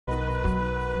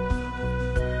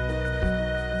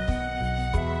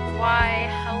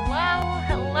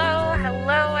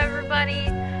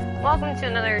everybody. Welcome to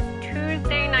another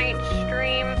Tuesday night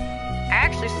stream. I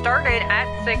actually started at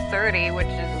 6:30, which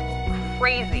is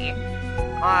crazy.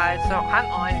 So I'm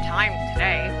on time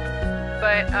today.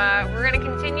 But we're going to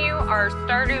continue our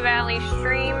Stardew Valley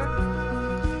stream,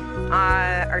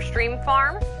 our stream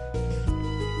farm.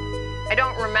 I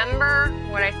don't remember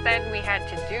what I said we had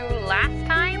to do last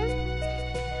time.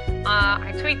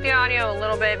 I tweaked the audio a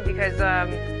little bit because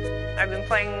I've been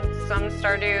playing some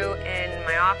Stardew in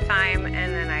my off time,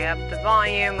 and then I upped the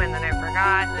volume, and then I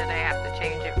forgot, and then I have to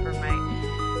change it for my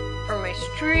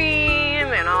stream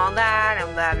and all that,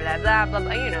 and blah blah blah blah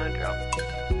blah. You know the drill.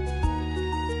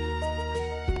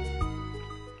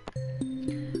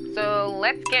 So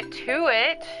let's get to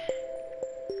it.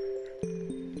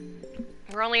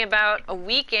 We're only about a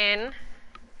week in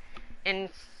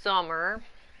summer.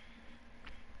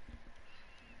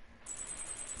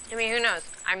 I mean, who knows?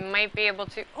 I might be able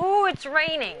to... Oh, it's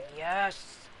raining!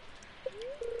 Yes!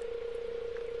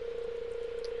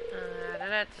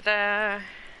 Da-da-da-da.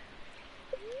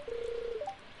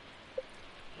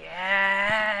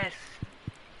 Yes!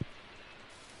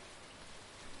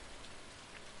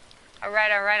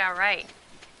 Alright, alright, alright.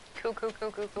 Cool, cool,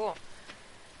 cool, cool, cool.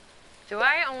 Do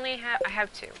I only have... I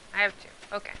have two. I have two.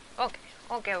 Okay.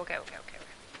 Okay.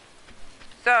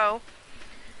 So,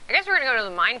 I guess we're gonna go to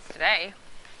the mines today.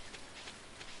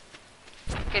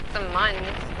 Get some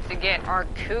muns to get our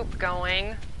coop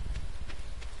going.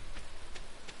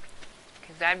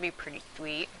 Because that'd be pretty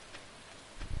sweet.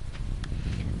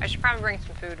 I should probably bring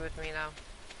some food with me though.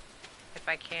 If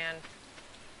I can.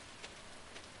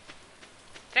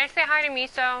 Did I say hi to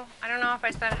Miso? I don't know if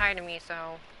I said hi to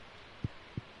Miso.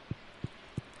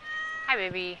 Hi,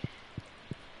 baby.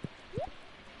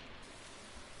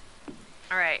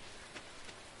 Alright.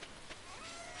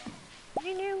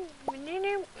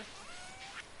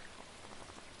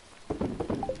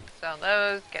 Sell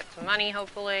those, get some money,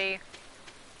 hopefully.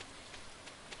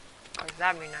 Oh,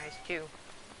 that'd be nice, too.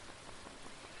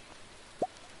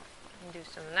 And do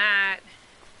some of that.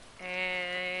 And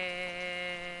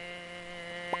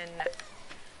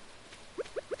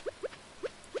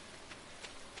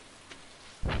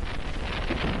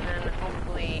then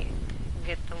hopefully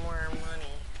get some more money.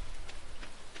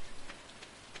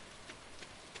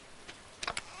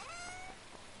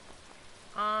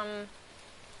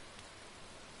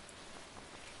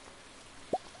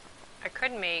 I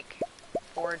could make a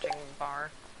foraging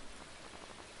bar.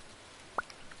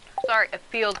 Sorry, a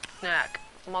field snack.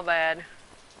 My bad.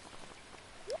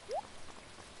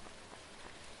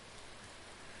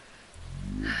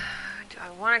 Do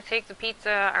I want to take the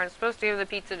pizza? I'm supposed to give the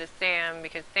pizza to Sam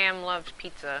because Sam loves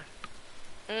pizza.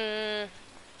 I'll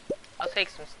take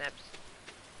some snips.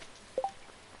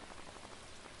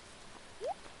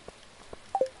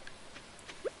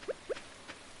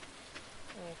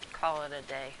 Call it a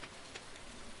day.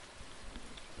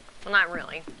 Well, not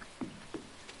really.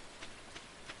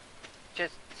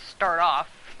 Just start off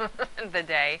the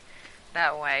day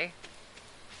that way.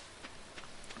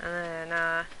 And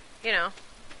then, you know,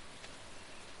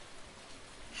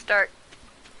 start,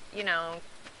 you know,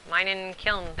 mining and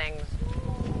killing things.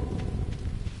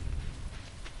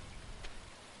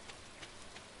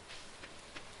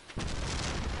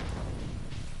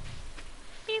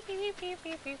 Pew, pew, pew,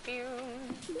 pew, pew, pew.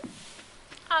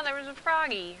 Oh, there was a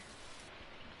froggy.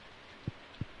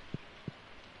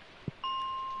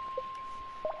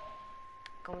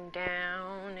 Going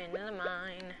down into the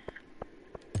mine.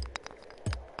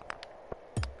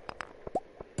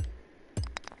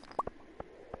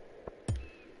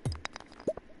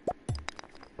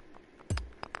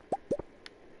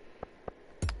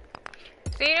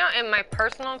 So, you know, in my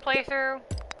personal playthrough,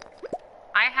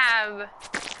 I have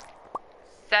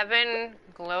 7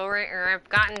 glow rings, or I've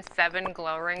gotten 7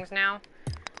 glow rings now.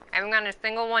 I haven't gotten a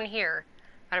single one here,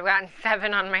 but I've gotten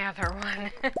 7 on my other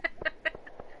one.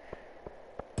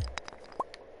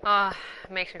 Oh,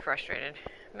 makes me frustrated.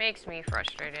 Makes me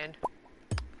frustrated.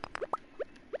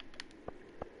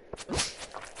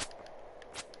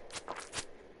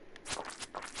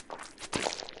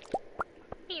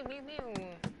 Pew, pew, pew.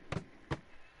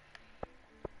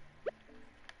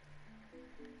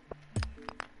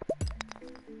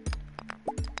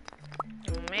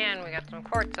 Oh man, we got some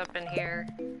quartz up in here.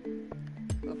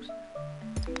 Oops.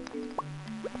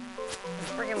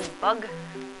 Friggin' bug.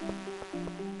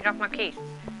 Get off my case.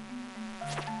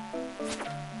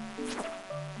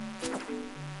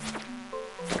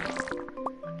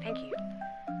 Thank you.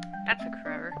 That took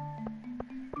forever.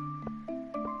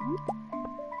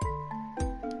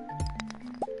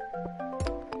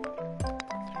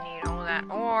 I need all that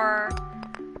ore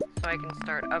so I can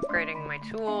start upgrading my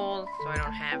tools so I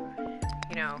don't have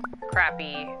you know,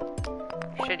 crappy,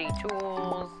 shitty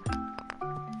tools.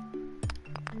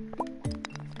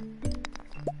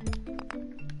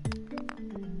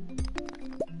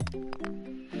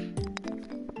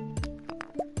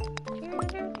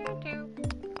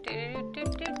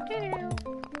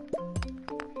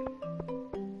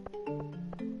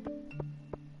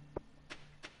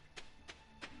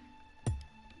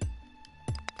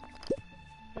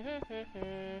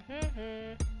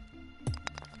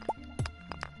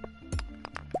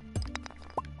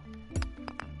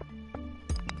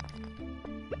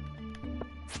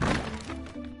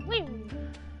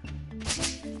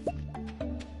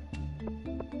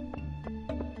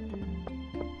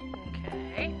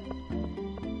 Okay.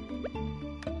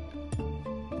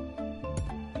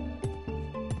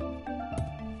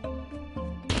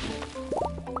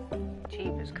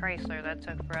 Cheapest Chrysler, that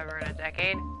took forever and a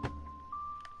decade.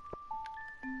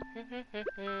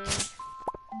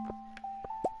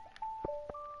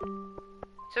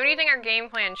 So what do you think our game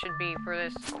plan should be for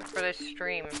this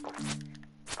stream?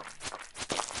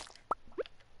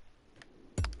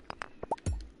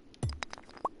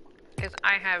 Because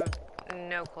I have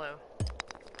no clue.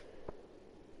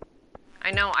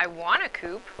 I know I want a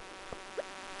Coop.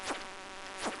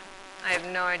 I have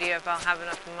no idea if I'll have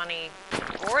enough money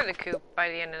for the Coop by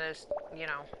the end of this, you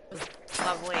know,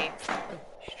 lovely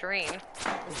stream.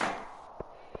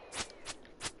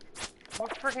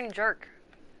 What a freaking jerk.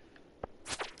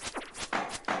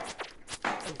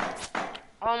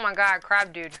 Oh my god,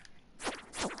 crab dude.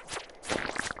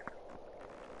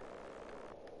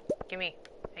 Gimme.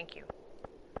 Thank you.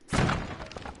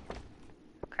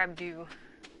 Crab dude.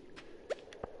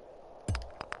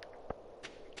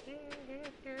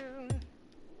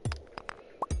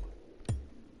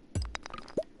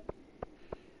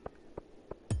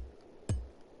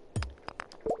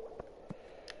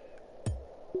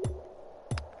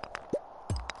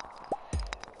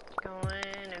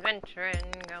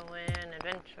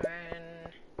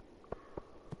 Adventuring.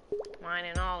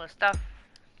 Mining all the stuff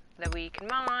that we can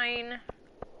mine.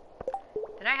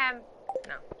 Did I have?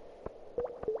 No.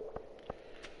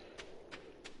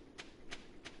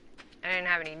 I didn't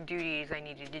have any duties I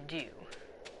needed to do.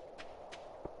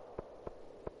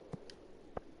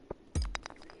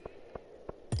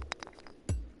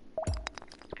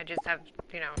 I just have,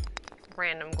 you know,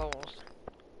 random goals.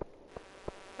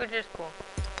 Which is cool.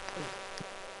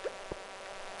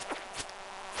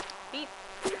 Beep.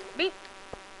 Beep.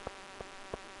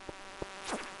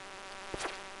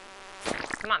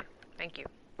 Come on. Thank you.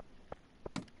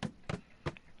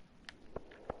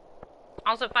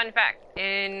 Also, fun fact,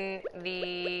 in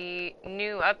the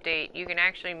new update, you can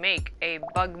actually make a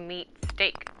bug meat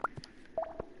steak.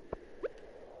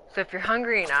 So if you're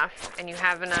hungry enough and you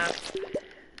have enough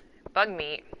bug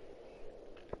meat,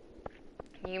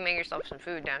 you can make yourself some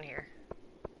food down here.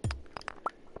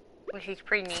 Which is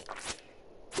pretty neat.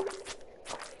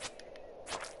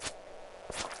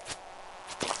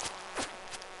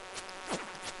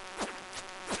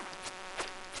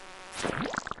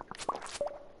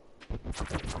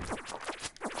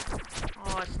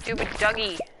 Oh, stupid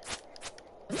Dougie.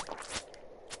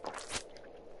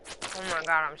 Oh my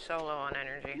god, I'm so low on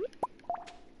energy.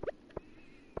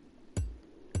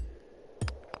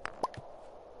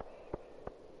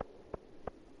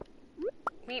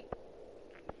 Meep.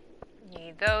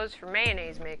 Need those for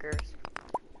mayonnaise makers.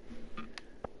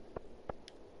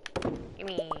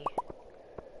 Gimme. Is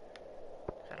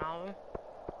that all of them?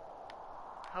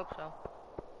 Hope so.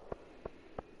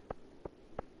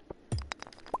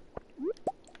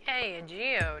 Hey, a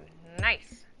geode.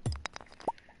 Nice.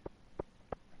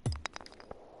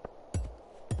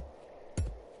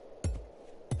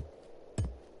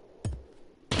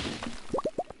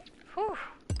 Whew.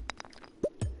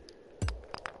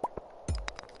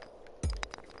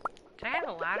 Did I have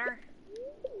a ladder?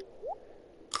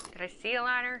 Did I see a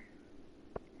ladder?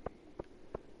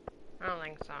 I don't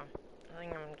think so. I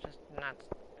think I'm just nuts.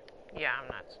 Yeah, I'm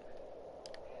nuts.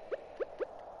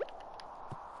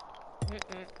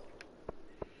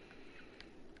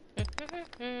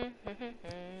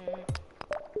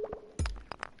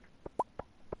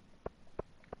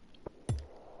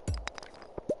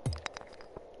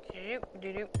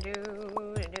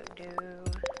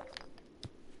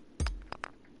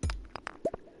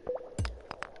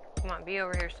 Come on, be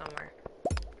over here somewhere.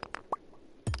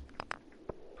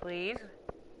 Please.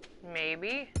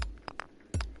 Maybe.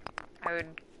 I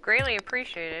would greatly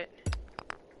appreciate it.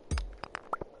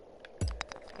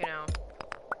 You know,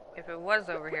 if it was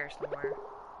over here somewhere.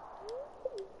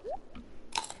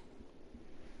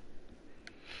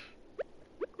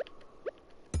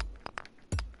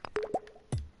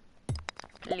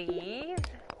 please.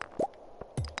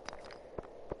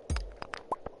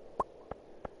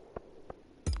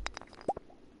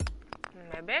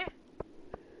 Maybe?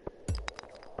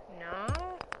 No?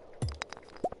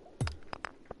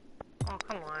 Oh,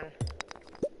 come on.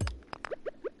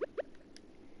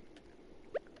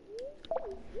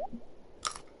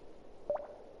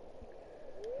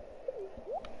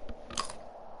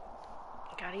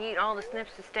 Gotta eat all the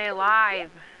snips to stay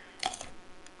alive.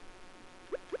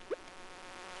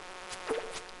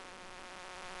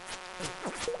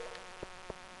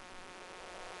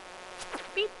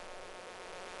 Beep.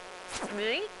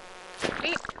 Beep.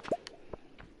 Beep.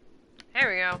 There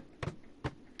we go.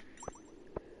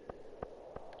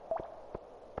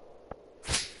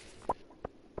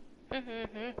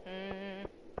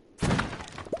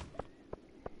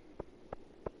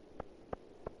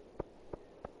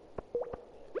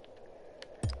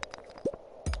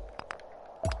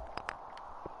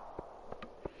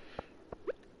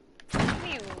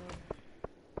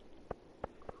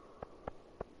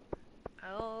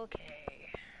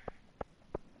 Okay.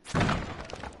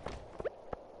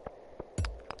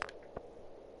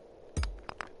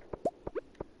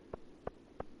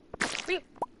 Beep.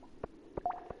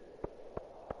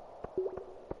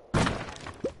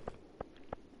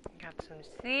 Got some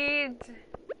seeds.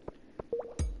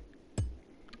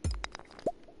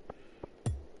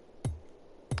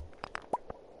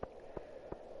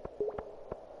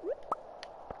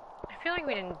 I feel like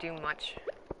we didn't do much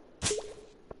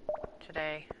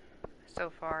today so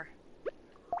far,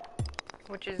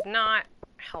 which is not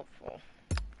helpful.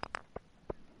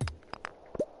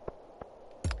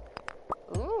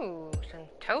 Ooh, some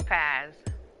topaz.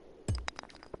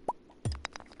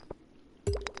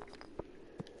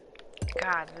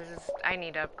 God, I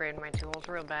need to upgrade my tools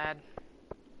real bad.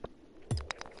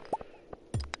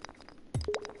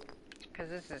 Because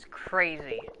this is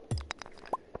crazy.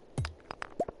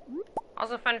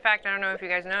 Also, fun fact, I don't know if you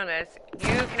guys know this, you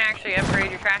can actually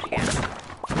upgrade your trash can.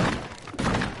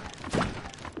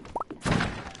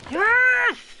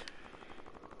 Yes!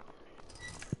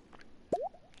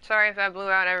 Sorry if I blew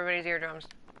out everybody's eardrums.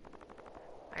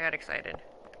 I got excited.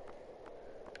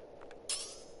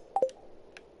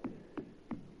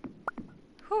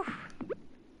 Whew.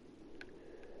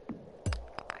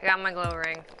 I got my glow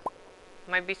ring.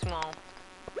 Might be small,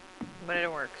 but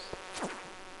it works.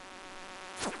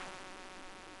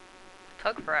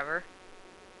 Took forever.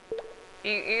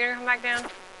 You gonna come back down?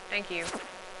 Thank you.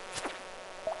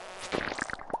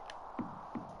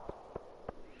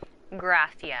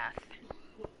 Gracias.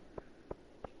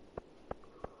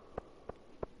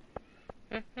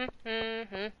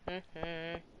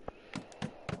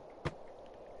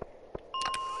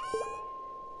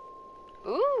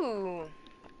 Ooh.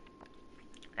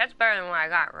 That's better than what I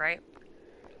got, right?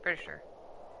 Pretty sure.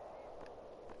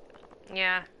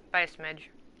 Yeah, by a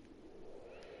smidge.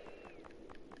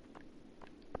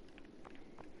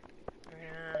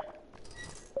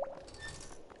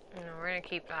 No, we're gonna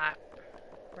keep that.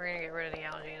 We're gonna get rid of the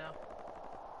algae though.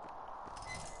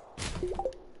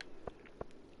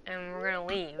 And we're gonna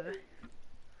leave.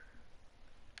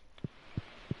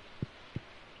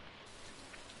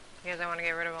 Because I want to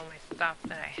get rid of all my stuff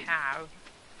that I have.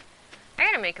 I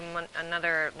gotta make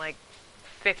another, like,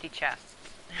 50 chests.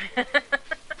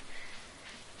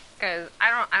 Because I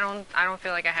don't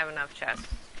feel like I have enough chests.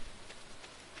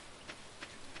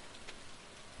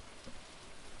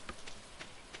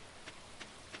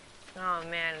 Oh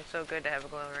man, it's so good to have a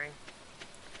glow ring.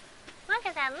 Look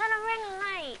at that little ring of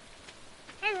light.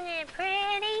 Isn't it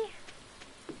pretty?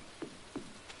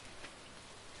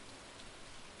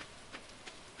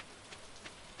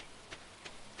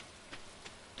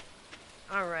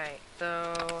 Alright,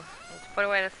 so let's put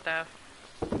away the stuff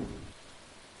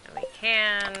that we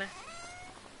can.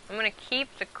 I'm gonna keep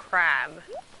the crab.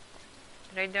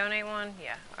 Did I donate one?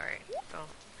 Yeah, alright, so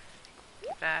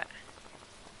keep that.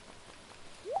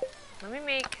 Let me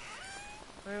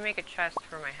make a chest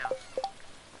for my house.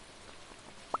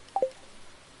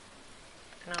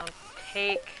 And I'll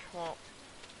take, well,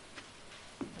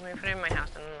 let me put it in my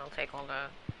house and then I'll take all the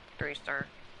 3-star,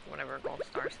 whatever, gold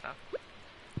star stuff.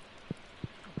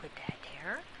 I'll put that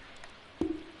there.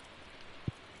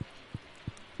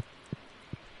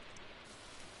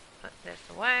 Put this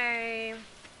away.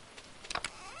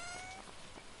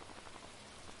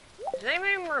 Does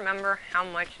anybody remember how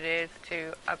much it is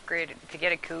to upgrade, to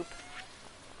get a Coop?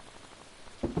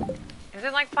 Is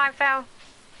it like 5,000?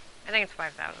 I think it's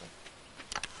 5,000.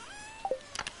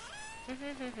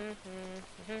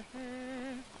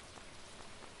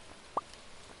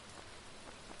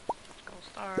 Gold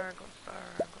star, gold star,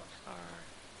 gold star.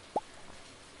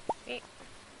 Eat.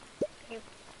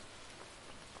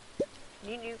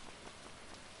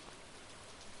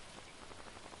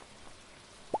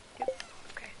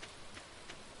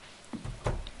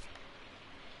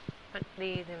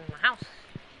 these in my house.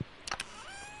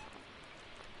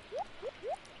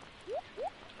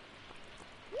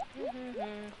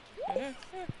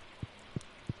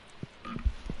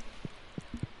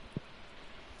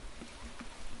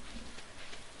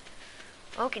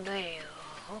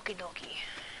 Okie dokie.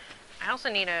 I also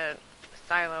need a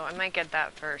silo. I might get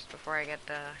that first before I get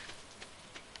the...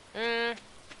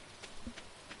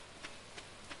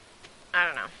 I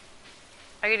don't know.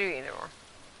 I could do either or.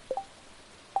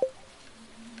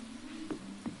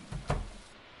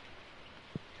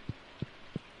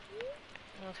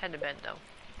 Let's head to bed though.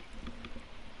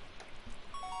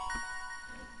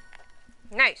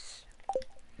 Nice.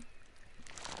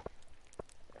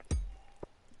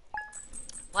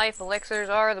 Life elixirs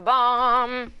are the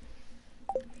bomb.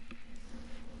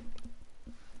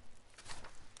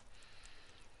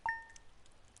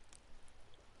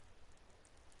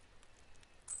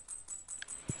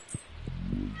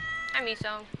 Hi,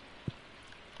 Miso.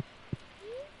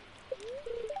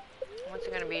 What's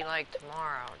it gonna be like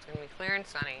tomorrow? It's gonna be clear and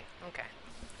sunny. Okay.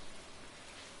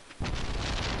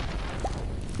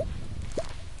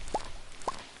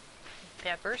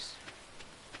 Peppers.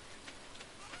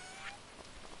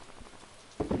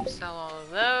 Sell all of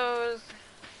those.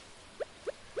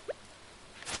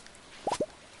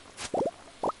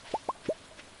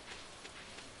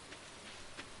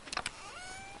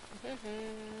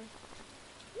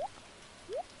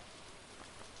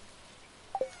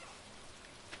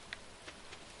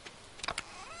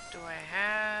 Do I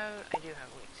have... I do have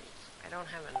wheat seeds. I don't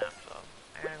have enough though.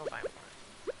 I gotta go buy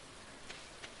more.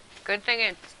 Good thing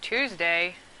it's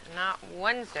Tuesday, not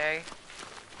Wednesday.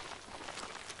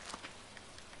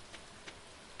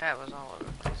 That was all over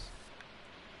the place.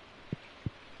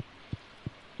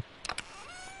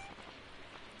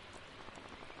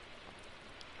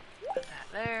 Put that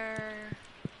there.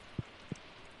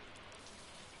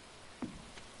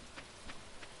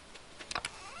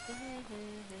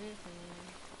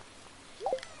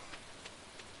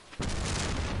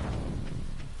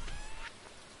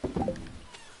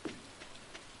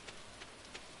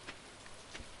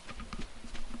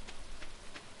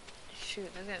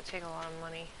 Shoot, that's gonna take a lot of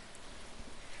money.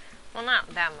 Well, not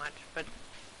that much, but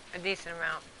a decent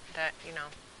amount that, you know,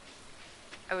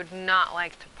 I would not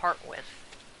like to part with.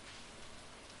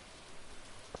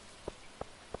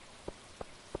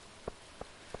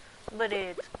 But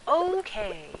it's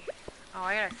okay. Oh,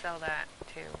 I gotta sell that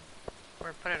too.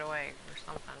 Or put it away or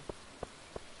something.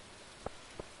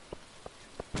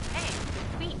 Hey,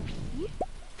 sweet pea.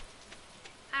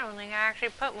 I don't think I actually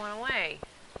put one away.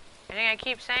 I think I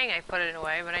keep saying I put it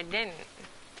away, but I didn't.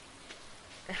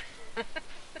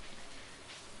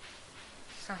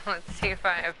 So let's see if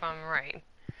I'm right.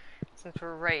 Since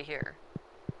we're right here.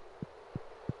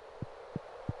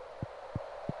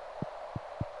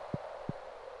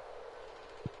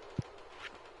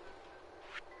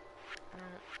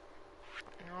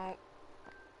 No.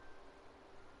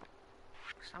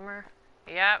 Summer.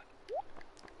 Yep.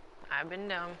 I've been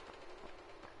dumb.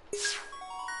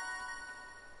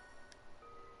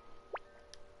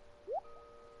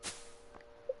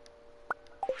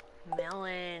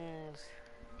 Melons.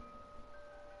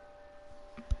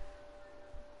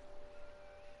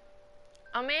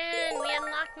 Oh man, we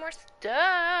unlocked more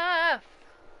stuff.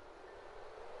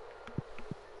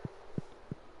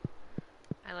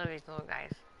 I love these little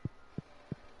guys.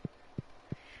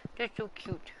 They're so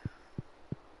cute.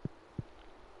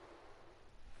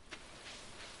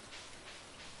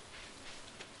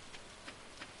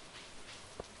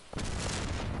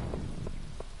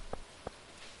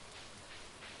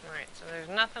 Alright, so there's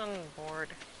nothing on the board.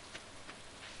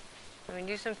 Let me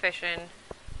do some fishing.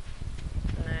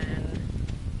 And then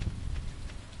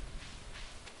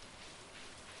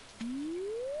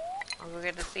I'll go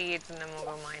get the seeds and then we'll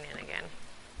go mining again.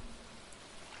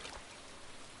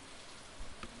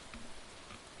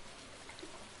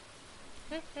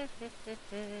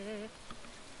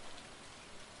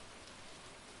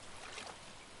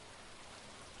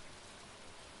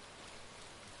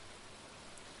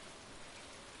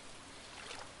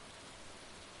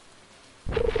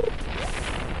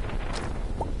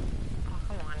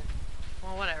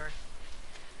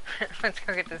 Let's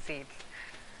go get the seeds.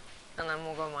 And then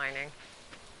we'll go mining.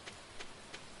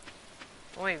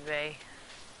 Oy vey.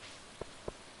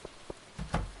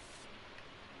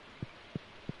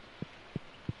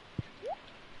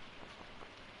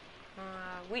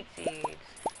 Wheat seeds.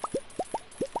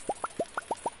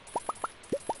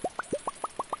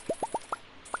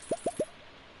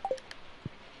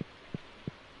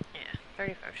 Yeah,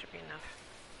 35 should be enough.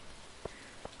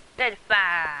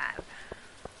 35!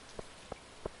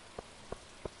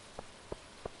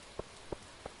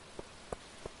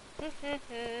 Look at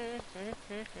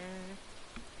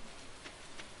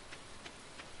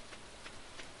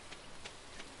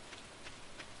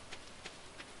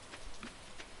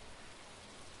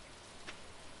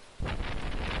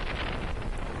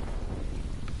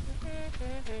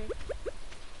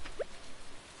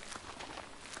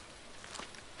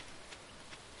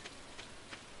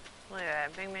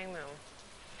that, bang bang boom.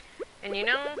 And you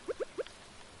know,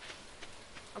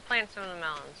 I'll plant some of the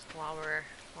melons while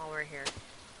we're here.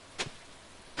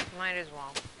 Might as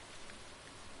well.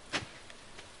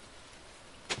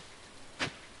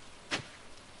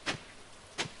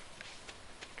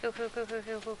 Cool, cool, cool, cool,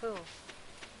 cool, cool, cool.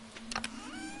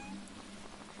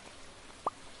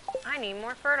 I need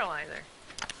more fertilizer.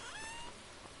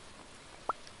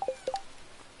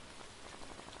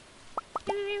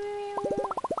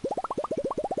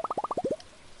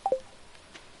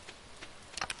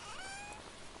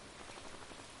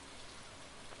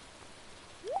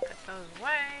 Put those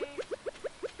away.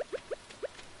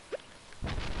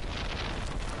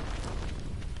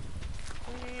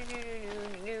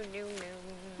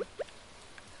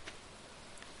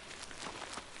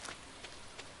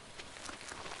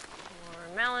 More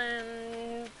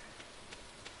melons.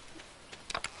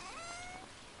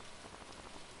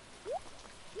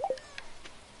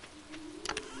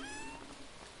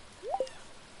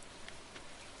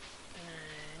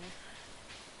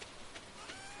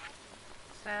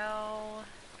 Sell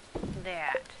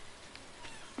that.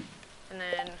 And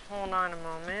then hold on a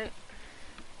moment.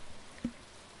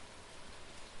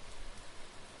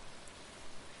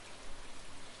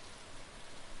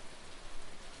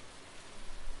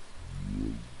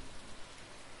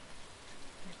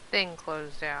 Thing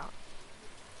closed out.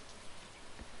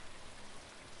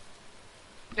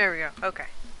 There we go. Okay.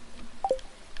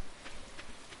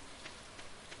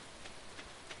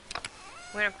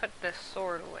 I'm gonna put this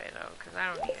sword away though, because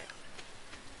I don't need it.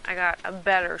 I got a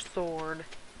better sword.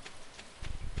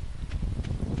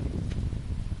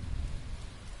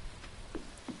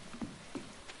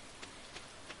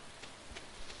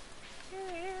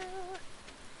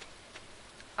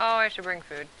 Oh, I should bring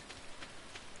food.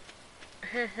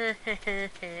 You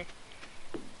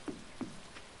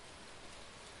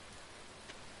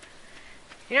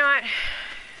know what?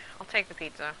 I'll take the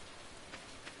pizza.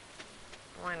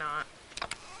 Why not?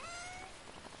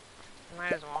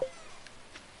 Might as well.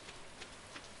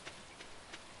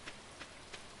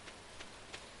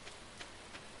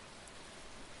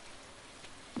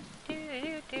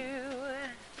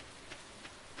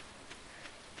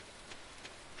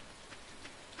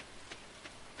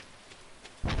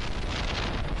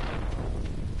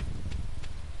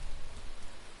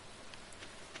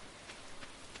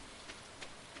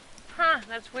 Huh,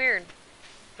 that's weird.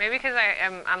 Maybe because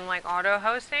I'm like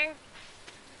auto-hosting?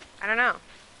 I don't know.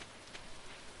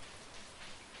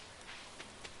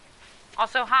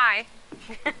 Also, hi.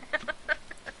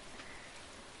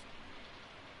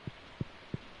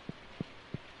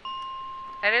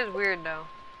 That is weird though.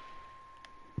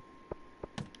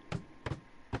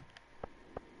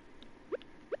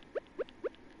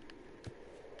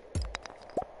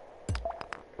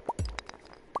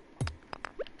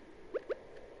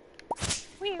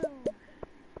 Whew.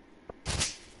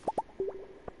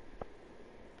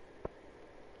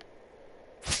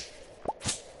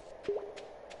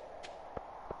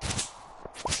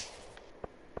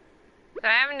 So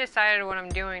I haven't decided what I'm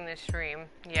doing this stream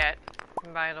yet,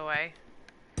 by the way.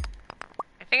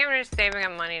 I think I'm just saving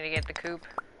up money to get the Coop.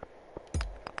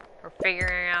 Or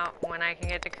figuring out when I can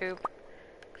get the Coop.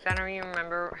 Because I don't even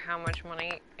remember how much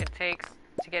money it takes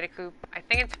to get a Coop. I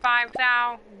think it's 5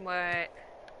 thou, but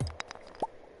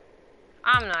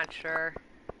I'm not sure.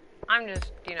 I'm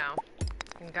just, you know,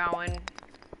 going.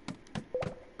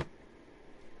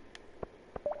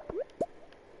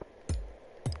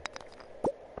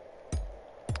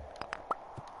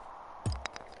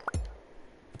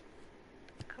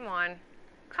 Come on.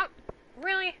 Come.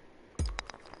 Really?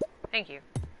 Thank you.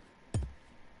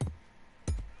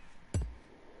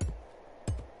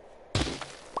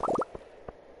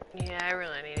 Yeah, I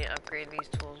really need to upgrade these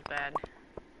tools bad.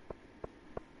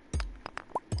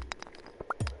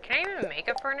 Can I even make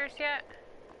a furnace yet?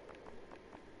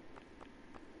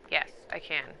 Yes, I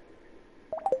can.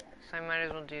 So I might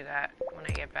as well do that when I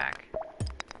get back.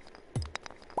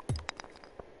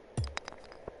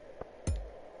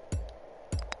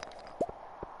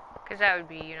 Because that would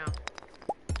be, you know,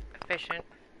 efficient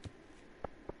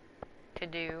to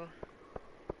do.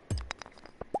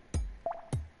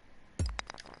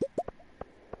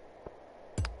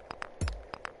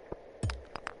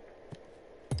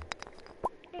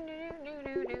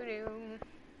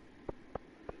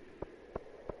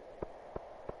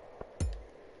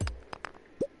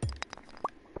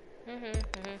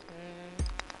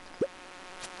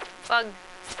 Bug.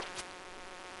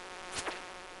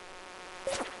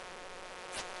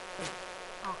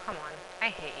 Oh, come on. I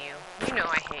hate you. You know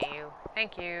I hate you.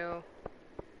 Thank you.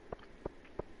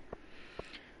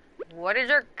 What a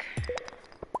jerk.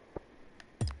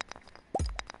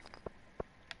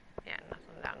 Yeah,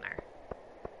 nothing down there.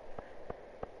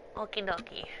 Okie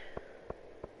dokie.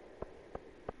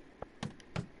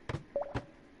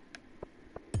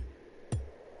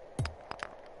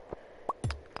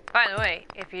 By the way,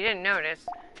 if you didn't notice,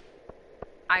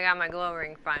 I got my glow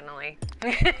ring finally.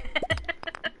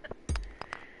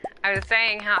 I was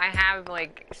saying how I have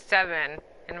like 7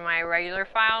 in my regular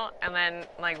file, and then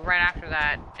like right after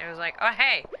that, it was like, oh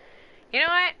hey, you know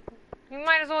what? You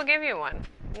might as well give you one.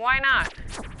 Why not?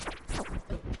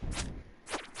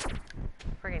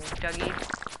 Friggin' Dougie.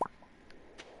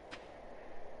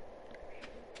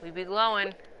 We be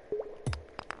glowing.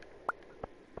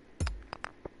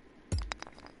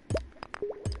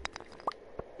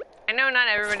 I know not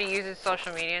everybody uses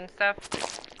social media and stuff,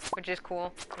 which is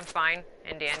cool and fine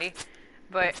and dandy,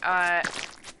 but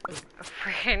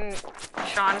freaking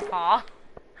Sean Paul,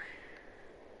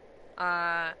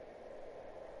 I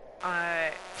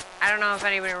don't know if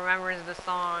anybody remembers the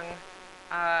song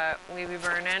We Be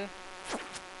Burnin'.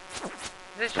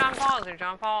 Is it Sean Paul? Is it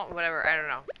John Paul? Whatever, I don't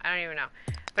know. I don't even know.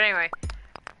 But anyway,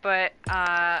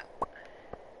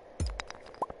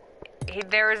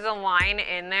 there is a line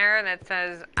in there that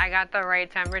says, I got the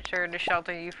right temperature to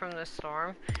shelter you from the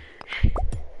storm.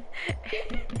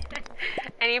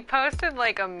 And he posted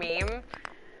like a meme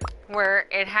where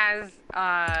it has,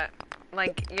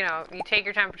 like, you know, you take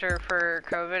your temperature for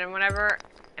COVID and whatever,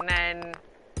 and then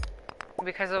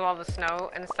because of all the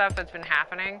snow and stuff that's been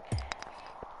happening,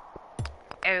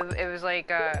 it was like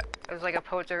a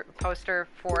poster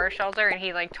for a shelter, and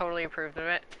he like totally approved of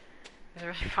it. It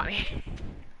was really funny.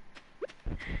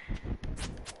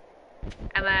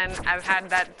 And then I've had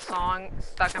that song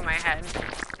stuck in my head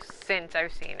since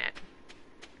I've seen it.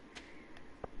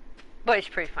 But it's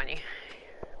pretty funny.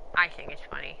 I think it's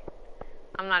funny.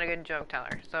 I'm not a good joke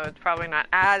teller, so it's probably not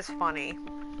as funny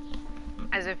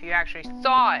as if you actually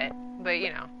saw it, but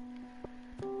you know.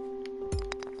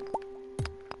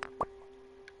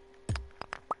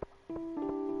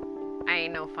 I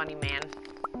ain't no funny man.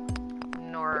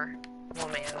 Nor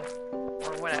woman.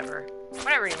 Or whatever.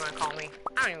 Whatever you want to call me.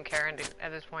 I don't even care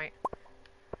at this point.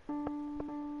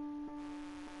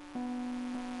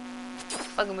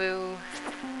 Bugaboo.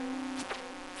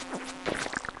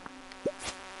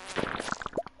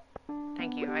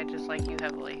 Thank you, I just like you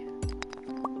heavily.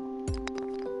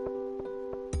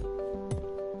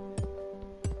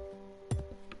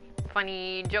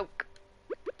 Funny joke.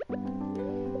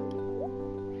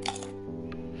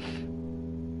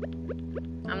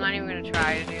 I'm not even gonna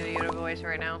try to do the Yoda voice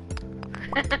right now.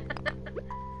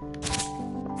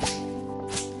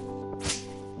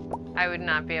 I would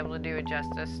not be able to do it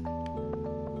justice.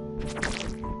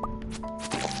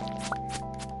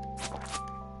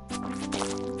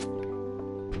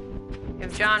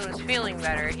 If John was feeling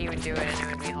better, he would do it and it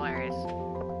would be hilarious.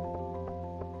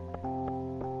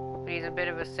 But he's a bit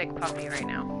of a sick puppy right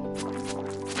now.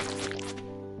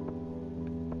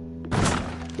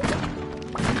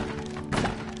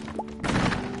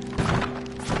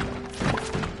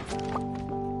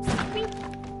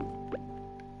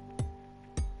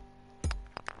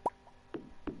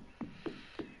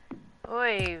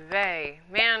 Oy vey.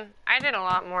 Man, I did a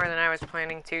lot more than I was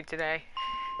planning to today.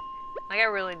 Like, I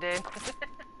really did.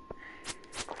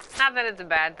 Not that it's a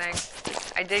bad thing.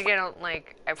 I did get,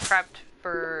 like, I prepped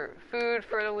for food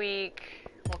for the week.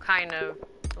 Well, kind of.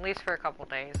 At least for a couple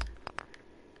days.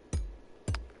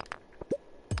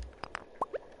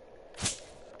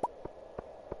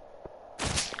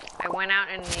 I went out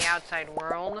in the outside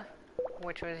world,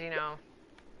 which was, you know,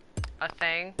 a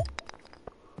thing.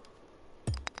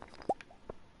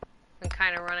 I'm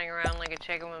kind of running around like a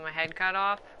chicken with my head cut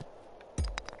off.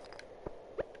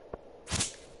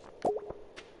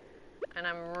 And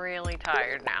I'm really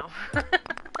tired now.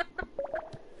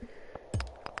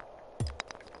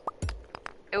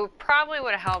 It probably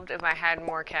would have helped if I had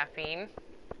more caffeine.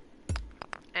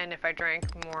 And if I drank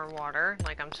more water,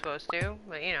 like I'm supposed to.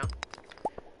 But, you know.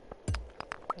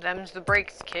 Them's the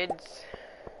breaks, kids.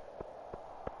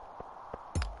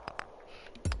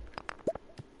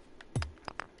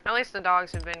 At least the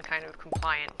dogs have been kind of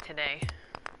compliant today.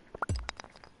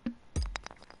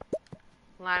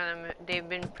 A lot of them, they've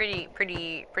been pretty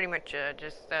much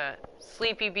just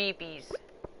sleepy beepies.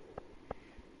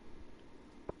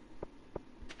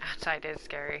 Outside is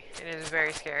scary. It is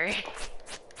very scary.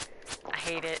 I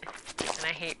hate it, and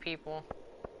I hate people.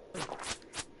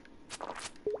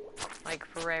 Like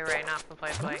for Ray Ray, not for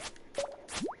Play Play.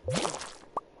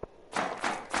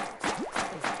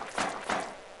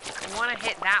 I want to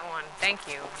hit that one. Thank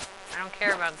you. I don't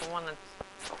care about the one that's,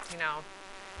 you know,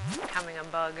 becoming a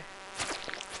bug.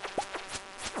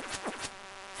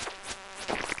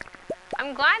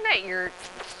 I'm glad that your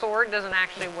sword doesn't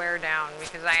actually wear down,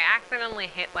 because I accidentally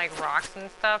hit like rocks and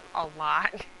stuff a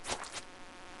lot.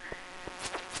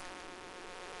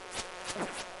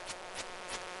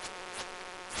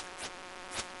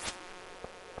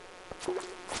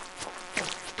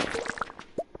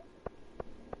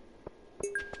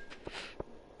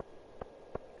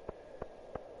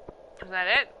 Is that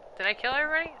it? Did I kill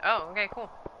everybody? Oh, okay, cool.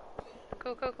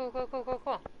 Cool, cool, cool, cool, cool, cool,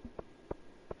 cool.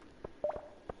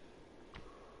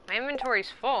 My inventory's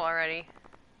full already.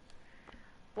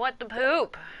 What the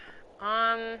poop?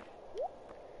 No,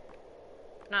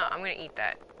 I'm gonna eat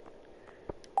that.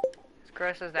 As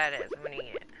gross as that is, I'm gonna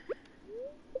eat it.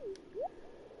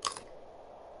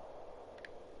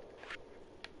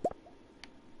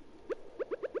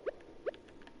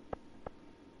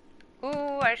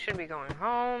 Ooh, I should be going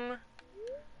home.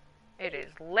 It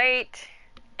is late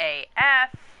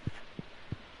AF.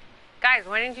 Guys,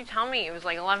 why didn't you tell me it was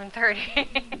like 11:30?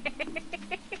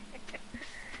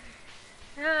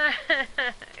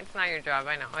 It's not your job,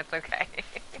 I know. It's okay.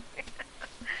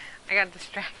 I got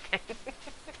distracted.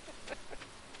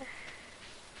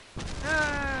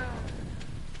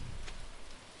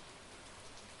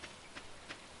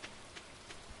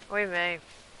 Oy vey.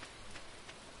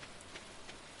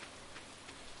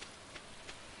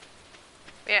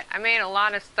 Yeah, I made a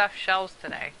lot of stuffed shells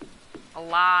today. A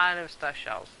lot of stuffed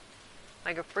shells.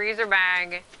 Like a freezer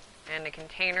bag and a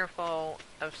container full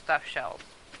of stuffed shells.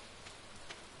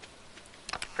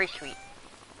 Pretty sweet.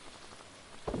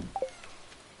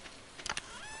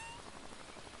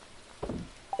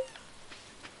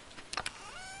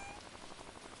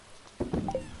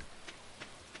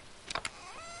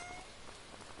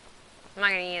 I'm not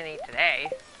gonna eat any today,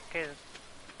 because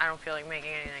I don't feel like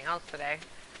making anything else today.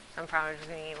 So I'm probably just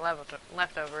gonna eat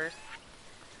leftovers.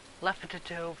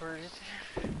 Leftovers.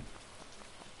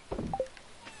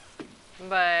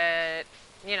 But,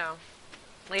 you know,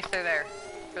 at least they're there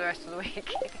for the rest of the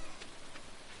week.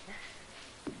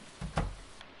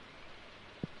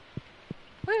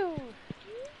 Woo!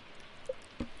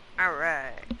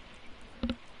 Alright.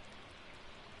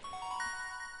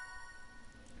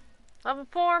 Level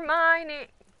 4 mining.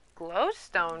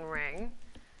 Glowstone ring?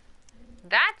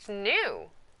 That's new.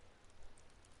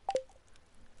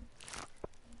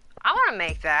 I want to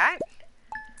make that.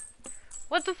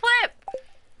 What the flip?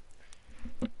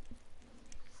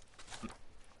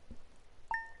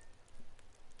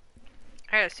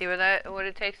 I gotta see what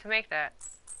it takes to make that.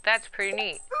 That's pretty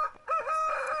neat.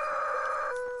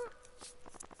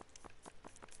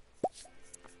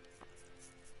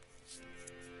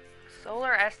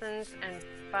 Solar essence and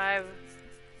 5.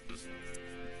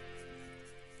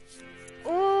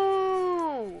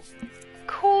 Ooh,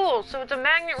 cool. So it's a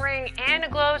magnet ring and a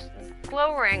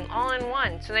glow ring all in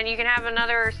one. So then you can have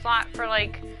another slot for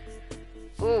like.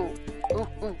 Ooh, ooh,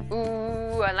 ooh,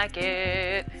 ooh. I like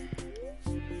it.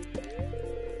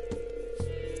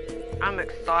 I'm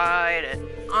excited.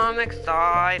 I'm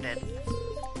excited.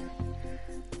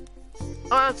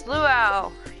 Oh, it's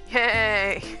luau.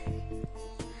 Yay.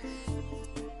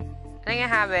 I think I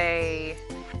have a...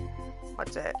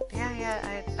 What's it?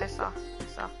 Yeah, I saw.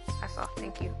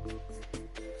 Thank you.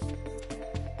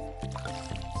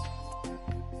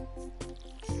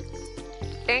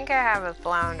 I think I have a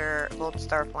flounder, gold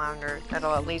star flounder,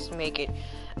 that'll at least make it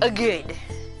a good.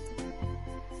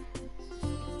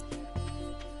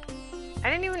 I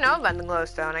didn't even know about the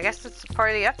glowstone. I guess it's part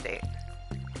of the update.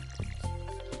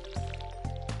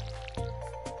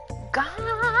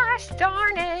 Gosh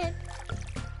darn it!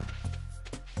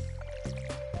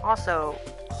 Also,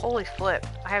 holy flip,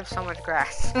 I have so much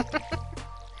grass.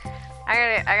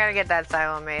 I gotta get that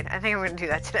silo made. I think I'm gonna do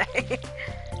that today.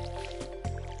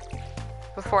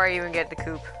 Before I even get the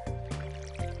coop.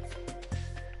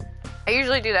 I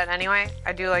usually do that anyway.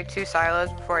 I do like 2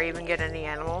 silos before I even get any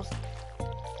animals.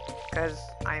 Because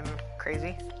I'm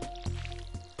crazy.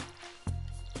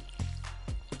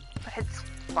 But it's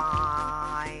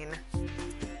fine.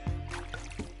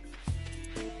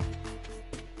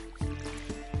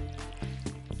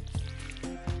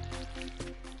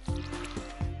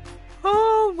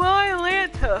 Oh, my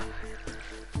Atlanta.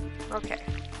 Okay.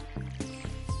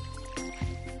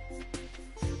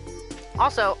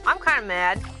 Also, I'm kind of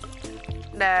mad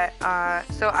that,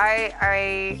 so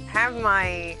I have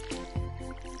my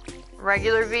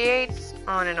regular V8s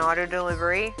on an auto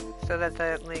delivery so that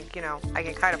I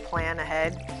can kind of plan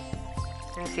ahead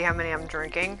and see how many I'm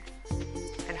drinking.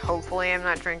 And hopefully I'm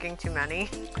not drinking too many,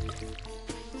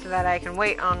 so that I can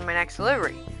wait on my next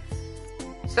delivery.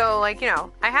 So, like, you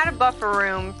know, I had a buffer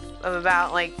room of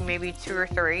about, like, maybe 2 or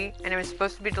 3, and it was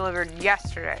supposed to be delivered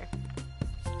yesterday.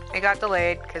 It got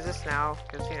delayed because of snow,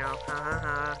 because, you know,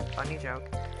 funny joke.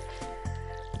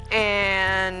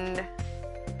 And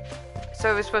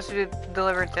so it was supposed to be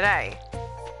delivered today,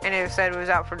 and it said it was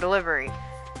out for delivery.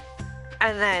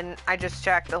 And then I just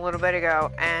checked a little bit ago,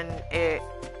 and it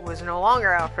was no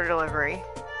longer out for delivery,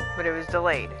 but it was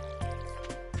delayed.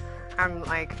 I'm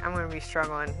gonna be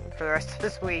struggling for the rest of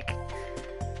this week,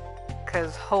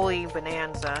 because holy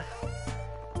bonanza.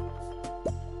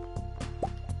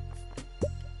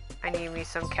 I need me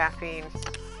some caffeine.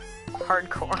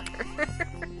 Hardcore.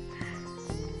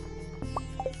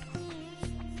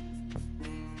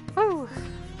 Woo.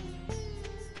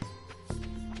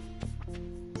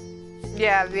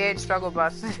 Yeah, V8 struggle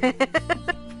bus.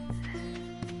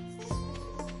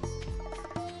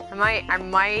 I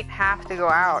might have to go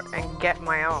out and get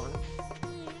my own.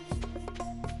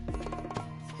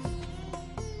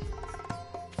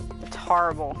 It's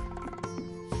horrible.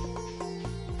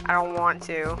 I don't want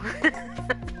to.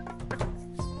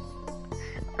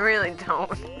 I really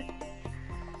don't.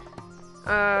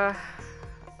 What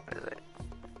is it?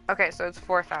 Okay, so it's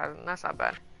 4,000. That's not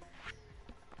bad.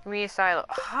 Give me a silo.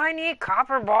 Oh, I need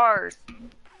copper bars.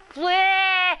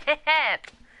 Flip!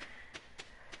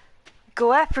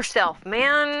 Go F yourself,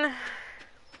 man.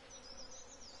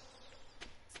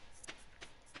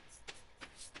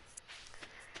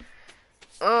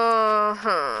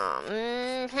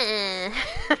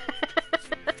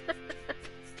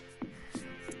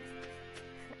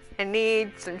 I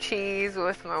need some cheese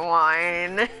with my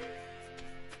wine.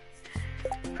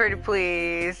 Pretty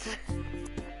please.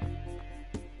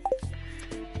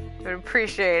 I'd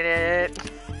appreciate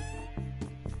it.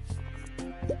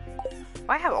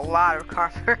 I have a lot of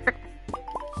copper.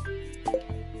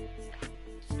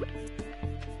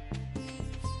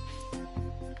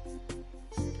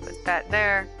 Put that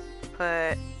there.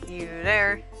 Put you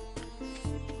there.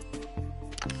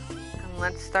 And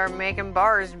let's start making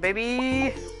bars,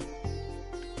 baby.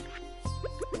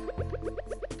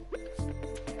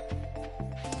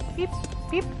 Beep,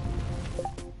 beep.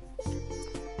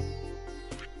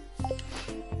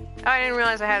 Oh, I didn't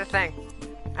realize I had a thing.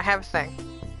 I have a thing.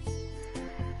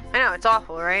 I know, it's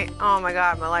awful, right? Oh my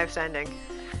god, my life's ending.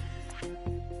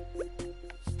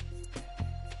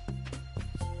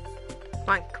 Come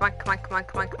on, come on, come on, come on,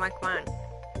 come on, come on, come on.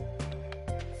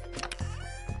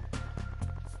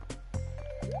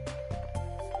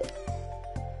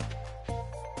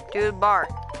 Do the bar.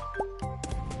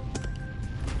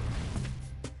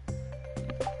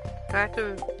 Do I have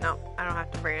to? No, I don't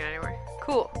have to bring it anywhere.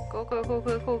 Cool. Cool, cool, cool,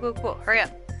 cool, cool, cool, cool. Hurry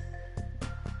up.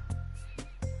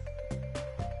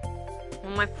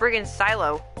 My friggin'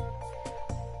 silo.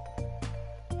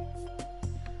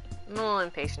 I'm a little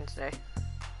impatient today.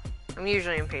 I'm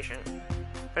usually impatient,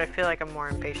 but I feel like I'm more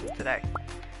impatient today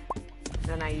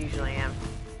than I usually am.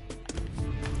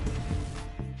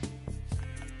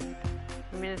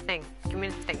 Give me the thing. Give me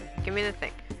the thing. Give me the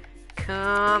thing.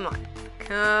 Come on.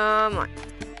 Come on.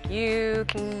 You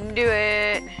can do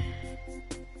it.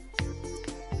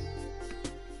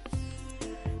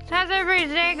 So how's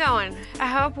everybody's day going? I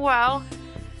hope well.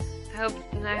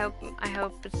 I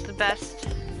hope it's the best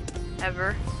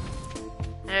ever.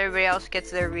 And everybody else gets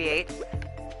their V8s.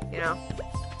 You know?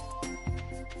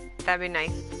 That'd be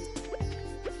nice.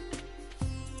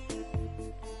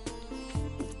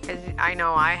 Cause I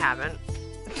know I haven't.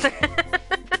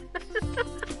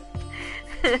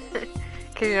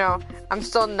 Cause you know, I'm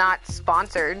still not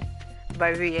sponsored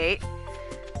by V8.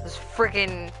 Those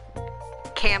freaking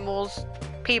Campbell's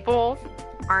people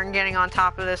aren't getting on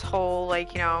top of this whole,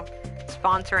 like, you know,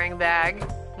 sponsoring bag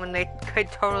when they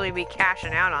could totally be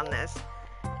cashing out on this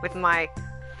with my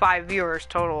 5 viewers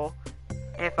total.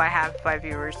 If I have 5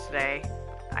 viewers today,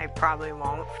 I probably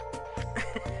won't.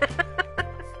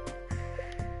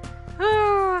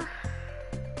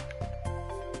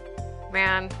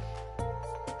 Man,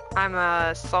 I'm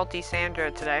a salty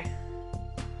Sandra today.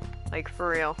 Like, for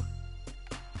real.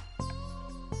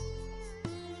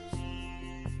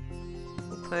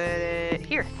 We'll put it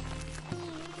here.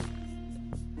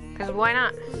 Because why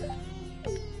not?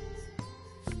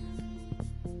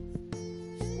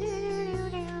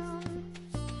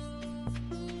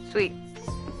 Sweet.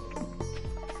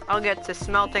 I'll get to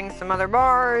smelting some other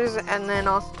bars, and then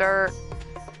I'll start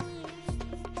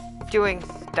doing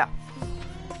stuff.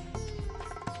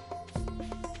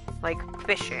 Like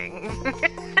fishing.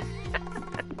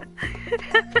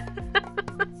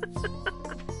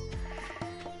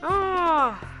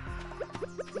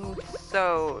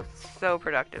 So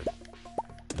productive.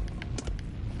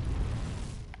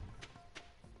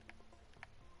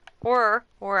 Or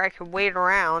I could wait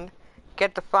around,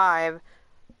 get the 5.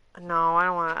 No, I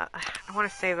don't want to. I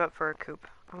want to save up for a coop.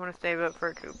 Oh,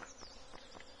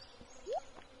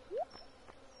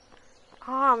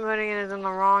 I'm putting it in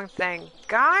the wrong thing.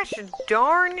 Gosh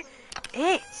darn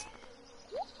it!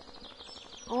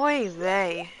 Oy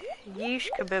vey. Yeesh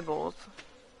kabibbles.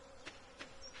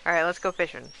 Alright, let's go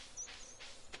fishing.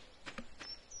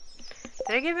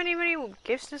 Did I give anybody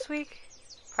gifts this week?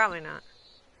 Probably not.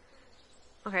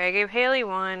 Okay, I gave Haley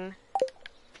 1.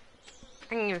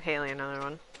 I can give Haley another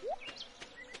one.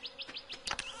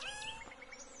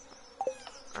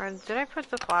 Or did I put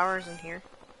the flowers in here?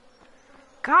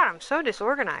 God, I'm so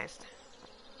disorganized.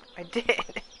 I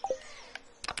did.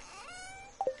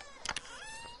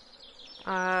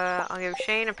 I'll give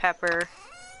Shane a pepper.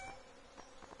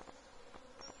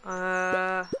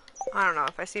 I don't know.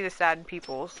 If I see the sad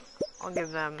peoples, I'll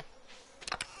give them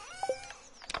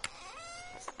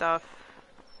stuff.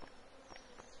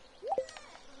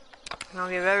 And I'll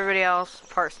give everybody else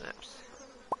parsnips.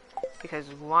 Because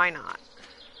why not?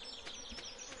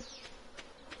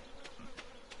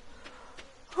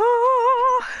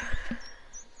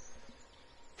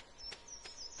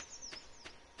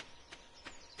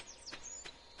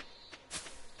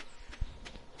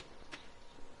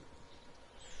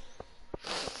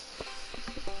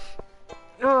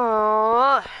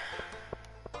 Oh.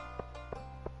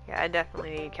 Yeah, I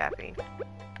definitely need caffeine.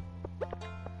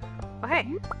 Oh, hey.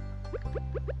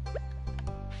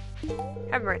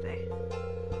 Happy birthday.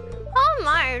 Oh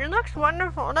my, it looks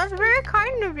wonderful. That's very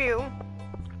kind of you.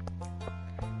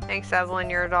 Thanks, Evelyn,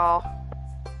 you're a doll.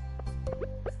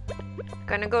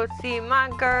 Gonna go see my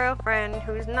girlfriend,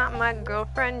 who's not my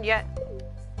girlfriend yet.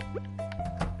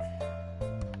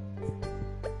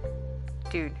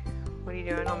 Dude, what are you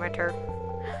doing on my turf?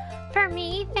 For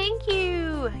me, thank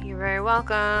you. You're very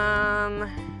welcome.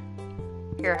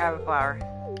 Here, have a flower.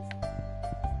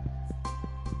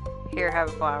 Here, have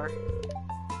a flower.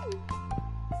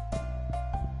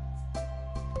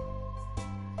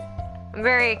 I'm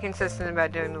very consistent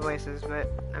about doing the voices, but,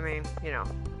 I mean, you know,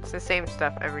 it's the same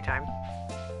stuff every time.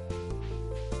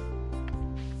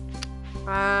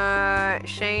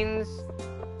 Shane's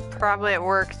probably at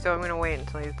work, so I'm gonna wait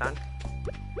until he's done.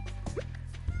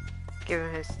 Give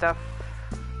him his stuff.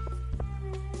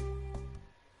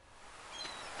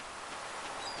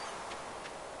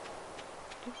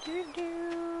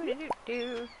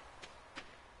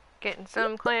 Getting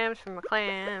some clams from a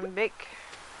clam bake.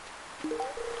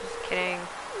 Just kidding.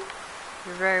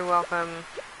 You're very welcome.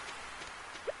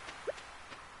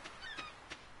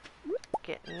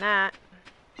 Getting that.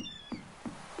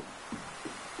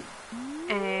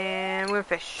 And we're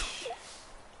fish.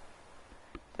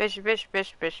 Fish, fish,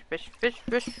 fish, fish, fish, fish,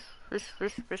 fish, fish,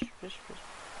 fish, fish, fish, fish.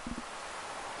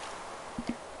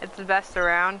 It's the best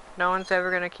around. No one's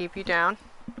ever gonna keep you down.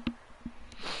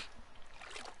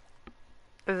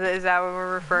 Is that what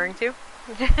we're referring to?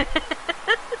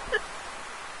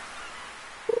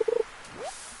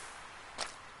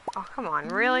 Oh, come on,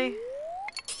 really?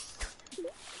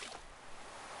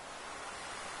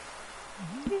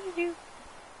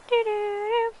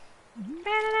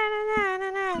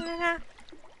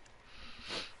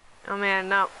 Oh man,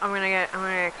 no, I'm gonna get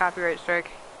a copyright strike.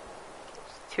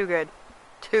 It's too good.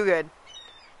 Too good.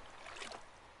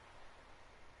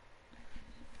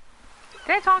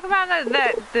 Did I talk about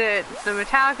the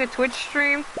Metallica Twitch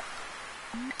stream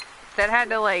that had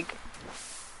to like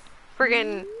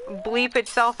friggin' bleep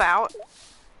itself out?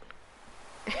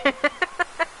 Because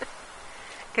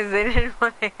they didn't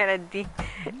want to get a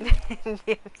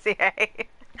DMCA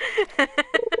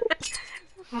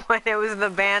when it was the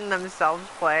band themselves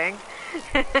playing.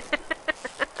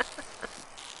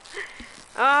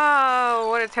 Oh,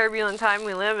 what a turbulent time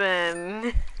we live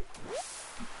in.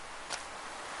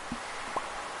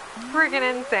 Freaking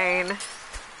insane.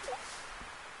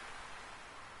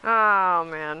 Oh,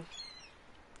 man.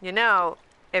 You know,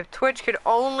 if Twitch could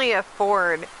only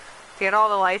afford to get all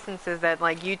the licenses that,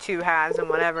 like, YouTube has and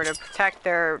whatever to protect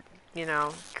their, you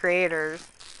know, creators.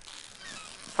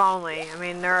 If only. I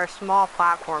mean, they're a small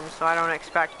platform, so I don't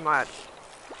expect much.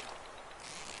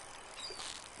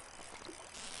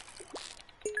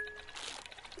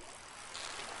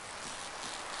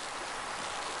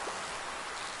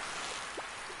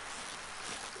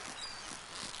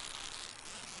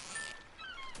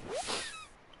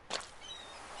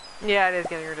 Yeah, it is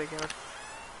getting ridiculous.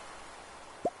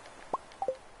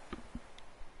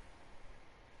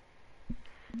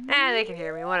 They can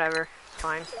hear me, whatever. It's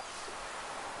fine.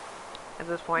 At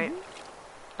this point.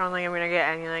 don't think I'm gonna get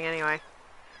anything anyway.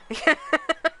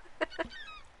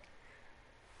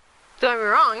 Don't get me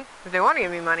wrong, if they want to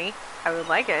give me money, I would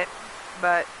like it,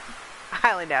 but I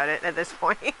highly doubt it at this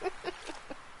point.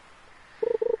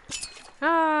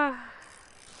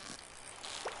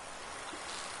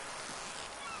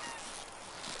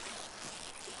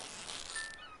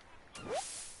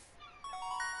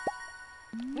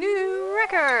 New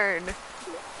record!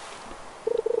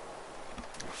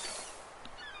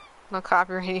 No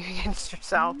copyrighting against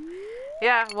yourself.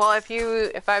 Yeah, well,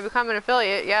 if I become an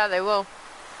affiliate, yeah, they will.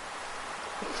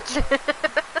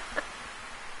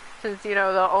 Since, you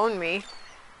know, they'll own me.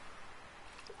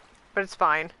 But it's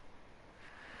fine.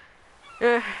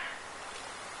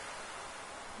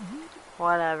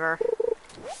 Whatever.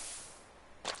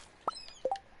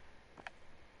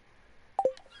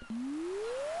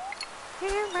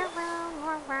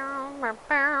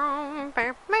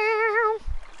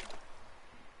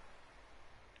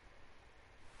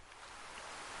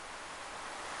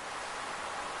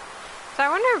 So I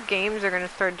wonder if games are gonna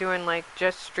start doing like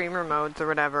just streamer modes or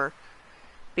whatever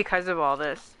because of all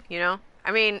this, you know?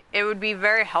 I mean, it would be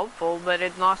very helpful, but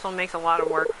it also makes a lot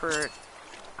of work for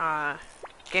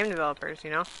game developers, you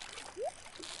know?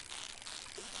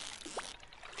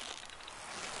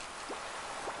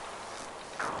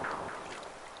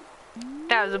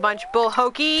 That was a bunch of bull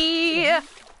hokey!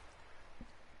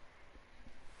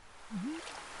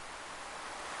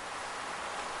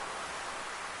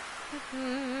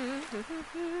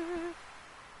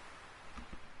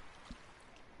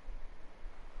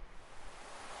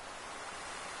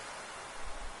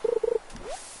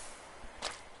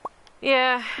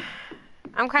 Yeah,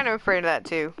 I'm kind of afraid of that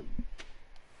too.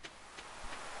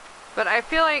 But I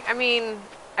feel like,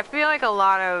 I feel like a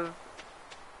lot of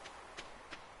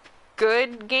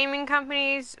good gaming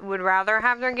companies would rather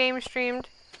have their games streamed.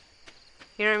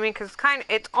 You know what I mean? Because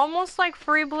it's almost like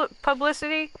free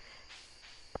publicity.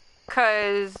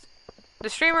 Because the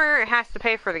streamer has to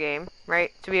pay for the game,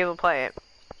 right? To be able to play it.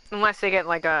 Unless they get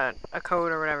like a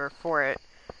code or whatever for it.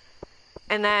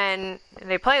 And then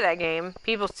they play that game,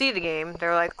 people see the game,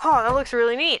 they're like, oh, that looks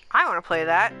really neat, I want to play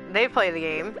that. They play the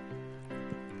game.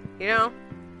 You know?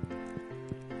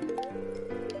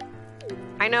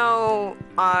 I know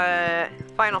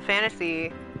Final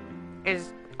Fantasy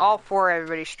is all for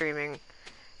everybody streaming,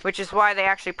 which is why they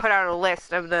actually put out a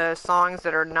list of the songs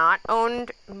that are not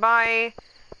owned by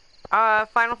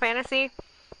Final Fantasy,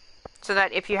 so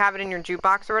that if you have it in your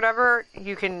jukebox or whatever,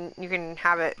 you can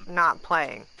have it not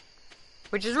playing.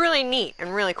 Which is really neat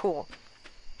and really cool.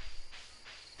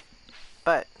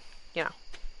 But, you know.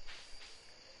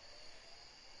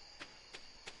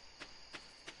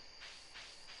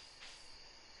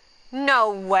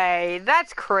 No way!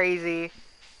 That's crazy.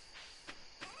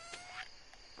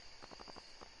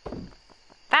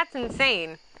 That's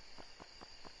insane.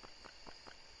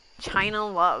 China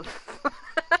love.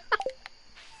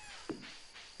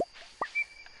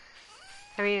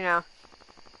 I mean, you know.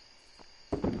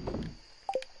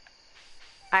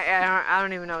 I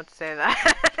don't even know what to say to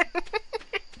that.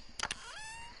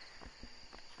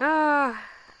 Oh.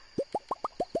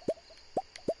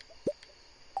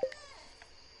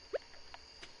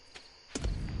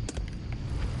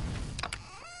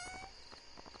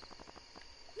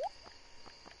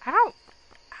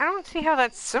 I don't see how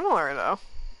that's similar though.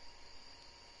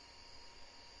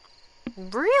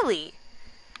 Really?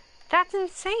 That's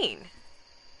insane.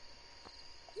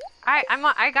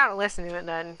 I gotta listen to it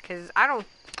then, because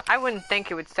I wouldn't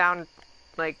think it would sound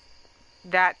like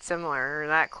that similar or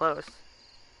that close.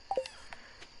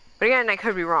 But again, I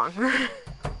could be wrong.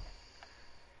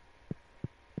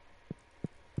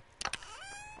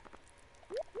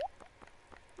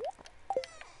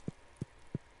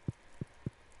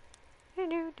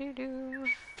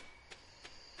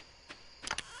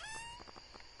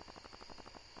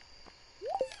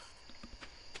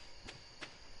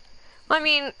 Well, I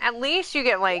mean, at least you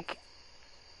get like,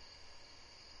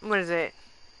 what is it?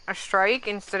 A strike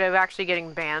instead of actually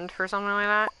getting banned for something like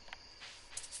that.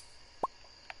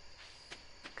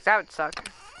 Because that would suck.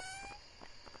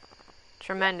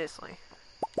 Tremendously.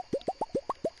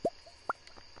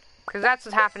 Because that's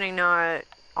what's happening to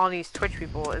all these Twitch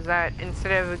people, is that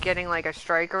instead of getting like a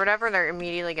strike or whatever, they're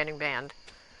immediately getting banned.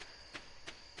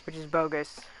 Which is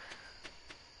bogus.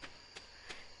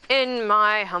 In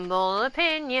my humble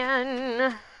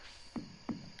opinion.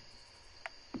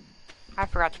 I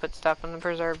forgot to put stuff in the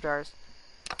preserve jars.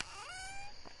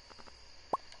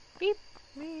 Beep,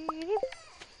 beep, beep.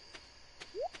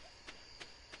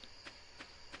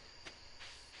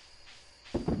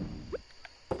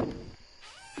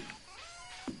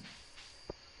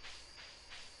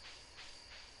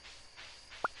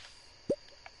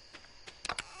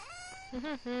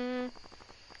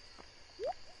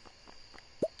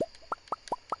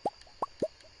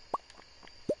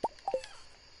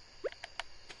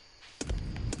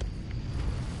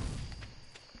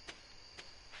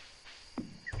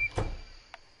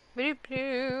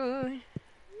 Bloop-bloo.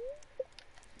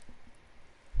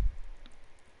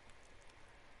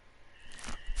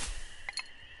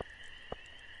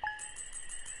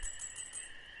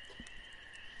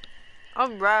 All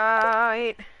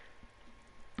right.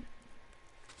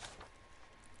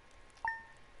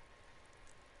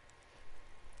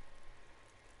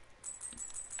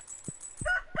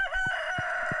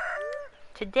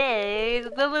 Today's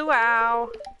the luau.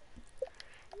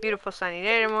 Beautiful sunny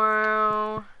day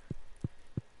tomorrow.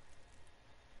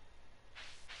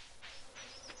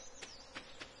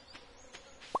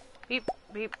 Beep,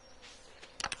 beep.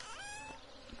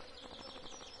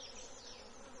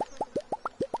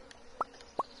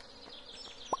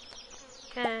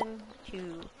 Ten,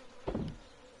 two.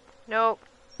 Nope.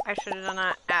 I should have done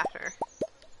that after.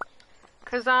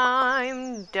 'Cause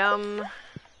I'm dumb.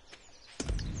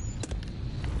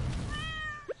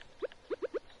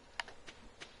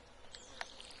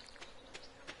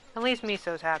 At least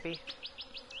Miso's happy.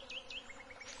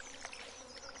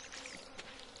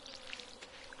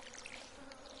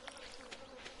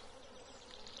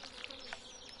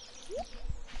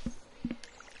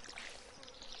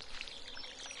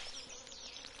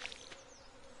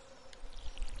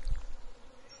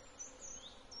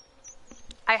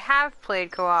 I have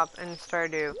played co-op in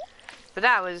Stardew, but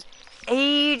that was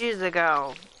ages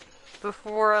ago.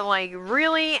 Before, like,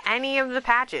 really any of the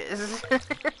patches.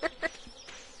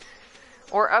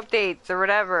 Or updates or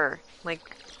whatever.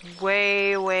 Like,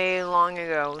 way, way long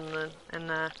ago. In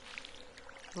the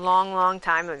long, long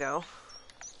time ago.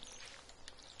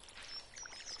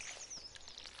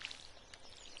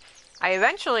 I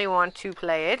eventually want to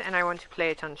play it, and I want to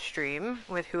play it on stream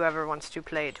with whoever wants to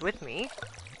play it with me.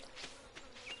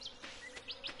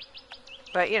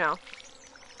 But, you know,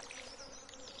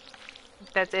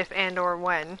 that's if and or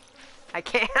when I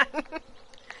can.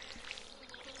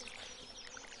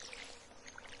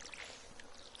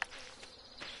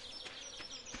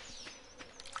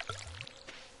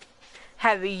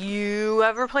 Have you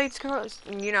ever played,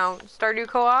 Stardew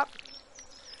co-op?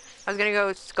 I was gonna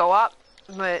go SCO-op,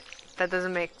 but that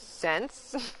doesn't make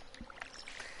sense.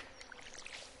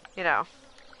 You know,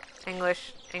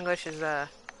 English is a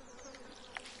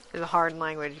hard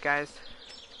language, guys.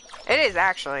 It is,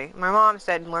 actually. My mom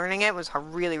said learning it was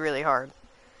really, really hard.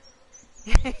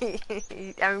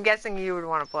 I'm guessing you would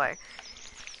want to play.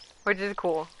 Which is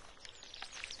cool.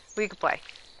 We could play.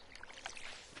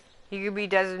 You could be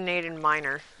designated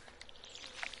minor.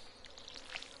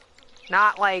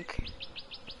 Not like...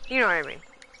 You know what I mean.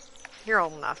 You're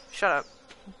old enough. Shut up.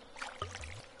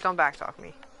 Don't backtalk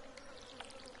me.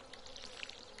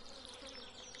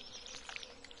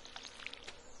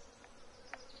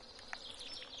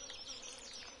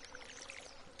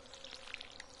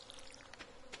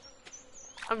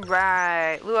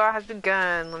 Alright, luau has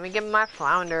begun. Let me get my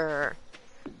flounder.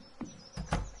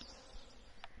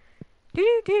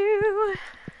 Doo-doo-doo.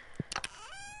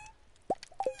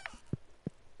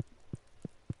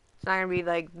 It's not gonna be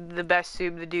like the best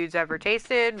soup the dude's ever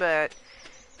tasted, but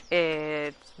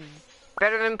it's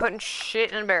better than putting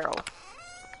shit in a barrel.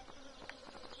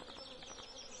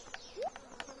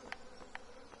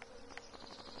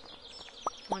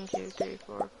 One, 2, 3,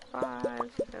 4, 5,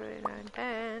 6, 7, 8, 9,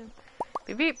 10.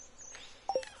 Beep beep.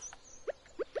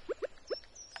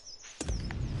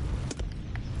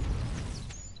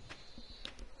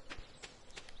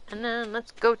 And then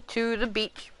let's go to the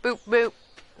beach. Boop boop.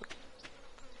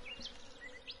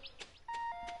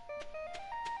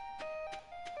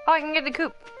 Oh, I can get the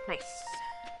coop. Nice.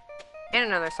 And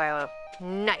another silo.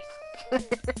 Nice.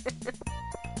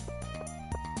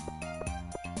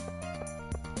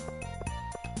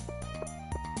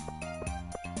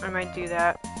 I might do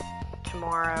that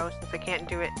tomorrow since I can't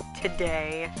do it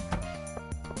today.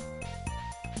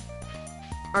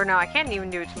 Or no, I can't even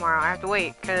do it tomorrow. I have to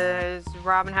wait because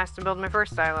Robin has to build my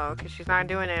first silo because she's not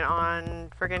doing it on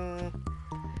friggin'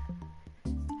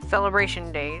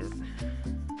 celebration days.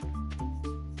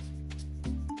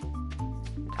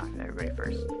 Talk to everybody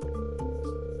first.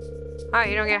 Oh,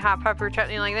 you don't get hot pepper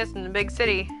chutney like this in the big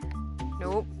city.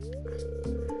 Nope.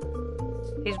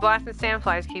 These blasted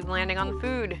sandflies keep landing on the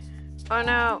food. Oh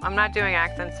no, I'm not doing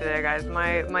accents today, guys.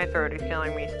 My throat is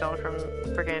killing me still from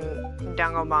freaking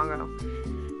Dango Bongo.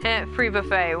 Free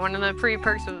buffet. One of the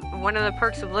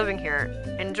perks of living here.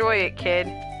 Enjoy it, kid.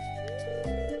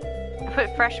 I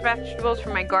put fresh vegetables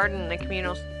from my garden in the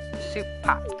communal soup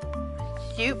pot.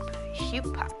 Soup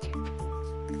pot.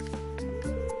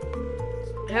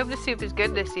 I hope the soup is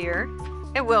good this year.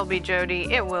 It will be,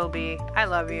 Jody. It will be. I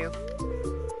love you.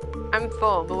 I'm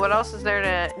full, but what else is there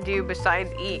to do besides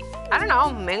eat? I don't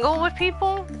know. Mingle with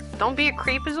people? Don't be a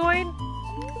creepazoid?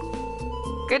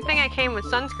 Good thing I came with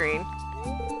sunscreen.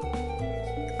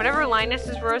 Whatever Linus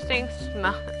is roasting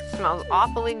smells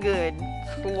awfully good.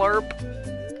 Slurp.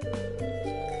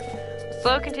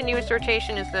 Slow continuous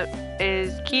rotation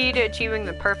is key to achieving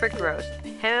the perfect roast.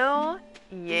 Hell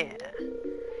yeah.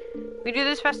 We do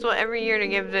this festival every year to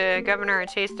give the governor a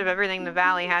taste of everything the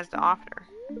valley has to offer.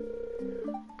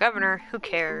 Governor, who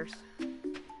cares?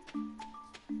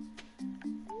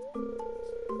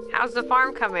 How's the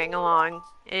farm coming along?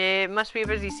 It must be a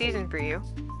busy season for you.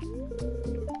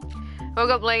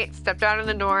 Woke up late, stepped out of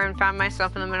the door, and found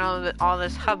myself in the middle of all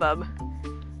this hubbub.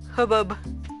 Hubbub.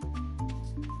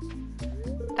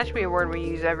 That should be a word we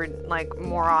use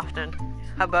more often.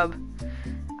 Hubbub.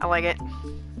 I like it.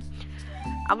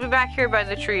 I'll be back here by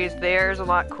the trees. The air is a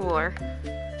lot cooler.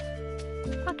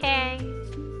 Okay.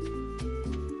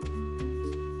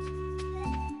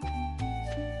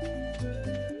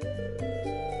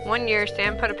 One year,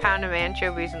 Sam put a pound of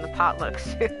anchovies in the potluck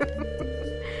soup.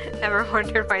 Never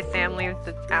wondered why Sam leaves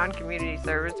the town community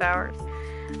service hours.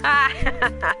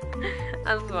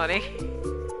 That's funny.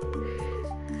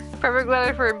 Perfect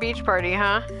weather for a beach party,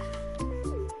 huh?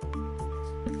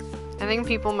 I think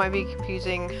people might be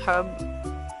confusing hub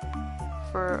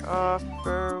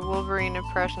for Wolverine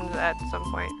impressions at some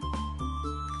point.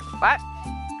 What?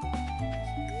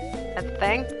 That's a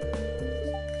thing?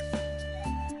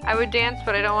 I would dance,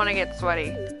 but I don't want to get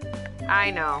sweaty.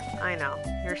 I know.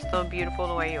 You're still beautiful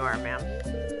the way you are, ma'am.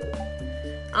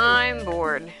 I'm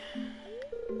bored.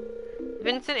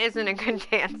 Vincent isn't a good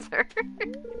dancer.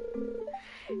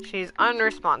 She's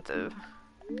unresponsive.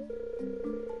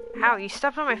 Ow, you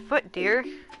stepped on my foot, dear.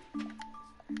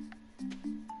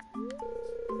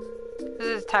 This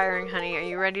is tiring, honey. Are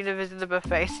you ready to visit the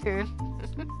buffet soon?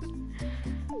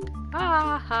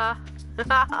 Ha ha.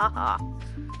 Ha ha ha.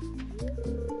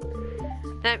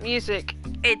 That music,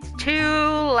 it's too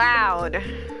loud.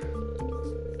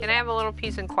 Can I have a little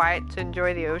peace and quiet to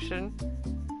enjoy the ocean?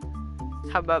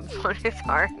 Hubbub on his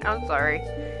heart. I'm sorry.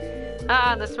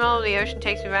 The smell of the ocean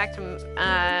takes me back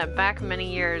to back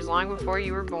many years, long before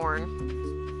you were born.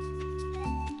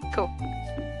 Cool.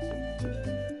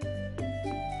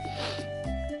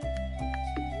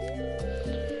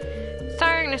 It's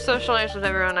tiring to socialize with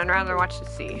everyone. I'd rather watch the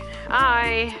sea.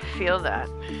 I feel that.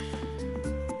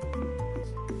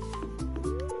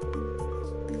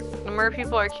 The mer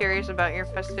people are curious about your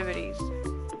festivities.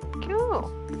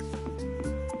 Cool.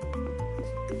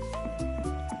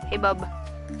 Hey, bub.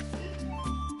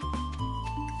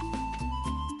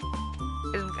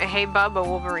 Is Hey Bub a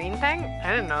Wolverine thing?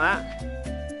 I didn't know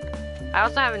that. I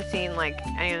also haven't seen,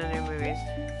 any of the new movies.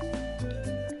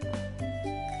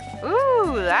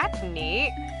 Ooh, that's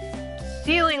neat.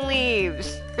 Ceiling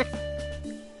leaves.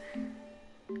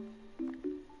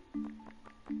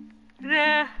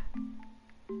 Nah.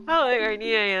 I don't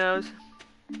need any of those.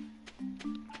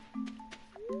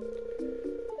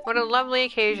 What a lovely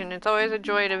occasion. It's always a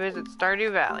joy to visit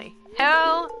Stardew Valley.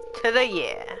 Hell to the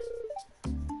yeah.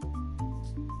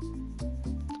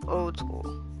 Old school.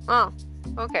 Oh,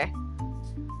 okay.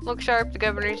 Look sharp, the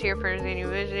governor's here for his annual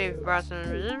visit. He brought some...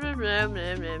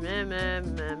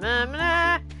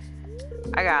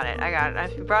 I got it.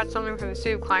 If you brought something from the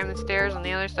soup, climb the stairs on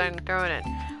the other side and throw it in.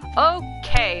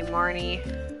 Okay, Marnie.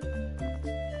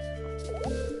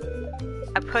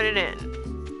 I put it in.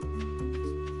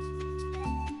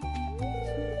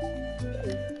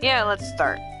 Yeah, let's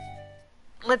start.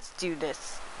 Let's do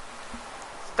this.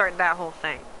 Start that whole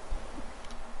thing.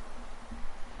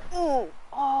 Ooh.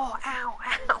 Oh, ow,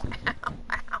 ow, ow,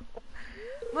 ow.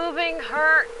 Moving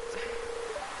hurts.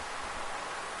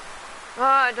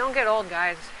 Oh, don't get old,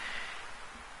 guys.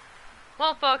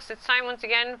 Well, folks, it's time once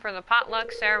again for the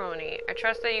potluck ceremony. I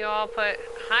trust that you all put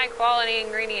high-quality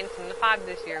ingredients in the pot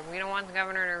this year. We don't want the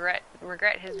governor to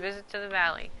regret his visit to the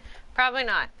valley. Probably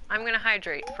not. I'm going to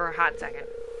hydrate for a hot second.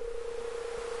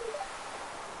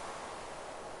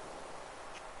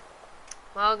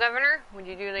 Well, Governor, would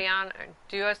you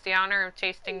do us the honor of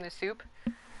tasting the soup?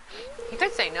 He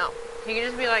could say no. He could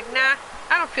just be like, nah,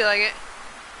 I don't feel like it.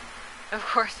 Of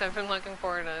course, I've been looking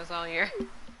forward to this all year.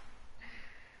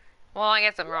 Well, I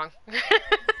guess I'm wrong.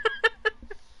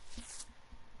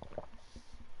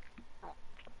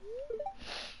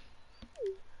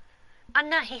 Oh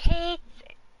no, he hates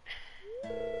it.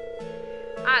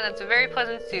 Ah, that's a very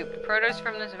pleasant soup. The produce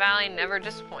from this valley never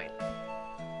disappoint.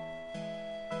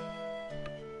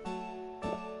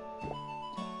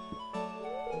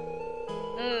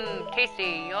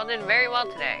 Tasty. You all did very well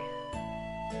today.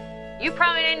 You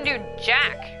probably didn't do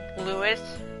jack, Lewis.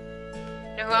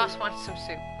 Now who else wants some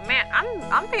soup? Man,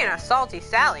 I'm being a salty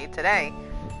Sally today.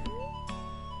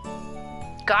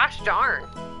 Gosh darn.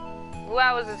 Well,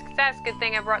 that was a success. Good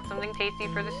thing I brought something tasty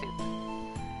for the soup.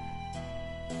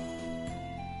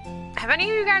 Have any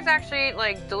of you guys actually,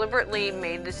 like, deliberately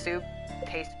made the soup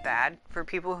taste bad for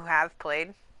people who have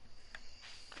played?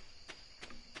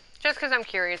 Just because I'm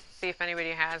curious to see if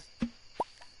anybody has.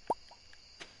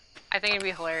 I think it'd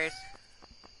be hilarious.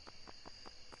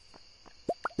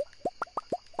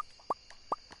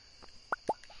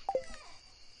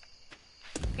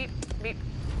 Beep, beep.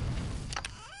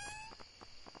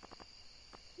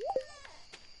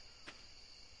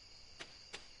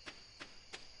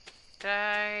 Did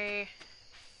I...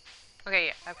 Okay,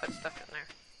 yeah, I put stuff in there.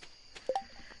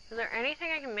 Is there anything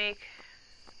I can make?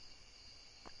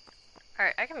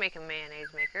 Alright, I can make a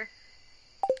mayonnaise maker.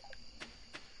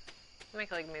 I'll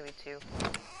make like maybe 2.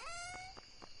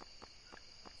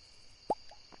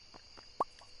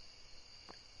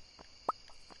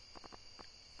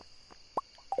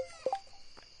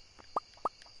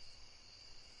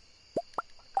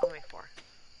 I'll make 4.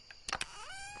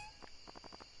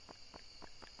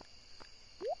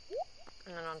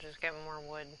 And then I'll just get more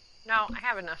wood. No, I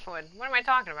have enough wood. What am I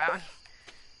talking about?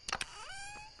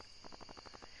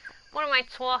 What am I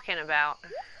talking about?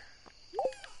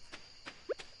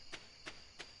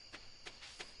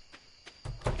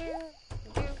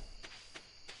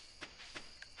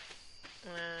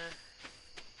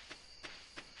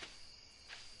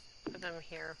 Put them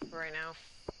here for right now.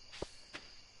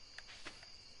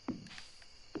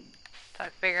 So I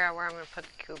figure out where I'm going to put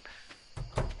the coop.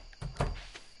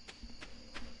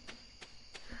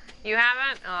 You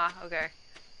haven't? Oh, okay.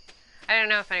 I don't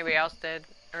know if anybody else did,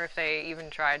 or if they even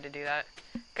tried to do that.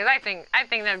 Because I think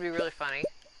that'd be really funny.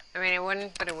 I mean, it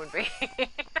wouldn't, but it would be.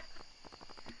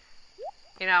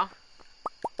 You know?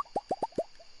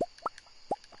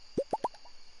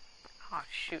 Oh,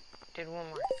 shoot. Did one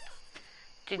more.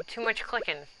 Did too much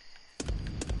clicking.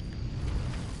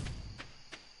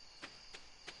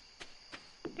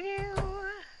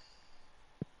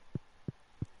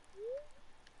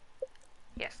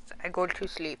 Yes, I go to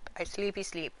sleep. I sleepy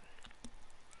sleep.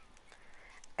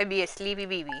 I be a sleepy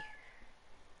baby.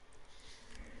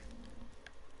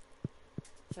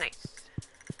 Nice.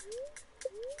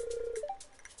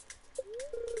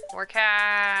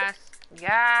 Forecast.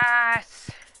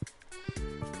 Yes.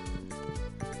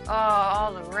 Oh,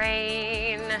 all the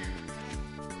rain.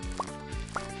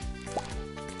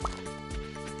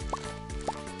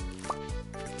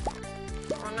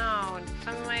 Oh no,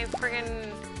 some of my friggin'...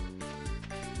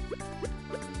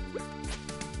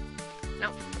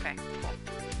 Nope, okay, cool.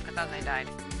 I thought they died.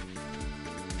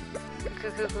 Coo.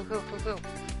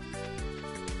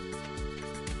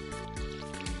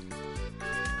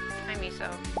 Hi, Miso.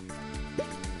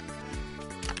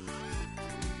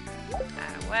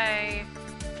 That away.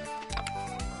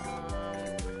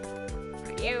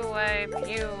 Put you away, put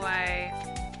you away.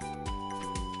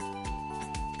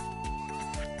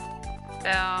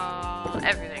 Sell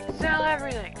everything. Sell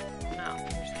everything! No, I'm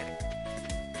just kidding.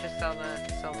 Just sell the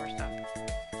silver stuff.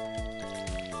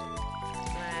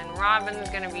 And Robin's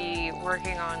gonna be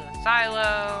working on the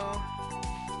silo.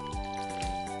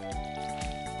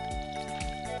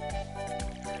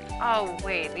 Oh,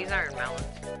 wait, these aren't melons.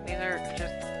 These are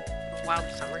just wild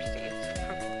summer seeds.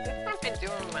 What am I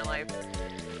doing with my life?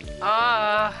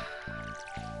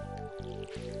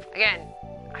 Again,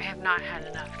 I have not had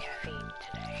enough caffeine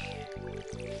today.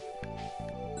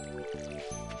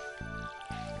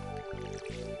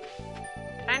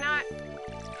 Did I not?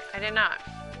 I did not.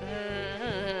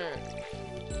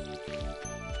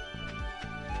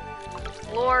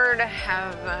 Lord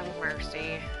have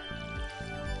mercy.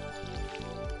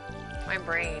 My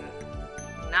brain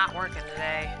not working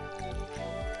today.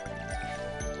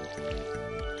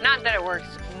 Not that it works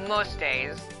most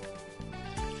days,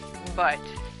 but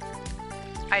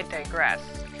I digress.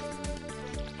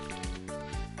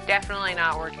 Definitely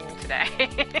not working today.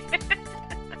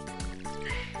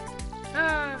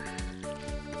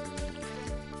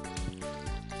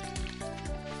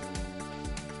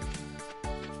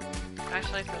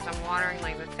 Especially since I'm watering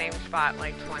like the same spot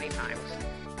like 20 times.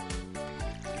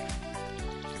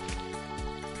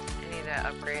 I need to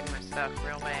upgrade my stuff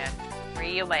real bad.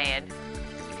 Real bad.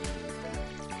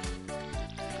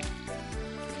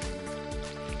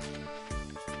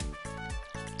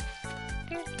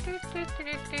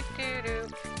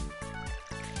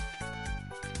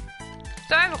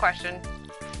 So I have a question.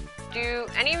 Do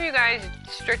any of you guys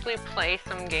strictly play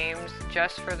some games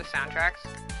just for the soundtracks?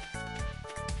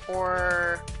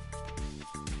 or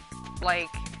like,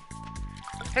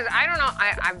 because I don't know,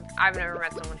 I've never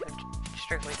met someone who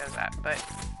strictly does that, but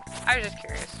I was just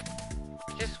curious.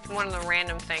 Just one of the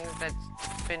random things that's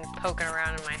been poking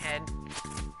around in my head.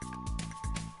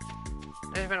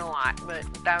 There's been a lot, but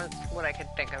that was what I could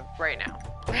think of right now.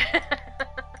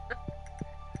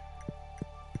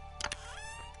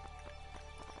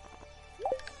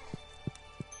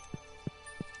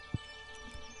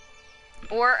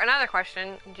 Or another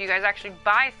question, do you guys actually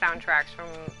buy soundtracks from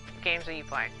games that you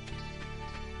play?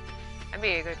 That'd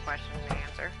be a good question to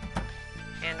answer.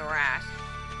 And or ask.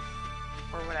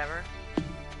 Or whatever.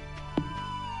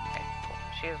 Okay, cool.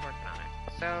 She is working on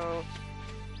it. So...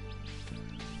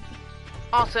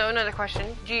 Also, another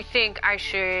question. Do you think I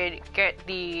should get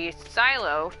the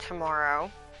silo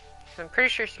tomorrow? Because I'm pretty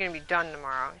sure she's going to be done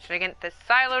tomorrow. Should I get the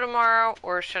silo tomorrow,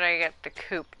 or should I get the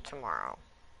coop tomorrow?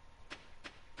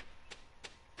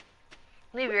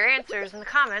 Leave your answers in the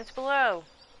comments below.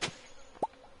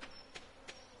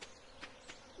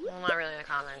 Well, not really the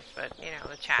comments, but, you know,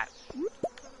 the chat.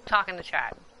 Talk in the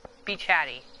chat. Be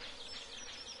chatty.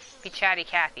 Be chatty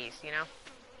Cathy's, you know?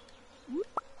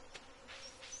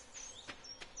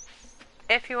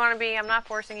 If you want to be, I'm not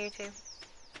forcing you to.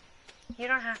 You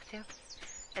don't have to.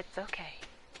 It's okay.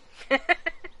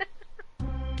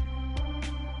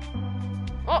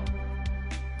 Oh!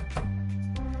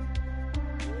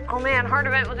 Oh man, hard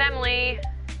event with Emily.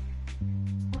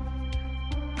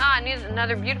 Ah, it needs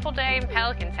another beautiful day in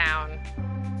Pelican Town.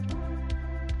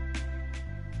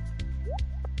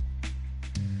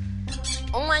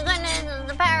 Oh my goodness, it's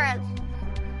the parrots.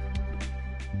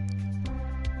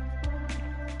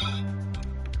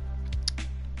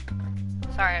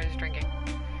 Sorry, I was drinking.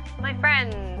 My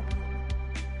friend.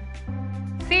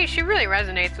 See, she really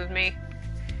resonates with me.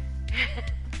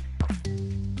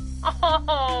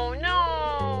 Oh,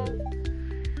 no.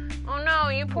 Oh, no,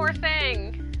 you poor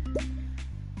thing.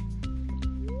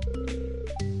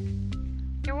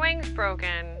 Your wing's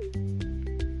broken.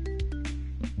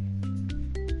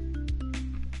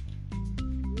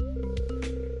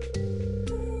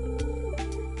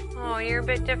 Oh, you're a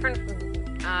bit different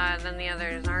than the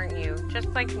others, aren't you? Just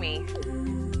like me.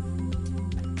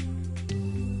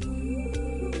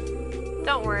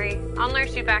 Don't worry, I'll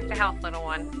nurse you back to health, little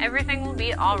one. Everything will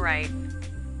be alright.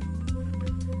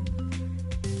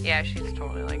 Yeah, she's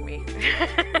totally like me.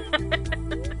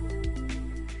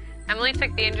 Emily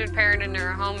took the injured parrot into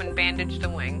her home and bandaged the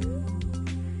wing.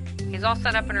 He's all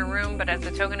set up in her room, but as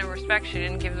a token of respect, she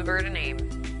didn't give the bird a name.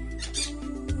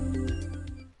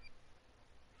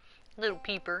 Little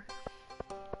peeper.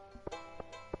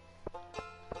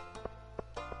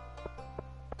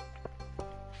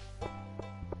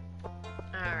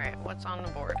 Alright, what's on the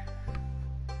board?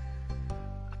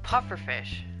 A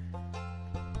pufferfish.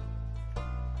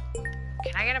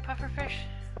 Can I get a pufferfish?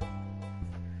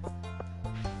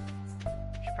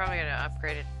 Should probably get an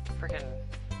upgraded freaking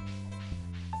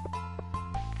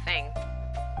thing.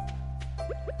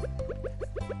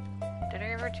 Did I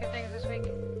give her 2 things this week?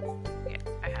 Yeah,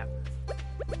 I have.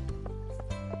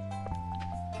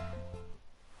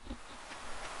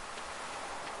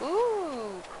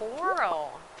 Ooh,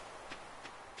 coral.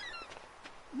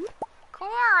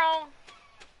 Coral!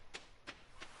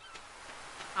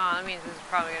 Oh, that means this is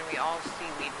probably going to be all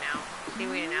seaweed now.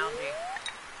 Seaweed and algae.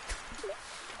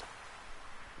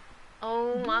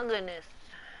 Oh my goodness.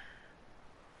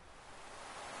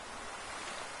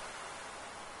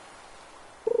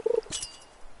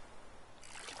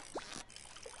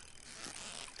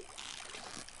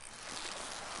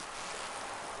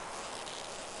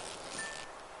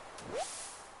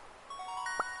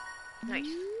 Nice.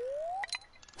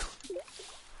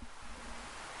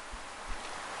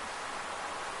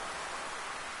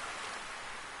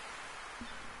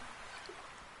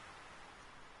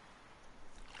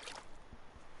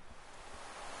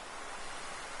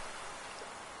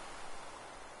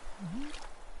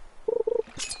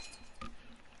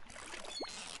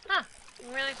 Huh,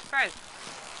 I'm really surprised.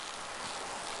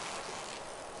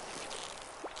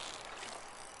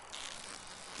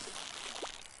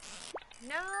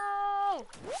 No!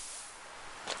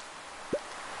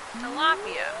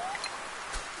 Tilapia.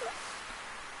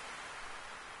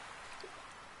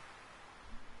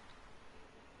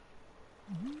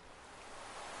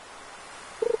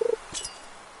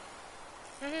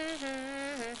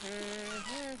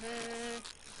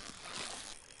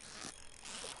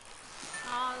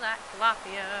 All that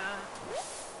tilapia.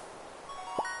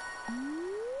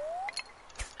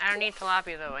 I don't need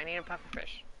tilapia though, I need a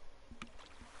pufferfish.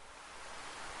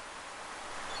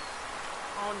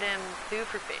 All them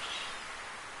pufferfish.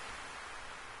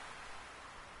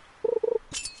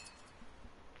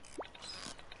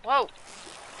 Whoa.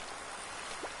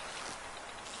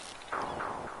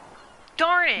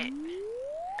 Darn it.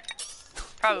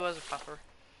 Probably was a puffer.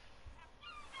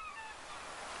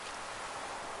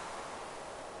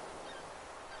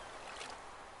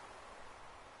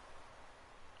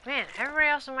 Man, everybody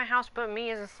else in my house but me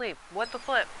is asleep. What the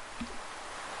flip?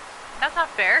 That's not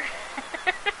fair.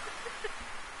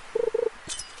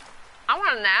 I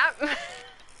want a nap.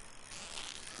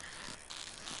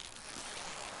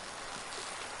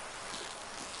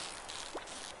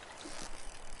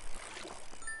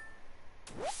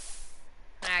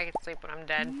 I can sleep when I'm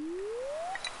dead.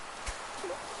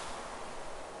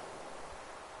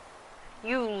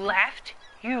 You left?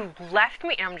 You left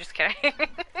me? I'm just kidding.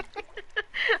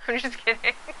 I'm just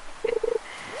kidding.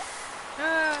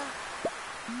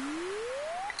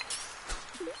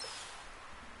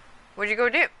 What'd you go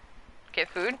do? Get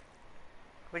food?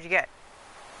 What'd you get?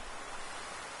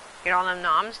 Get all them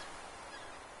noms?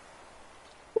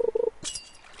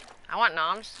 I want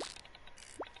noms.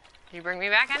 Did you bring me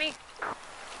back any?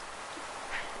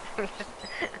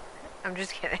 I'm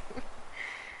just kidding.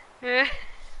 You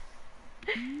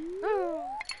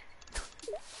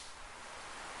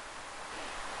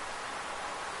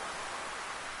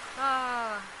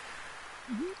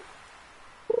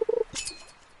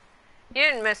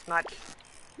didn't miss much.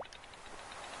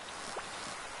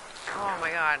 Oh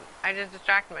my god. I just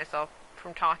distracted myself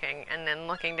from talking and then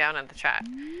looking down at the chat.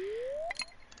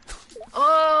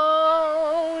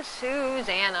 Oh,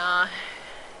 Susanna.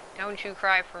 Don't you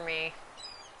cry for me.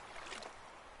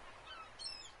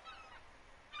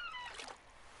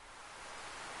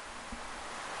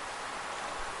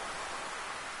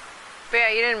 But yeah,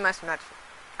 you didn't miss much.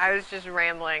 I was just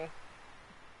rambling.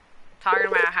 Talking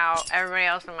about how everybody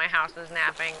else in my house is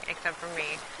napping except for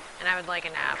me. And I would like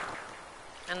a nap.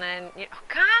 And then, you know,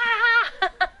 God!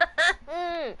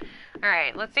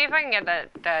 Alright, let's see if I can get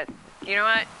that, you know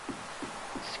what?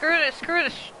 Screw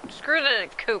the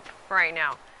coop right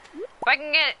now. If I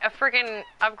can get a freaking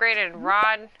upgraded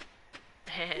rod,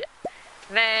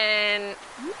 then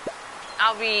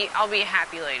I'll be a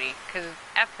happy lady. Cause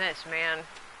F this, man.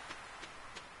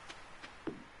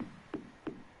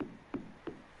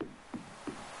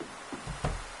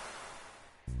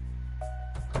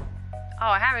 Oh,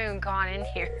 I haven't even gone in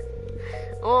here.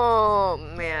 Oh,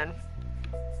 man.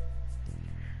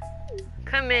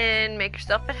 Come in, make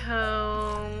yourself at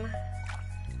home.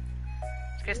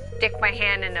 Just gonna stick my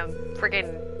hand in a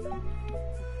friggin'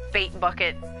 bait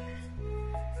bucket.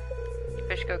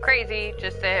 Fish go crazy,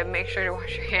 just to make sure to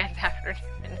wash your hands after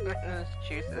those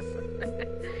juices.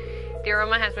 The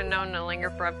aroma has been known to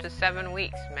linger for up to 7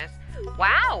 weeks, miss.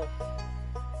 Wow!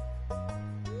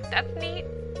 That's neat.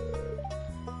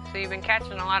 So you've been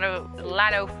catching a lot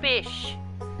of fish.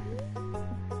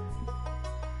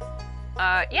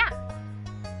 Yeah.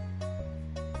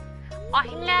 Oh,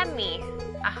 he loved me.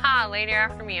 Aha, lady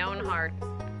after me own heart.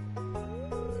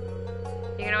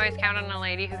 You can always count on a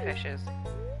lady who fishes.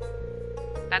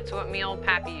 That's what me old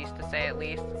pappy used to say, at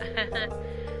least.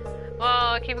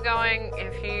 Well, keep it going.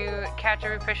 If you catch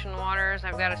every fish in the waters,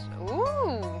 I've got a...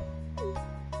 Ooh!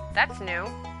 That's new.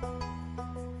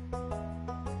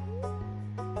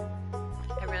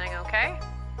 Everything okay?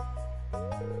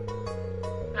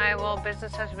 Well,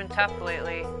 business has been tough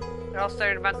lately. It all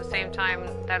started about the same time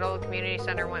that old community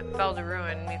center fell to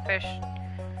ruin. Me fish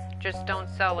just don't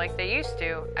sell like they used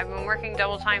to. I've been working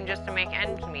double time just to make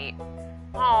ends meet.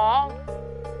 Aww.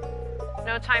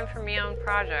 No time for me own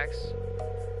projects.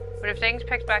 But if things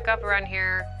pick back up around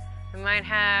here, we might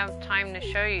have time to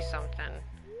show you something.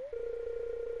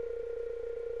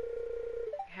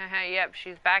 Yep,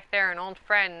 she's back there, an old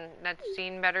friend that's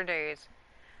seen better days.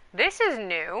 This is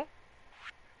new.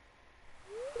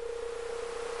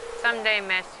 Someday,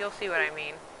 miss, you'll see what I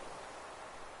mean.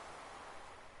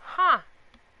 Huh.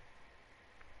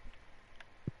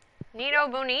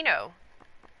 Neato bonito.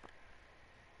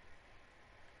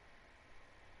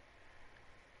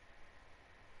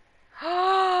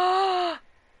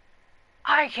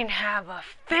 I can have a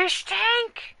fish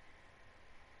tank?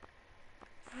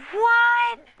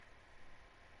 What?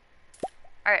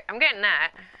 Alright, I'm getting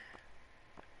that.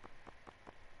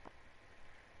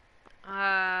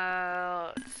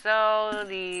 Sell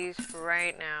these for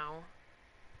right now.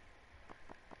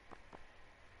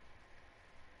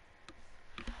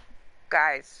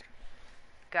 Guys.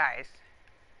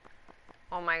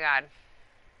 Oh my god.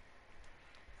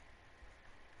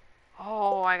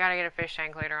 Oh, I gotta get a fish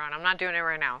tank later on. I'm not doing it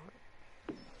right now.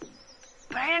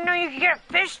 But I didn't know you could get a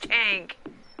fish tank!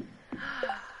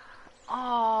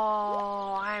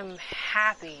 Oh, I'm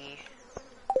happy.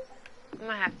 I'm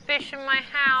gonna have fish in my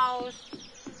house.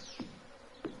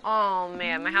 Oh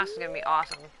man, my house is gonna be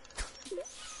awesome.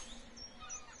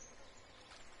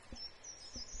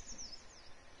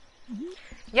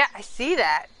 Yeah, I see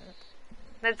that.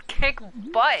 Let's kick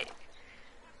butt.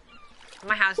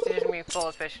 My house is just gonna be full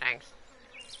of fish tanks.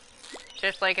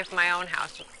 Just like if my own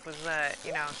house was,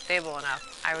 you know, stable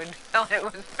enough, I would fill it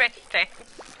with fish tanks.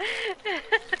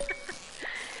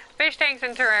 Fish tanks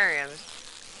and terrariums.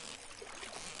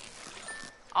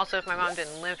 Also, if my mom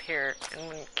didn't live here and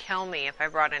wouldn't kill me if I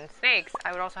brought in snakes,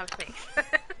 I would also have snakes.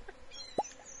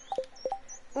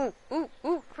 Ooh, ooh,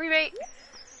 ooh, free bait.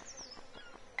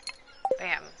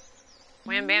 Bam.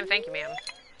 Wham, bam, thank you, ma'am.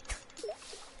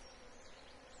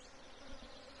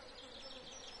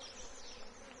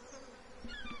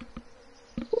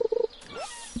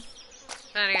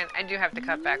 Then again, I do have to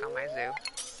cut back on my zoo.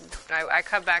 I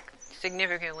cut back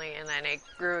significantly and then it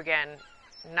grew again.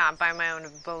 Not by my own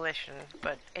volition,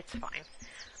 but it's fine.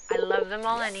 I love them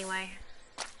all anyway.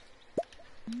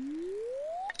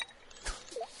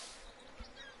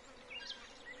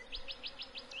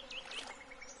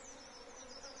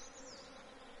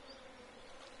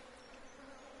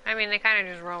 I mean, they kind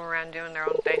of just roam around doing their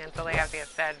own thing until they have to get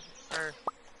fed or,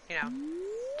 you know,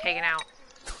 taken out.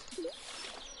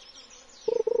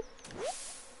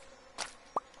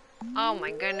 Oh my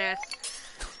goodness.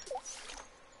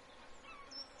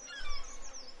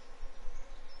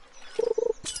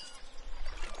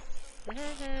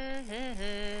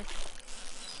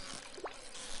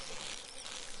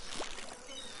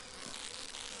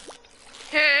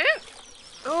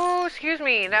 Oh, excuse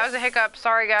me. That was a hiccup.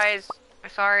 Sorry, guys.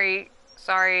 Sorry.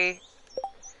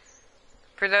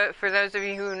 For those of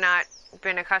you who have not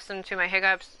been accustomed to my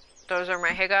hiccups, those are my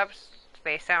hiccups.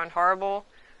 They sound horrible.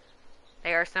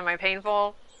 They are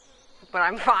semi-painful, but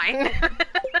I'm fine.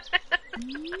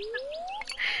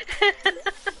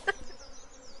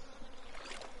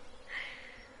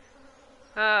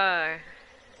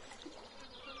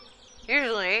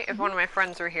 Usually, if one of my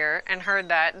friends were here and heard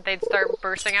that, they'd start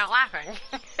bursting out laughing.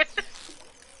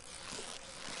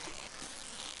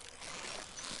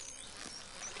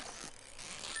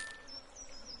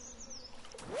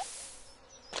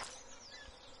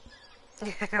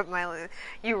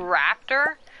 You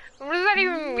raptor? What does that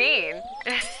even mean?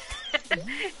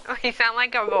 You sound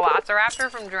like a velociraptor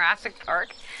from Jurassic Park.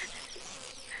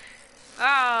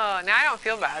 Oh, now I don't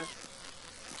feel bad.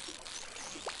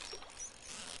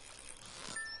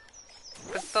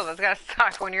 But still, that's gotta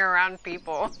suck when you're around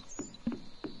people.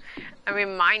 I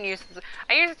mean, mine used to...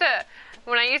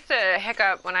 When I used to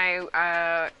hiccup when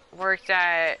I worked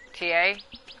at TA,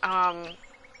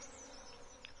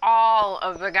 all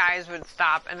of the guys would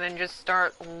stop and then just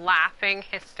start laughing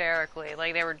hysterically,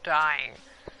 like they were dying.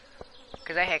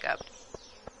 Because I hiccuped.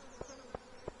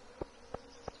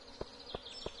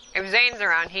 If Zane's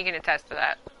around, he can attest to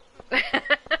that.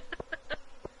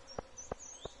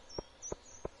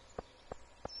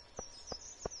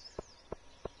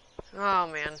 Oh,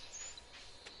 man.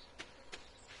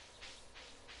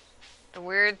 The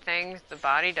weird things the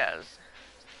body does.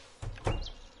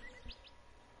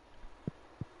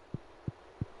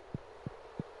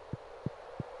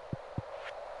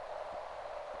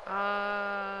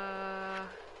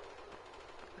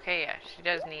 Okay, yeah, she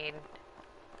does need...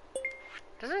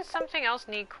 Doesn't something else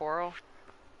need coral?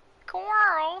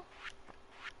 Coral?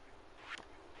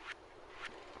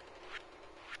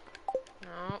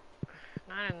 No,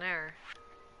 not in there.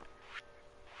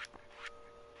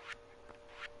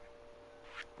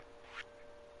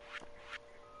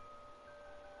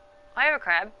 I have a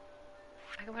crab.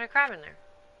 I can put a crab in there.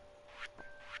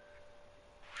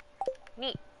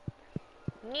 Neat.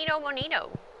 Neato bonito.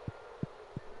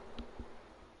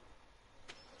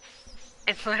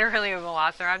 It's literally a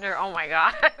velociraptor. Oh my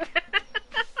god.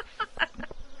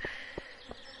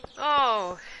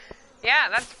 Oh. Yeah,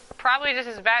 that's probably just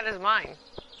as bad as mine.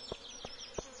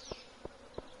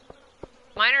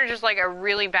 Mine are just like a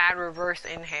really bad reverse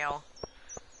inhale.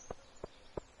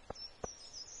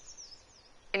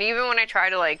 And even when I try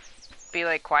to like be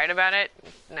like quiet about it,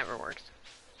 it never works.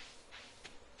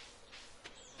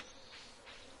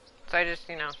 So I just,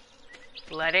 you know,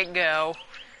 let it go.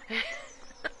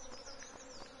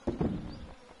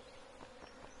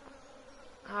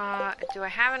 Do I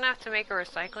have enough to make a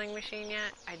recycling machine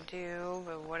yet? I do,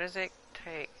 but what does it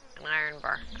take? An iron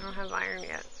bar. I don't have iron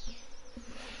yet.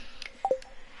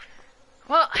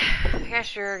 Well, I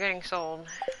guess you're getting sold.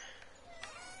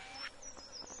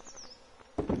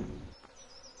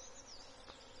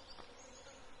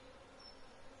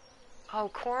 Oh,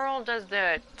 Coral does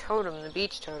the totem, the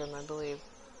beach totem, I believe.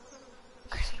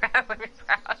 I would be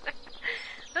proud.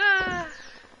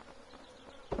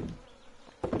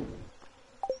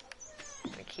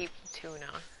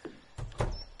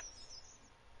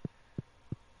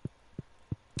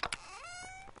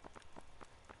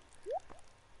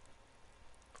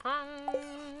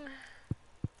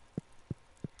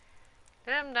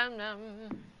 Dum dum dum.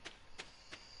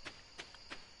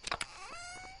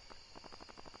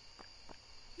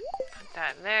 Put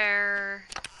that there.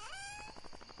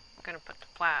 I'm gonna put the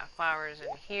flowers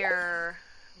in here,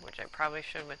 which I probably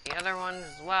should with the other ones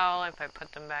as well if I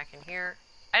put them back in here.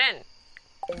 I didn't.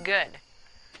 Good.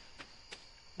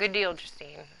 Good deal,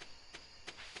 Justine.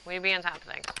 Way to be on top of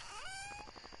things.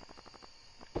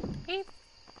 Beep.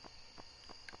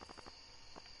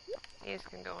 These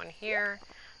can go in here.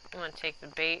 I'm gonna take the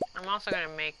bait. I'm also gonna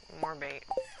make more bait.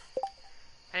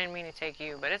 I didn't mean to take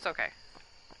you, but it's okay.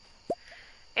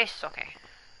 It's okay.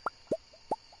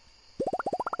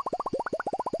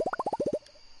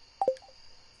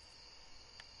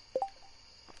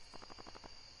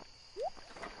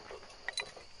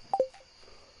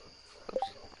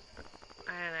 Oops.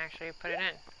 I didn't actually put it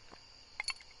in.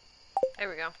 There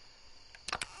we go.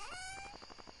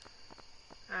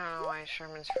 I don't know why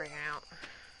Sherman's freaking out.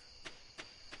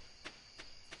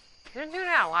 He's been doing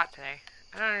that a lot today.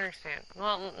 I don't understand.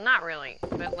 Well, not really,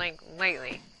 but like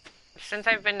lately. Since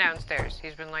I've been downstairs,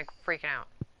 he's been like freaking out.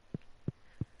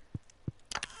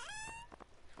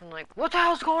 I'm like, what the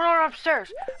hell's going on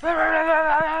upstairs? It's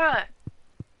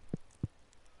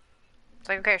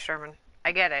like, okay, Sherman,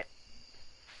 I get it.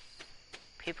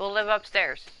 People live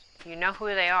upstairs. You know who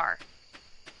they are.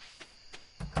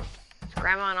 It's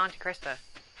Grandma and Auntie Krista.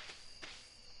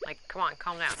 Like, come on,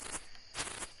 calm down.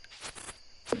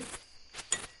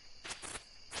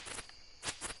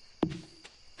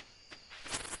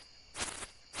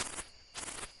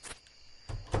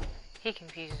 He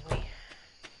confuses me.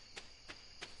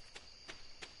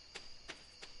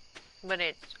 But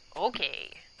it's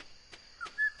okay.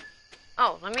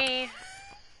 Oh, let me...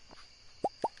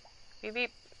 Beep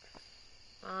beep.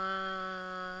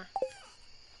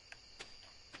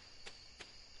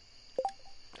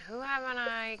 Who haven't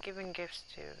I given gifts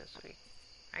to this week?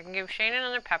 I can give Shane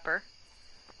another pepper.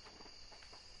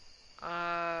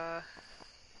 I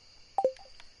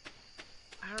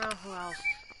don't know who else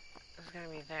is gonna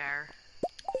be there.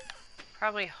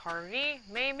 Probably Harvey,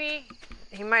 maybe?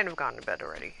 He might have gone to bed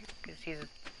already, because he's,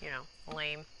 you know,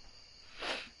 lame.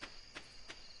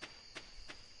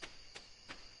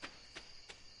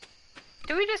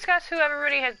 Did we discuss who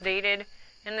everybody has dated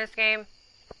in this game?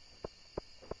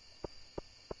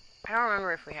 I don't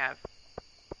remember if we have.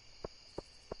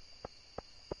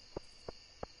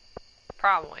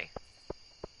 Probably.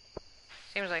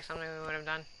 Seems like something we would have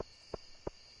done.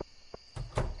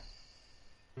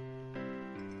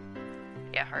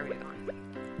 Yeah, Harvey's gone.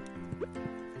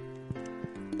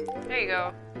 There you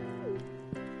go.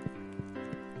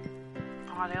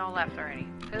 Oh, they all left already.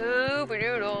 Pooper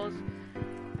doodles.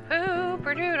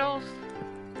 Pooper doodles.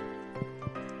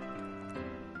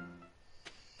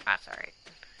 That's alright.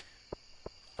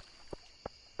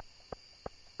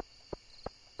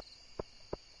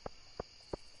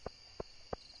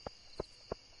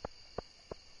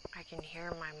 I can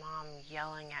hear my mom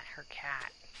yelling at her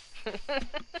cat.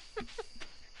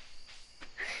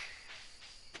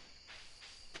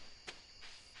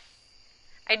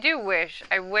 I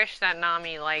wish that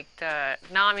Nami liked,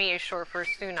 Nami is short for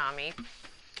Tsunami.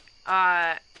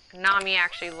 Nami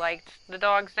actually liked the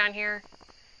dogs down here.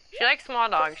 She likes small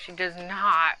dogs. She does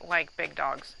not like big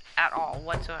dogs at all,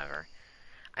 whatsoever.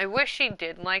 I wish she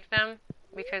did like them,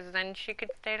 because then she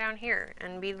could stay down here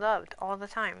and be loved all the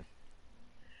time.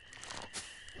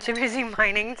 Too busy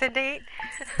mining to date?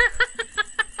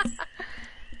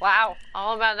 Wow,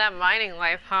 all about that mining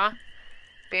life, huh?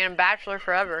 Being a bachelor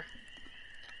forever.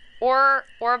 Or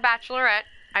a bachelorette.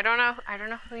 I don't know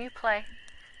who you play.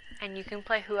 And you can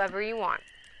play whoever you want.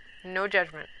 No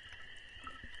judgment.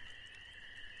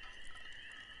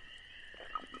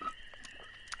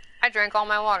 I drank all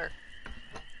my water.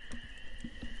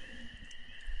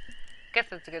 Guess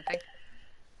that's a good thing.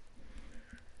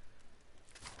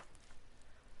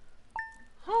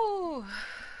 Whew.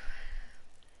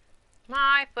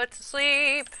 My foot's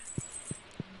asleep.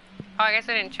 Oh, I guess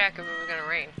I didn't check if it was gonna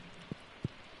rain.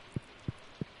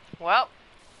 Well,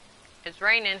 it's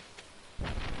raining.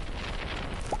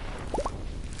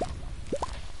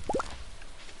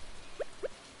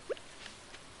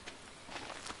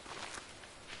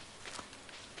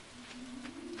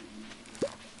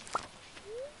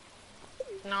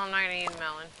 No, I'm not gonna eat a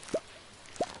melon.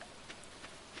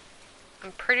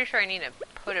 I'm pretty sure I need to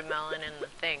put a melon in the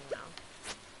thing, though.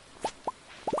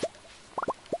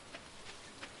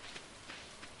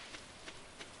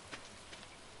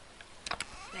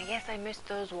 I guess I missed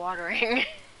those watering.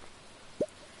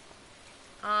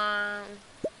 Yeah,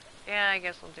 I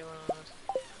guess we'll do one of those.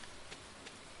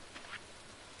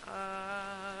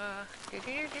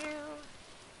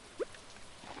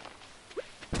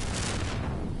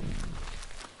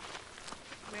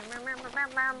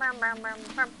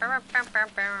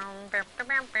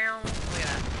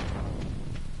 that.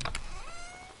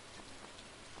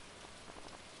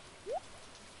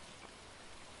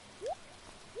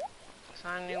 It's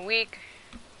on a new week.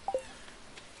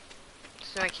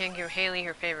 So I can't give Haley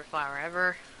her favorite flower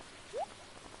ever.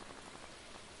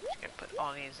 Just gonna put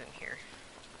all these in here.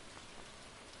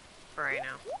 For right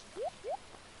now.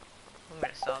 I'm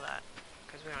gonna sell that.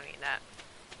 Because we don't need that.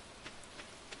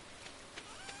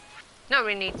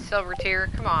 Nobody needs silver tier.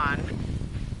 Come on.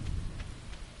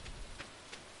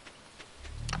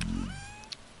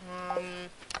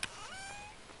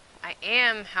 I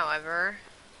am, however,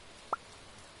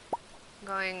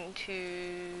 going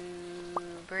to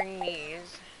bring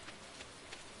these.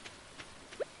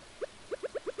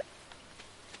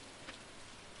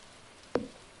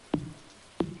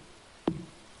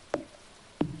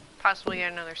 Possibly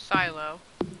get another silo.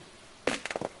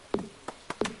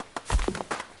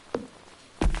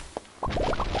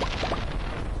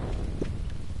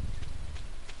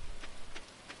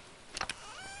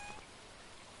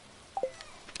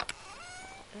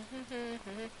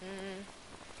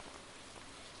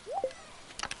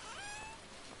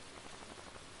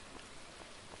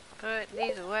 Put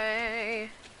these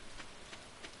away.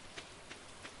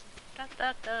 Da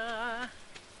da da.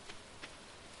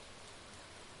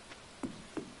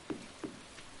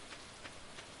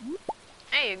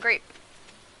 Hey, a grape.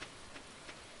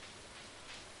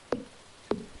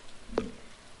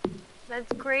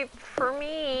 That's grape for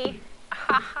me.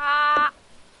 Haha.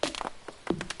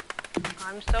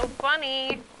 I'm so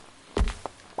funny.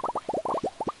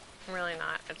 I'm really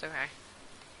not. It's okay.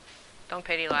 Don't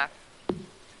pity laugh.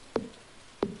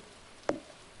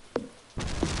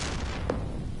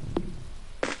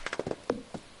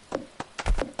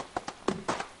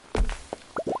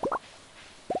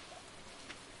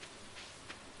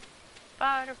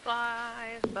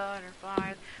 Butterflies,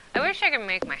 butterflies. I wish I could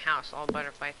make my house all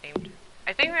butterfly themed.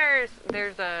 I think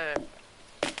there's a,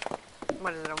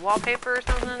 what is it, a wallpaper or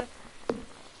something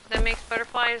that makes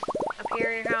butterflies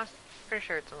appear in your house. Pretty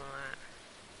sure it's something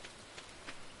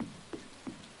like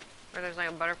that. Or there's like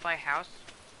a butterfly house.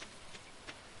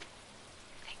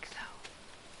 I think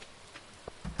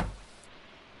so.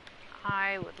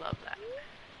 I would love that.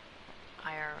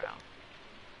 IRL.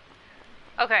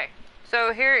 Okay.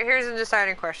 So here's a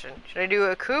deciding question. Should I do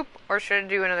a coop or should I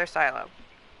do another silo?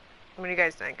 What do you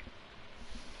guys think?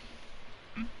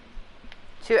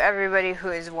 To everybody who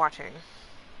is watching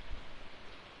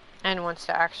and wants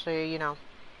to actually, you know,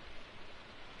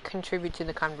 contribute to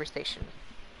the conversation.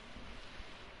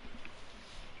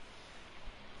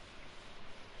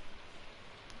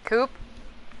 Coop?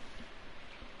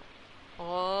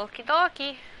 Okie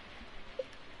dokie.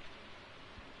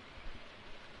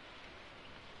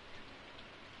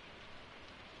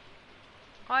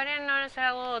 Oh, I didn't notice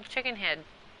that little chicken head.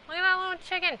 Look at that little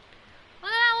chicken.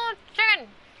 Look at that little chicken.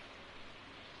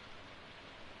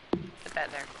 Put that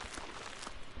there.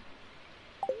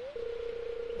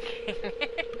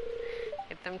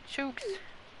 Get them chooks.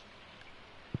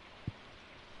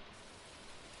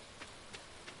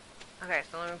 Okay,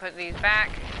 so let me put these back.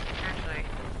 Actually,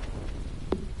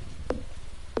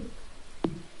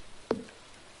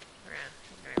 we're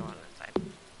gonna go on this side.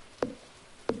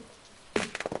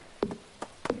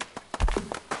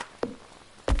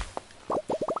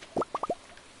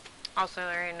 Also,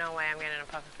 there ain't no way I'm getting a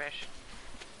pufferfish.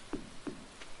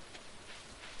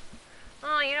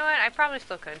 Oh, you know what? I probably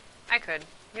still could. I could.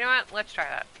 You know what? Let's try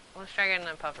that. Let's try getting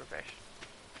a pufferfish.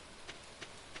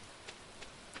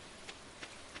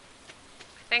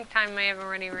 I think time may have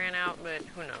already ran out, but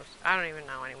who knows? I don't even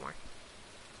know anymore.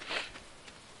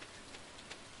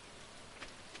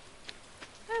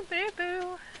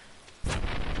 Boo.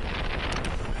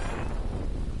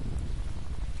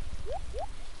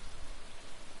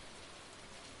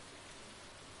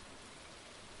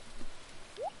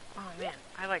 Oh man,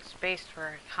 I like spaced for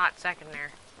a hot second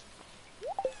there.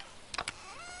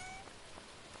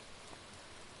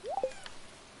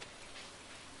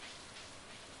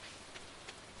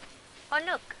 Oh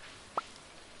look!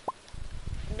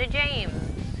 The James!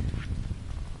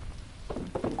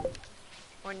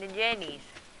 Or the Jennies.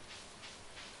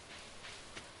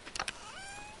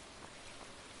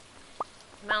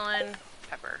 Melon,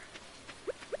 pepper.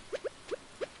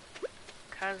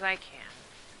 'Cause I can.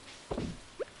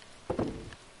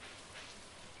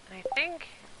 I think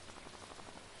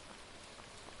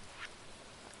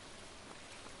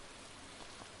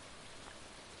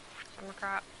summer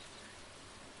crops.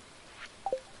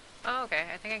 Oh, okay.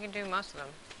 I think I can do most of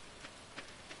them.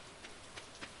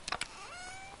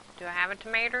 Do I have a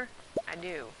tomato? I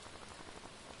do.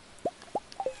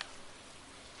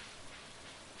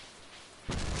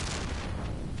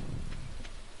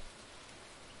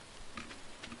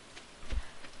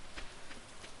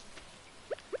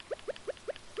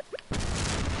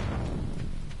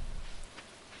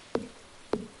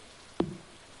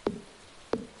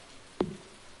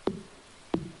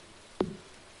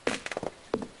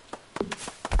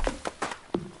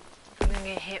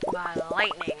 hit by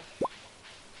lightning.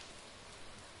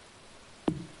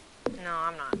 No,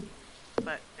 I'm not.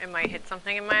 But it might hit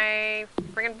something in my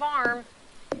friggin' farm.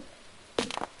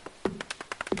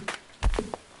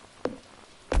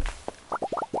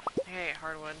 Hey,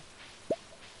 hardwood.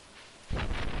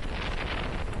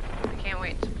 I can't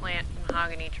wait to plant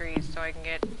mahogany trees so I can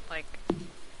get, like,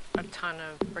 a ton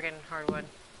of friggin' hardwood.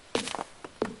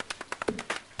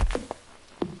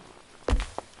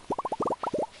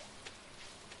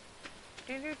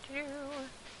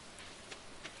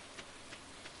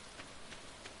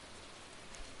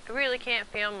 I really can't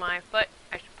feel my foot.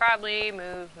 I should probably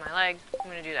move my leg. I'm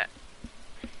gonna do that.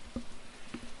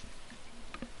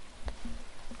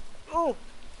 Ooh!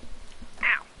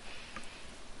 Ow!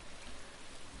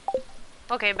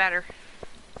 Okay, better.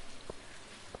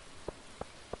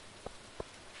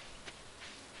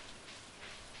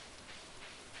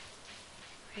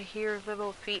 I hear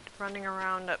little feet running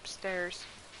around upstairs.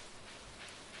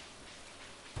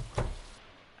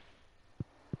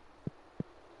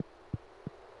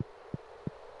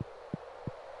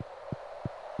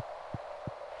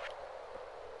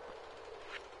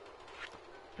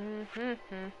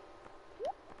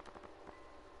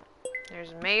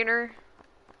 There's a mater.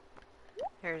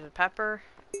 There's a pepper.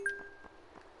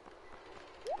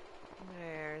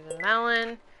 There's a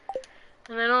melon.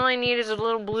 And then all I need is a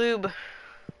little bloob.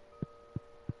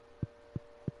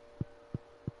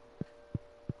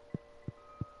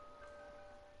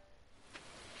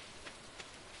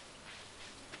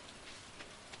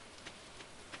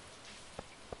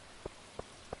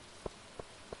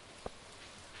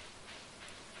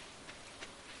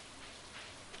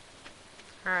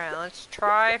 Alright, let's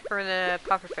try for the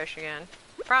pufferfish again.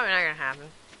 Probably not gonna happen.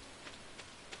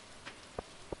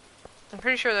 I'm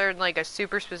pretty sure they're like a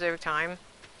super specific time.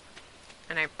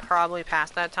 And I probably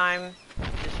passed that time.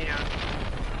 Just, you know,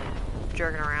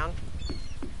 jerking around.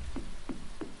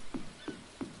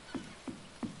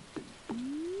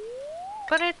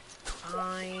 But it's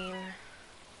fine.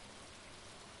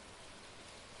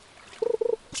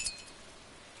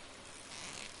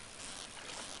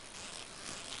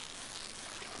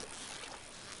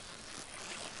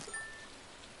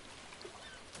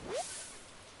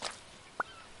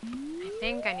 I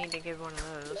think I need to give one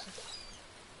of those.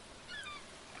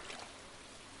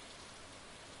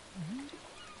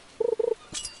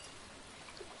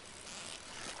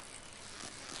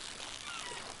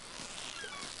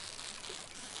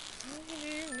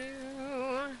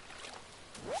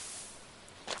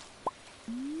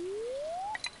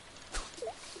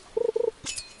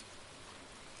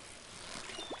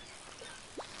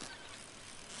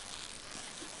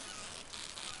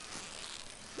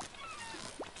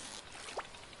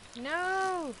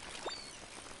 No!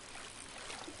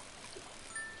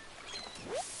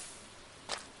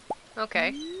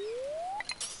 Okay.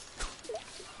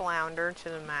 Flounder to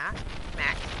the max.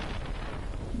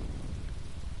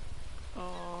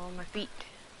 Oh, my feet.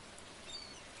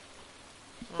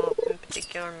 Well, in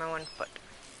particular, my one foot.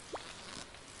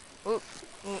 Oop,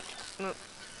 oop, oop.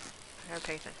 I gotta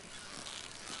pay attention.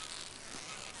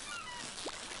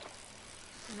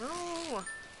 No!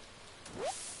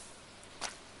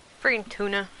 Freaking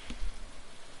tuna.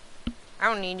 I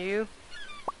don't need you.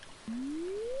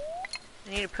 I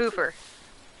need a pooper.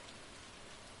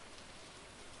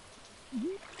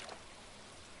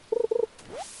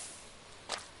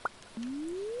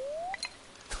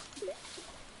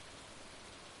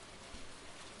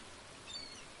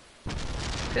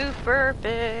 Pooper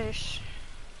fish.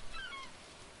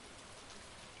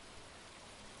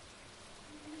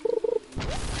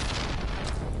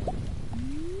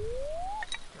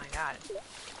 My God, it's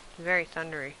very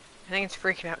thundery. I think it's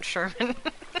freaking out Sherman.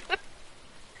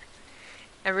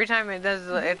 Every time it does,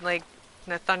 it like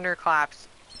the thunder claps,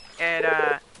 it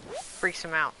freaks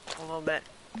him out a little bit.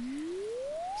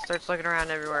 Starts looking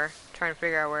around everywhere, trying to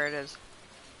figure out where it is.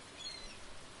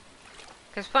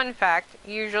 Because fun fact,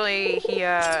 usually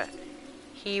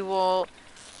he will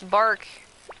bark.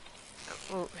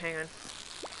 Oh, hang on.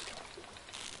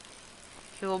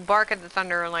 He will bark at the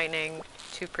thunder or lightning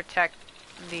to protect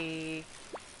the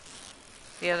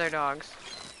other dogs,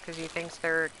 because he thinks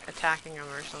they're attacking him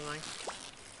or something.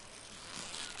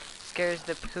 Scares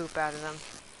the poop out of them.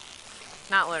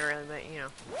 Not literally, but you know.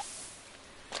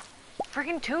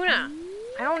 Freaking tuna!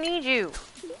 I don't need you!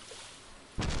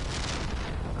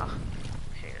 Oh,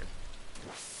 hang on.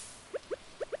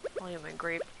 I'll eat my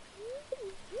grape.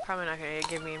 Probably not gonna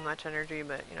give me much energy,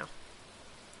 but you know.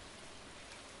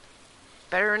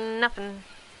 Better than nothing.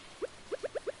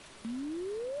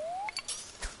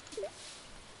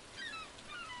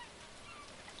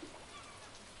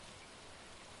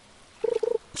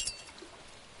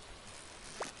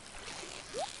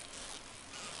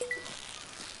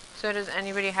 So does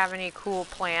anybody have any cool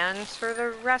plans for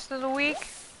the rest of the week?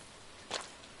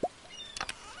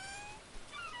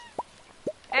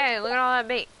 Hey, look at all that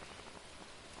bait.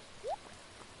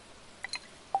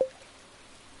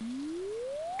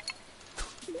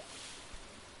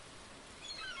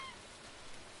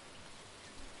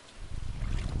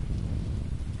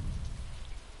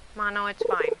 Mono, it's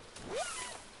fine.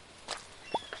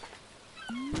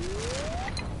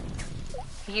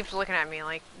 He keeps looking at me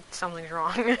like something's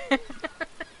wrong.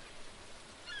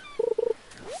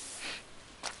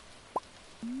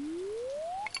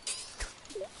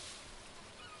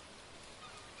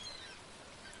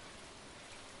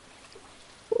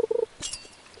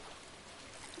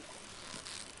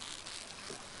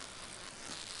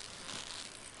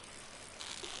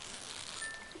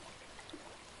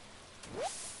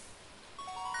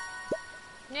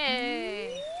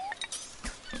 Yay!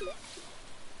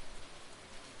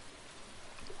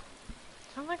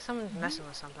 Sounds like someone's messing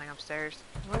with something upstairs.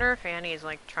 I wonder if Annie is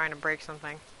like trying to break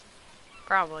something.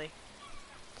 Probably.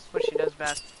 That's what she does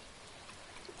best.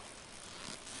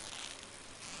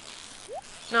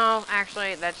 No,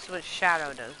 actually, that's what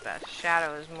Shadow does best.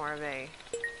 Shadow is more of a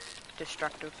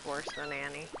destructive force than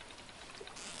Annie.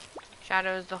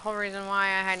 Shadow is the whole reason why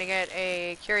I had to get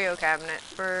a curio cabinet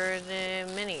for the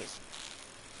minis.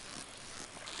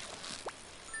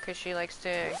 Because she likes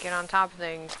to get on top of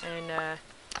things and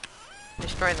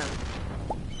destroy them.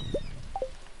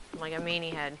 Like a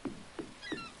meanie head.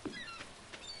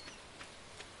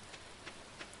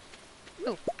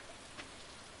 Ooh.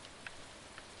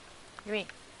 Give me.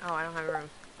 Oh, I don't have room,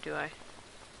 do I?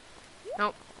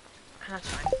 Nope. That's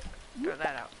fine. Throw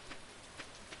that out.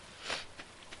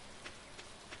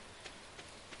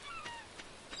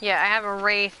 Yeah, I have a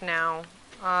Wraith now.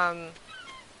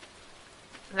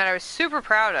 That I was super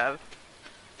proud of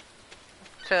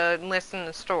to list in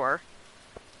the store.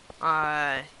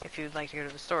 If you'd like to go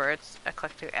to the store, it's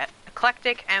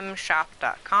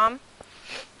eclecticmshop.com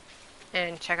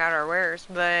and check out our wares.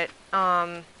 But you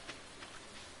know,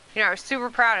 I was super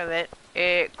proud of it.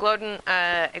 It glowed in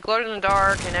the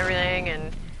dark and everything,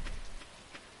 and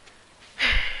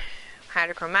had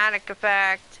a chromatic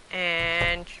effect.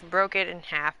 And she broke it in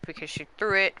half because she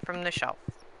threw it from the shelf.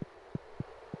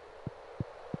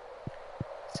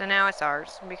 So now it's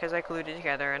ours, because I glued it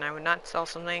together, and I would not sell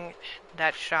something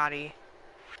that shoddy.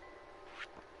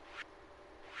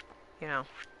 You know.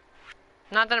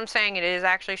 Not that I'm saying it is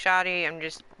actually shoddy, I'm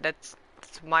just, that's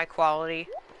my quality.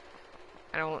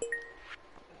 I don't,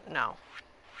 no.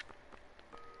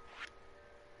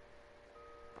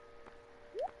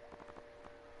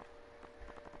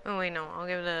 Oh wait, no, I'll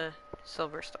give the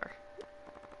silver star.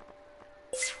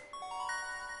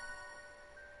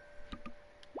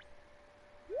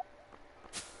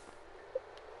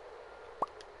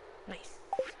 Nice.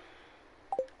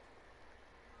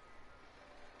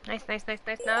 Nice, nice, nice,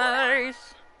 nice,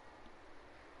 nice.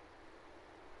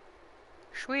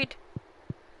 Sweet.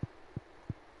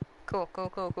 Cool, cool,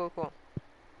 cool, cool, cool.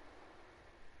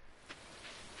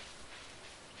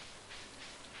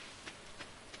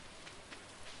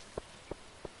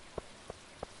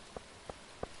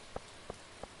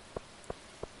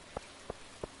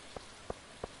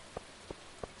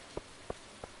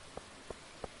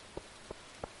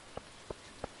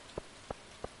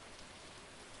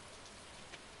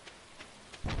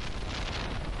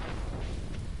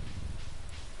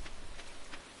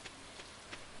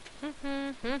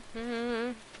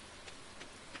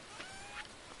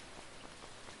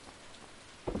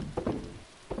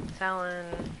 Selling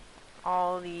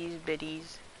all these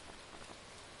biddies.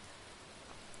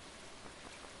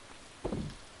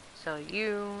 Sell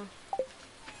you.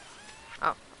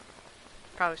 Oh,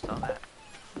 probably sell that.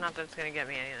 Not that it's gonna get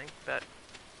me anything, but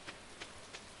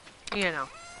you know.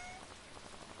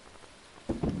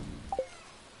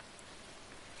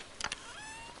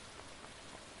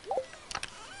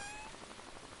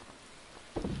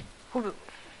 Put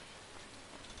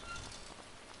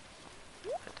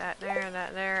that there,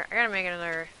 that there. I gotta make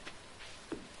another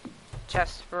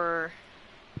chest for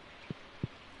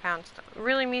pound stuff.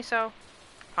 Really, Miso?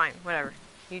 Fine, whatever.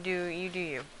 You do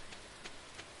you.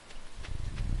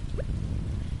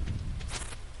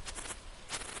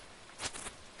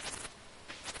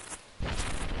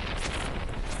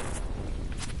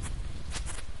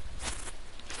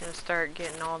 Gonna start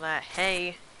getting all that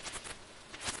hay.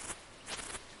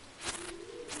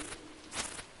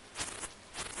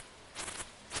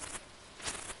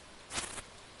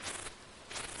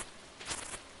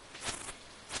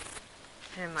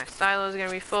 And my silo's gonna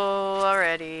be full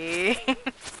already.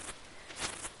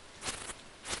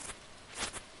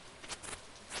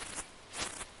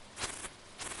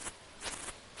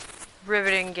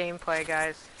 some gameplay,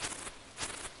 guys.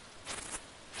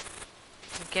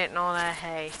 I'm getting all that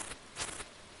hay.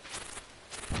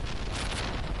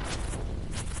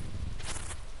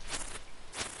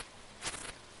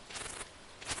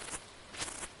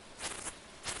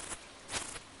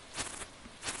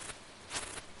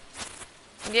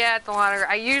 Yeah, it's a lot of.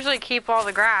 I usually keep all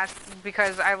the grass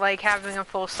because I like having a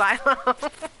full silo.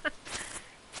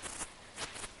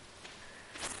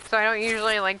 So I don't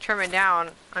usually like trim it down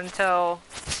until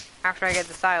after I get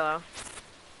the silo.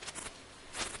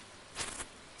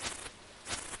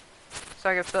 So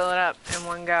I can fill it up in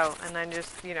one go and then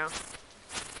just, you know,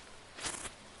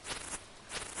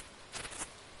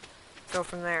 go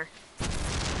from there.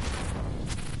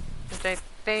 Which I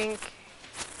think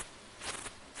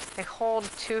they hold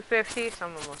 250, so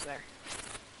I'm almost there.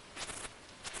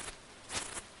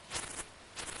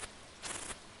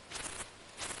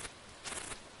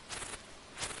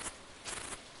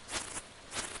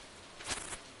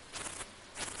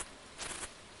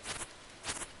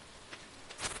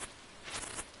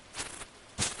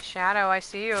 Shadow, I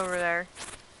see you over there.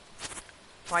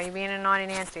 Why are you being a naughty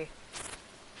Nancy?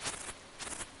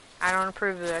 I don't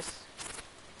approve of this.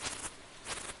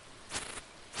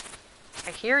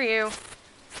 I hear you.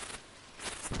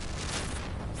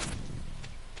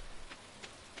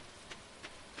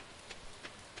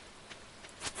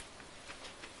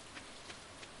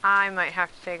 I might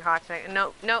have to take a hot second.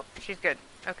 Nope, nope, she's good.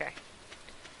 Okay.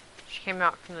 She came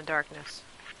out from the darkness.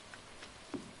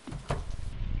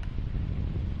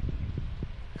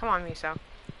 Come on, Miso.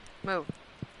 Move.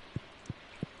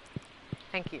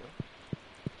 Thank you.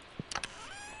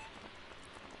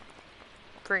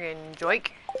 Friggin' joik.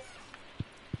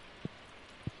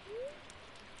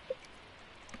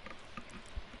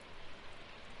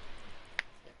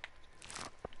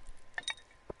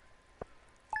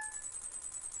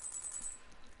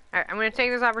 Alright, I'm gonna take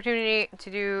this opportunity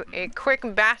to do a quick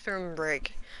bathroom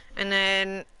break. And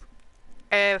then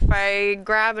if I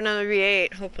grab another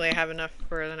V8, hopefully I have enough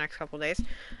for the next couple days,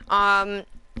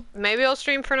 maybe I'll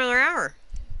stream for another hour.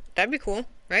 That'd be cool,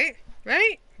 right?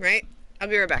 Right? Right? I'll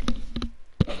be right back.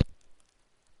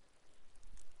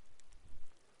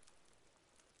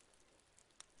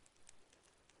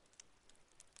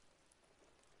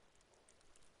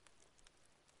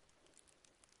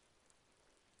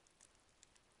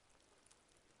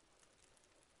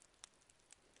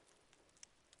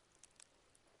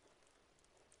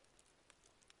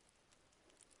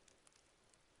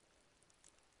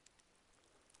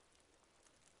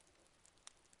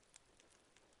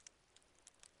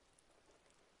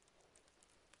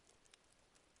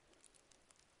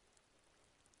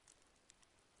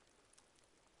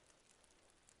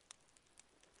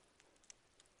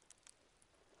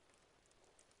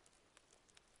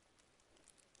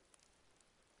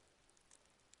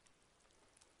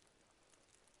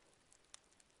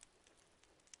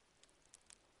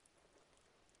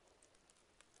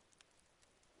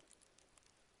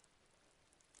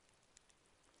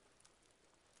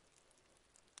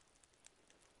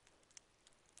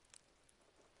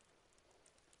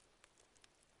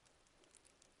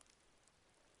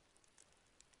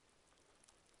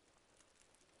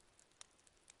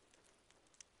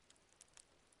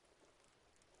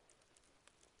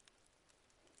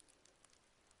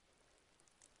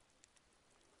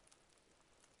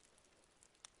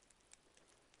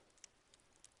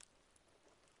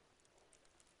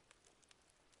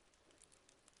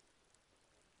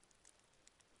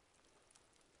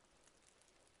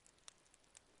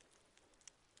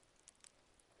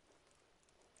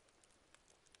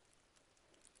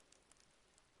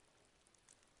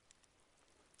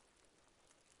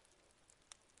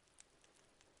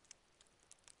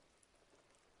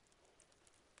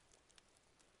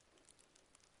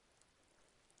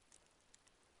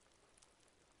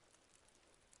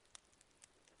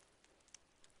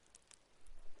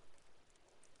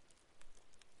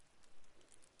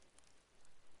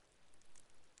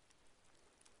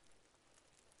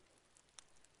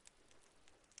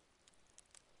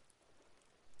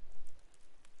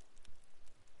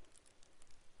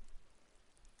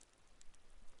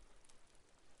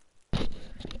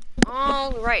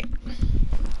 Alright.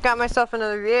 Got myself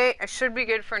another V8. I should be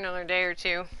good for another day or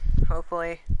two,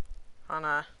 hopefully, on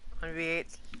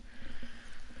V8s.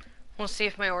 We'll see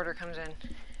if my order comes in.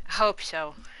 I hope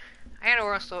so. I gotta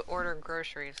also order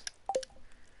groceries.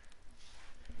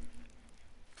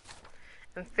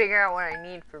 And figure out what I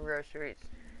need for groceries.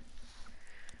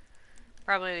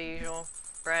 Probably the usual.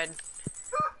 Bread.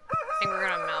 I think we're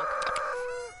gonna milk.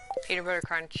 Peanut butter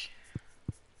crunch.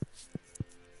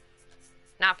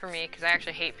 Not for me, because I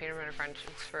actually hate peanut butter crunch.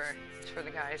 It's for the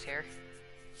guys here.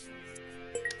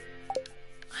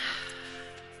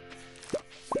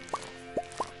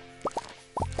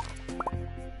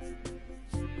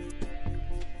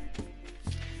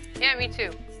 Yeah, me too.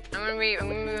 I'm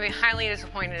gonna be highly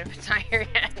disappointed if it's not here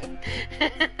yet.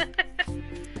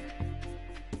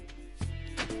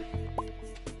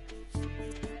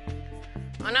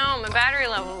 Oh no, my battery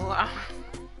level's low.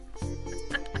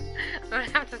 I'm gonna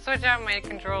have to switch out my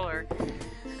controller.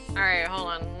 Alright, hold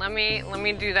on. Let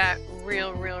me do that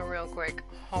real quick.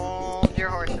 Hold your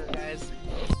horses, guys.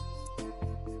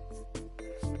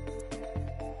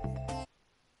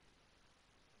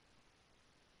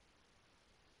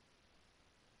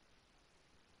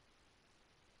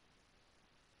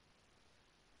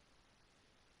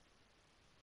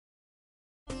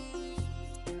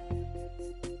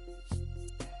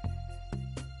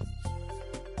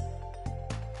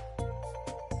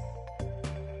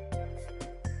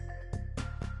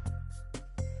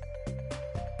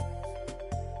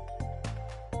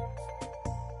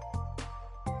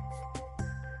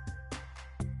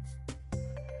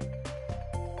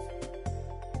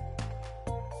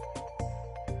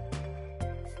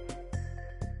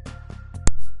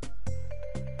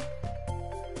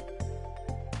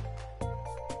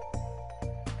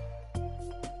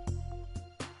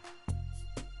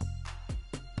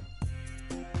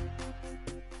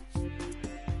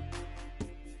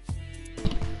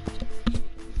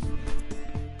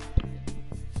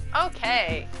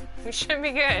 Okay, we should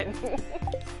be good.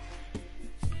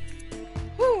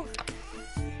 Whew.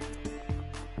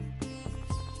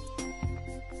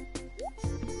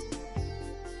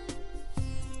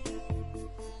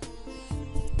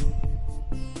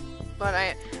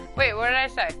 But wait, what did I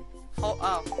say?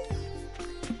 Oh.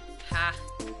 Ha.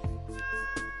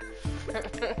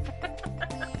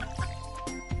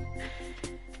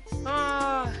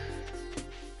 Oh.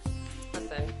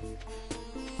 Listen.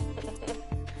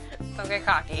 Don't get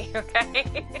cocky,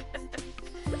 okay?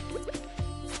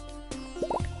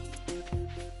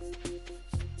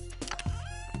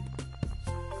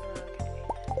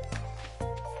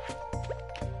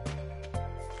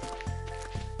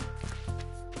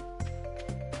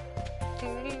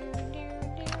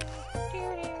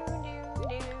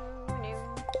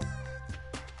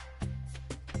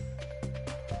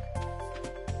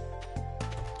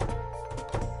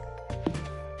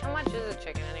 How much is a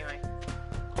chicken anyway?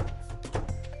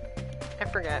 I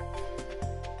forget.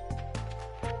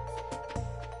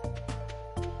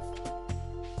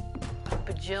 $1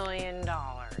 bajillion.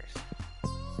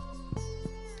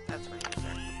 That's my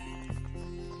answer.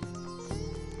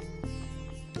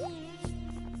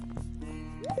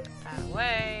 That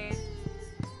away.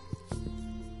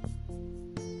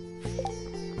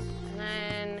 And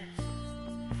then,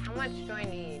 how much do I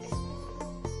need?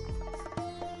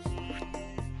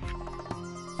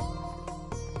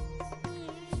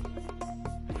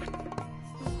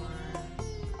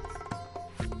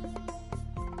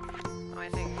 I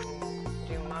think I can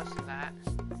do most of that.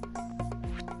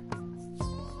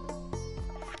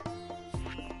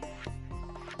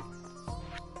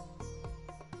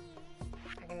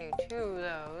 I can do 2 of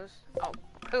those. Oh,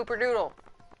 Cooper Doodle.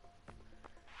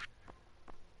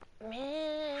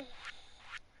 Meh.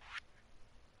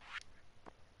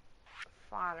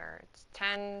 Fodder. It's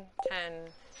 10, 10.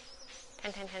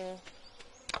 10, 10, 10.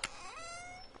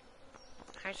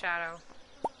 Hi, Shadow.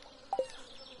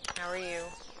 How are you?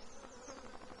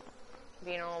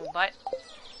 Being a little butt?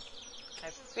 I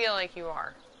feel like you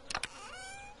are.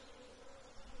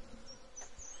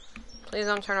 Please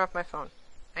don't turn off my phone.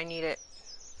 I need it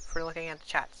for looking at the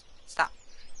chats. Stop.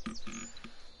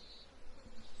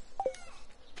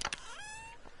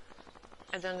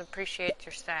 I don't appreciate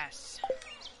your sass.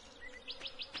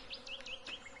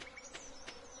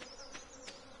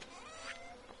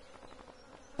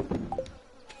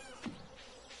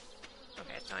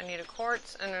 Okay, so I need a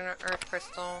quartz and an earth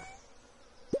crystal.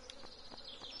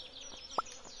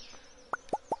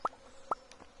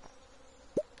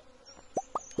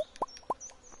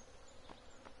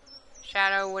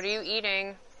 Shadow, what are you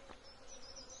eating?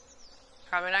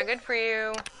 Probably not good for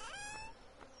you.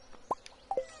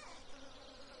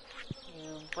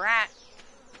 You brat.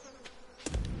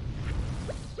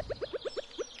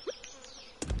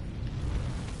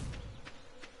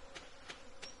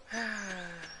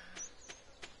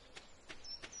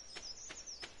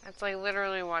 That's like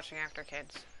literally watching after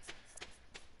kids.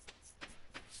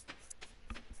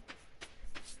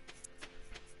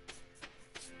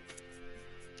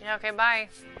 Yeah, okay, bye.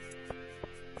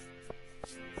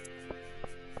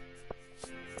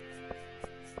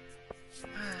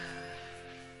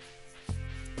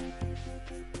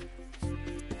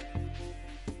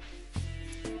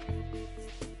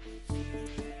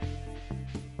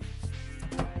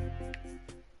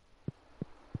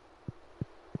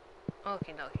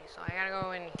 Okie dokie, so I gotta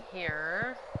go in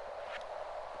here.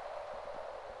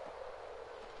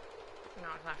 No,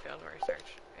 it's not field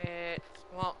research. It's,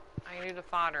 well, I can do the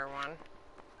fodder one.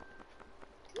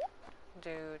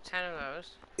 Do 10 of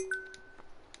those.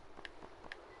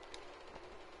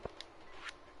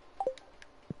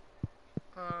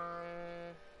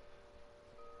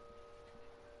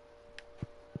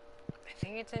 I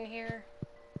think it's in here.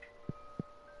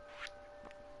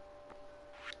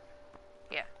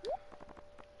 Yeah.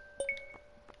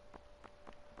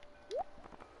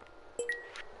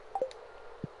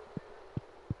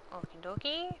 Okie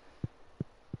dokie.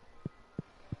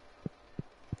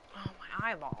 Oh,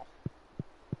 my eyeball.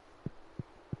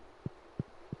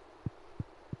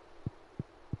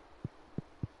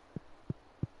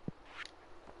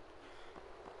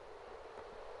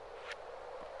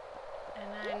 And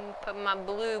then put my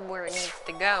blue where it needs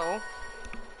to go.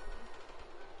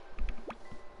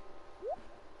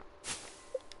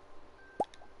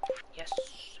 Yes.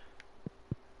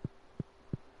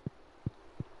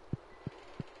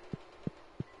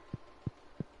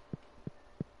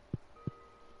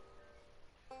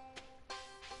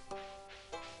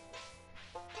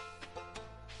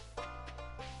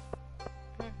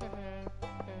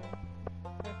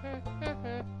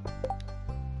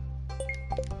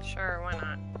 Sure, why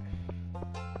not?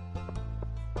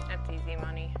 That's easy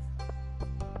money.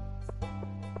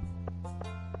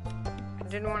 I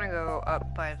did want to go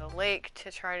up by the lake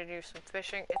to try to do some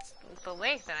fishing. It's the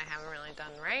lake that I haven't really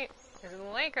done, right? Is it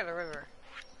the lake or the river?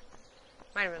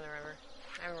 Might have been the river.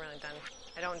 I haven't really done.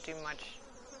 I don't do much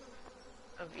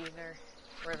of either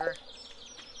river.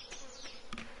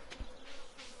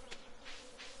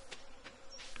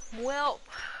 Well.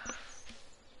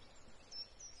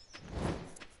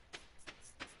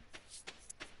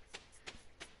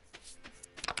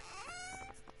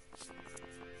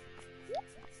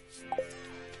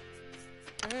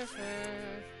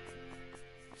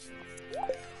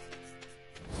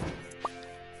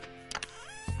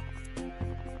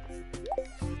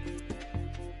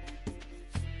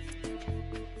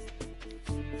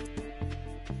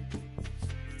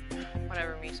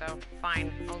 Whatever, Miso.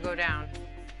 Fine, I'll go down.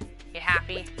 You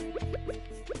happy?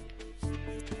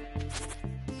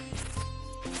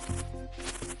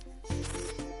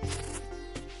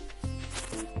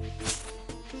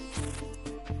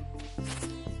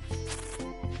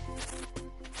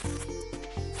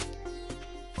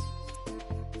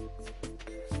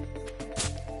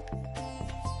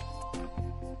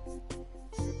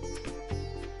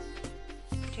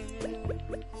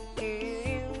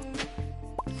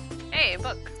 Hey,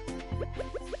 book.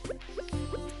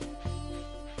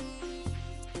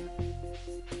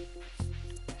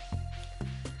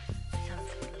 Some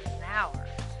flowers.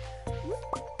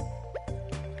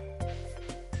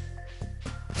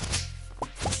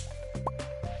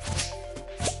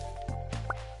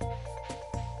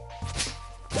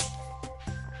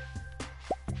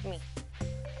 Me.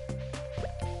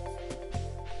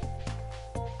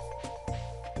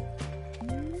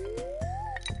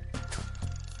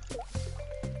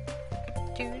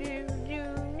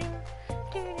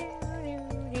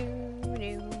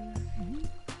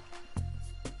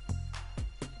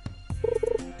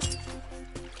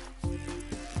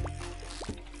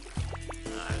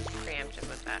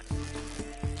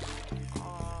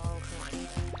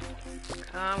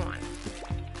 Come on.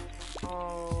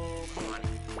 Oh, come on.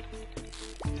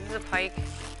 Is this a pike? I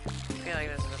feel like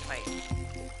this is a pike.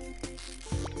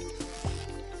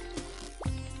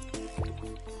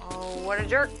 Oh, what a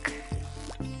jerk.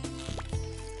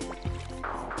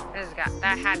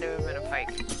 That had to have been a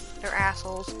pike. They're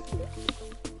assholes.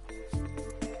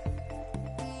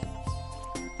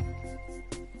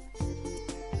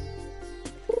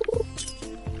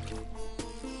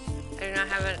 I do not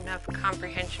have enough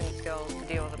comprehension skills to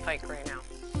deal with a pike right now.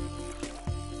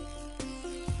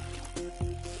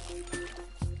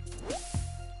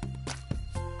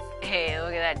 Hey,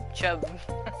 look at that chub.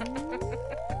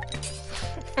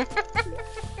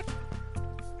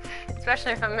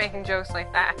 Especially if I'm making jokes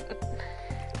like that.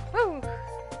 Woo!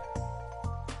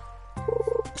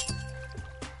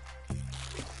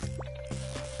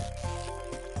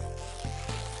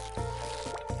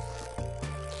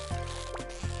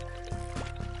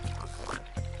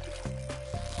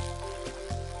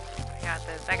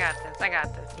 I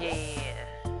got this. Yeah.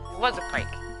 It was a pike.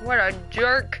 What a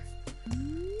jerk.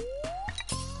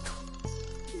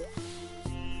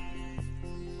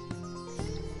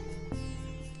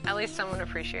 At least someone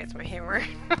appreciates my humor.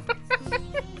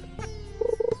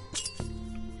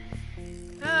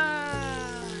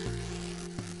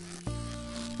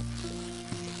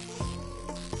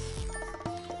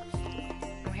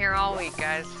 here all week,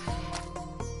 guys.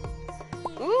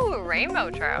 Ooh, a rainbow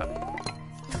trout.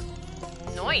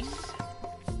 Nice.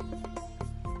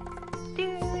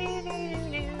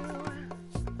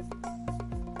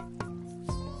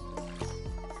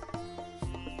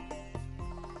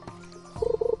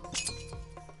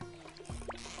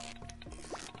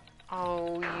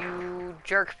 Oh, you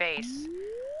jerk face.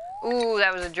 Ooh,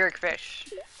 that was a jerk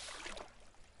fish.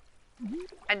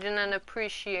 I didn't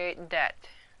appreciate that.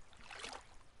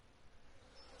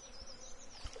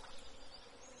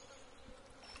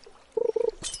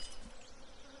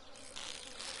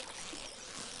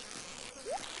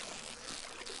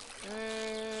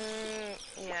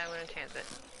 Yeah, I'm gonna chance it.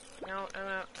 No,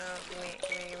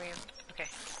 give me. Okay.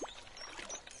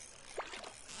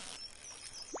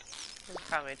 This is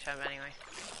probably a chub anyway.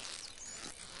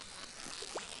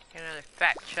 Get another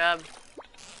fat chub.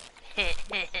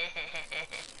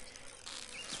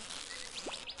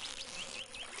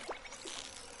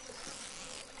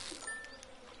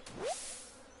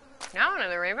 No,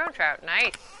 another rainbow trout.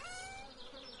 Nice.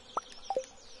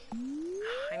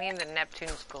 I need the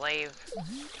Neptune's glaive.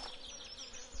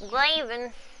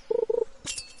 Glavin'.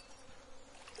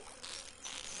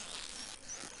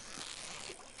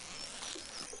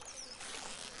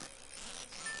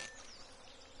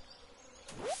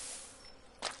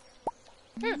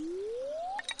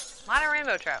 Lot of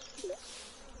rainbow trout.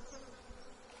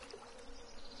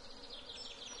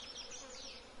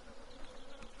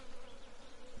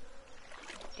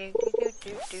 Do do do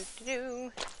do do do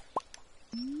do.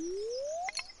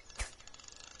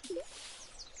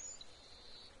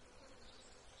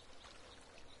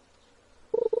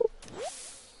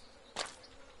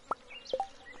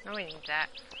 No, we need that.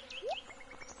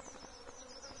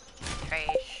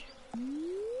 Trash.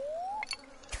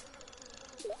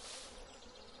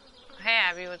 Hey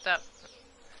Abby, what's up?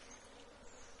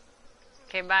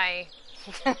 Okay, bye.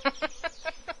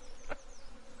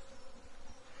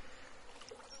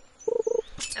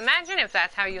 Imagine if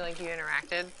that's how you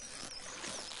interacted.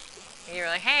 You were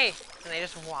like, hey, and they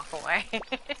just walk away.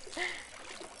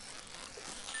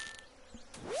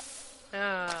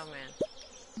 Oh man.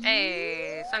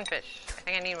 Hey, sunfish. I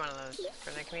think I need one of those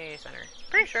for the community center.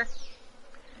 Pretty sure.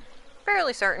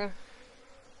 Fairly certain.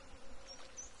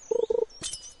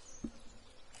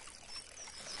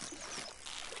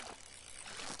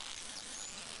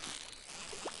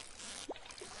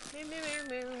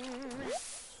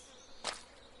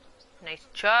 Nice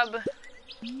chub.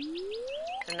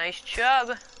 A nice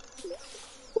chub.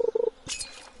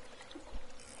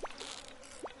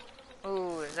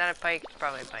 Ooh, is that a pike?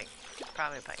 Probably a pike.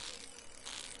 Probably a pike.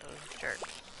 Those jerks.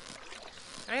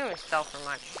 I don't even sell for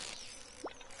much.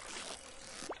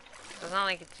 So it's not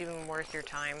like it's even worth your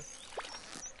time.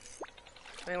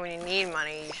 I mean, when you need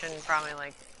money, you shouldn't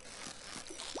probably,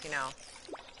 you know,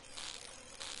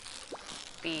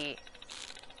 be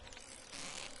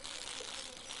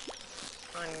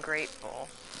ungrateful.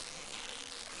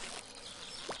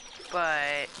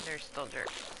 But they're still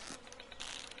jerks.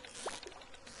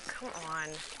 Come on.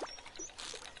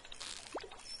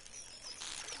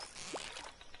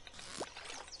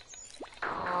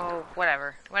 Oh,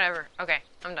 whatever. Whatever. Okay,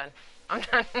 I'm done. I'm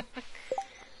done.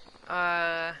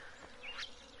 I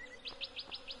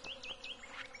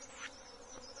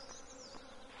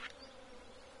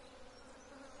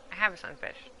have a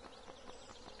sunfish.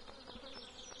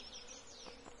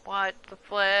 What the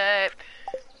flip?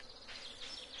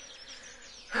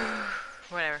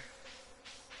 Whatever.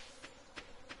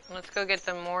 Let's go get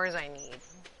the mores I need.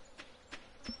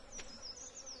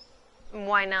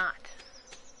 Why not?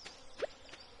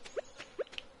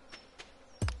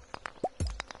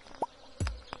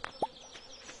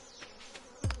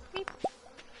 Beep.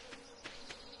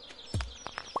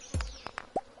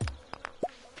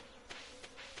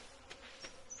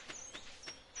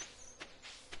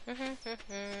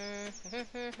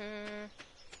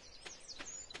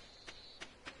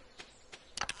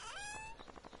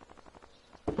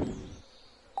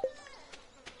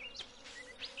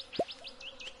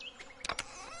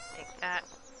 Take that,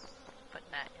 put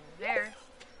that in there.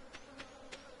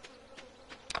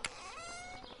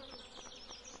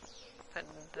 Put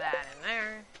that in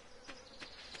there.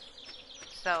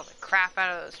 Sell the crap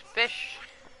out of those fish.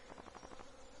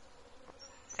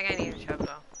 I think I need a chub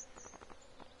though.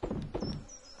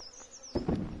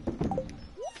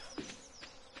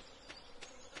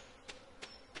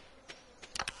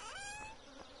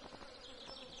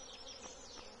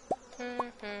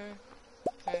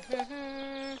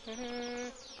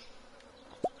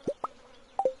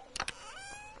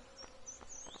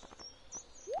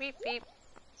 Beep beep.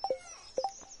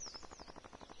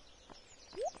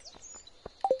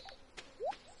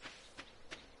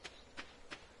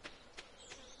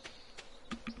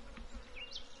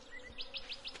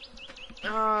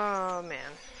 Oh,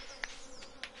 man.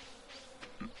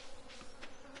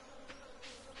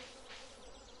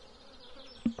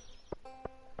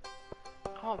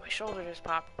 Oh, my shoulder just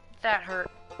popped. That hurt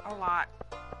a lot.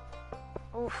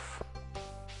 Oof.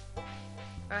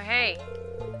 Oh, hey.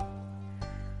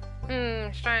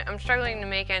 I'm struggling to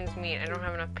make ends meet. I don't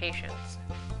have enough patience.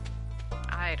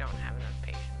 I don't have enough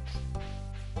patience.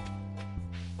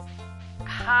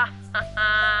 Ha ha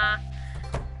ha.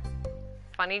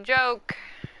 Funny joke.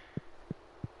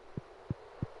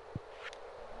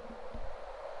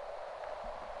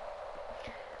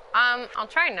 I'll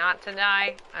try not to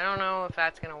die. I don't know if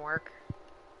that's gonna work.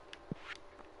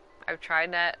 I've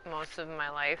tried that most of my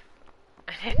life,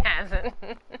 and it hasn't.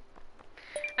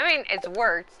 I mean, it's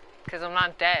worked, because I'm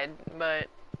not dead, but,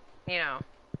 you know,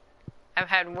 I've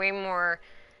had way more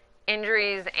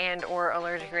injuries and or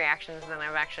allergic reactions than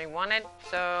I've actually wanted,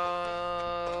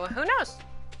 so who knows?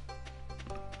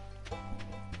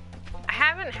 I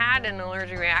haven't had an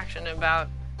allergic reaction in about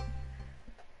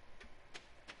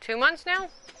 2 months now.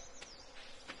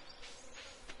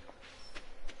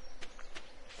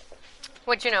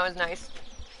 Which, you know, is nice.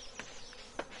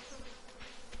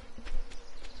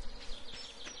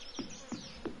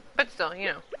 But still, you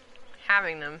know,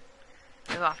 having them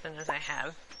as often as I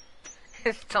have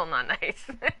is still not nice.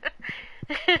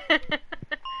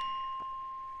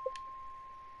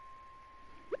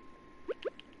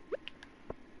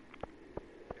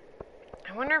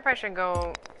 I wonder if I should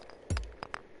go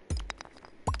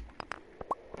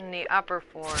in the upper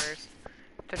floors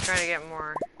to try to get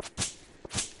more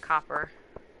copper.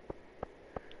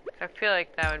 I feel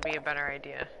like that would be a better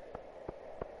idea.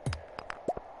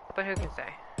 But who can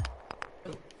say?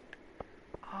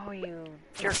 Oh, you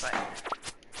jerkbutt.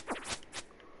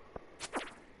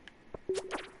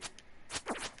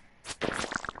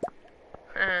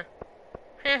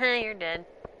 You're dead.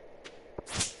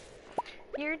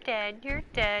 You're dead, you're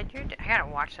dead, you're dead. I gotta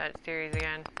watch that series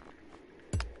again.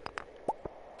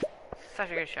 Such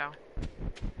a good show.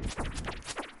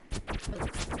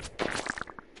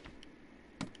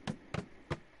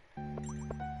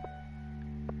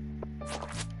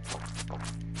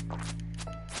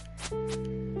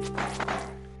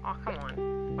 Oh, come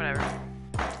on. Whatever.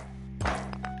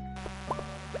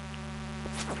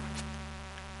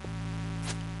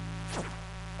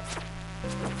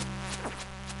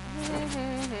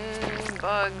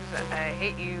 Bugs, I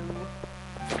hate you.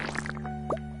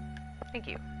 Thank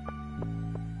you.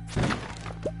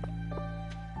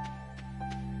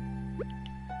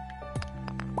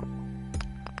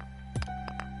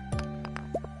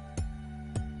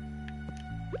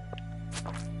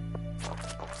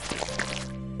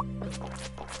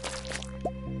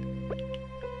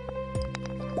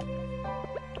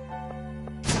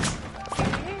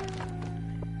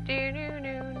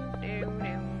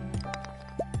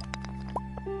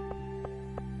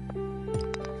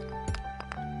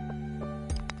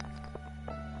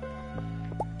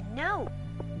 No.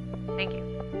 Thank you.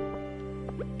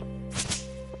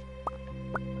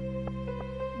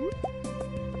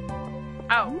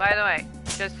 Oh, by the way,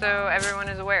 just so everyone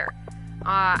is aware,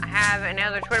 I have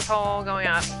another Twitter poll going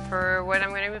up for what I'm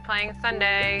going to be playing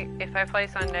Sunday, if I play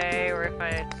Sunday, or if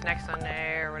it's next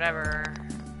Sunday, or whatever.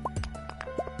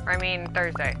 Or I mean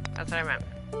Thursday. That's what I meant.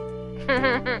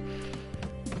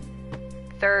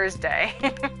 Thursday.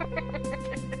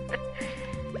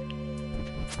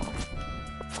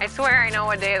 I swear I know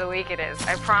what day of the week it is.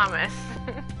 I promise.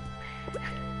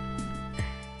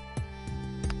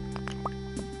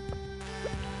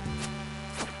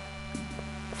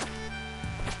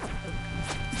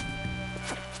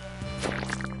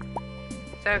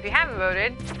 So if you haven't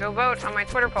voted, go vote on my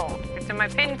Twitter poll. It's in my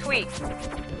pinned tweet.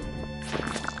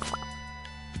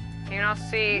 You can also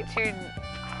see 2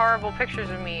 horrible pictures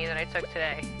of me that I took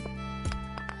today.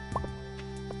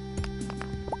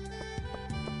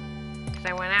 Because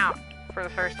I went out for the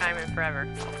first time in forever.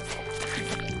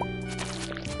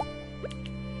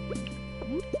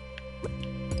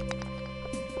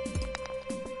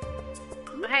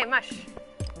 Oh, hey, Mush.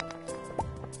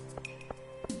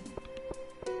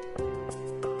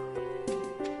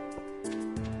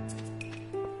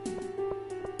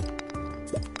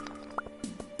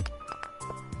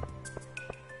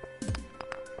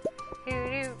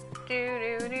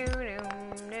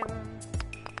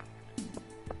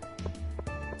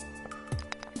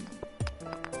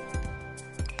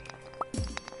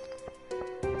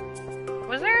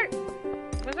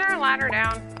 Was there a ladder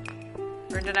down?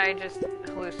 Or did I just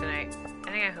hallucinate?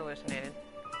 I think I hallucinated.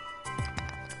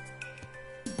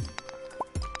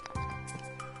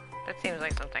 That seems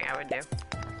like something I would do.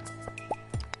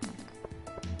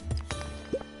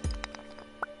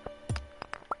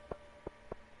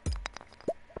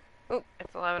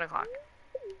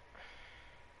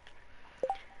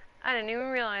 I didn't even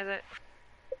realize it.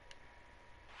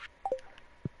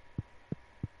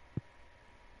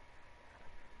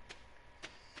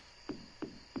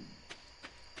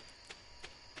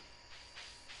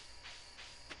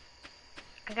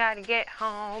 I gotta get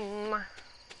home.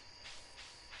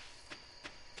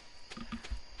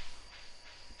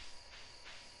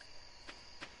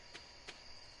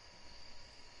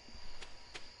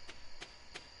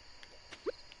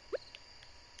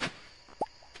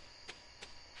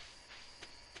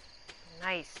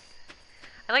 Nice.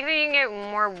 I like that you can get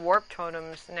more warp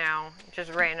totems now,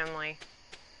 just randomly.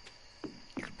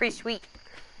 It's pretty sweet.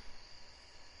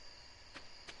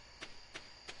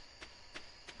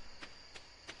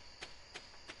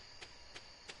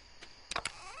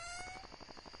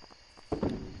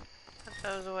 Put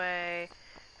those away.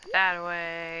 Put that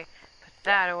away. Put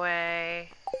that away.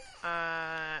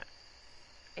 Yeah,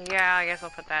 I guess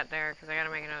I'll put that there because I gotta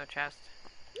make another chest.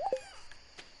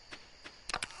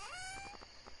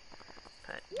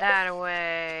 Put that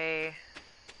away.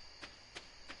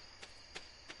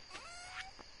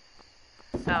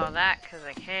 Sell that because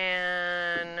I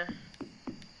can.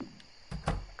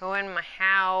 Go in my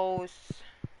house.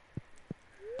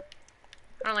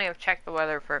 I don't think I've checked the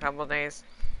weather for a couple days.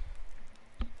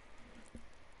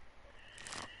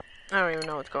 I don't even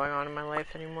know what's going on in my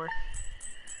life anymore.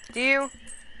 Do you?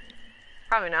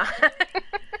 Probably not.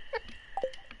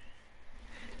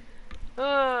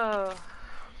 Oh.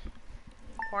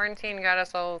 Quarantine got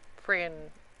us all friggin'.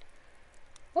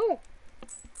 Woo!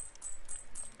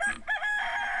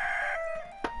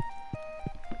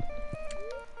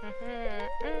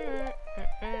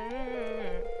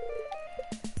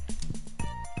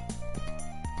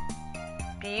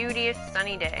 Beauteous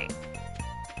sunny day.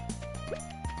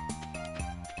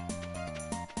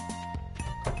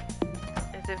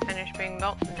 Is it finished being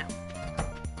built? No.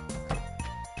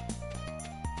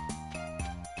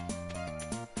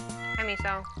 Hi,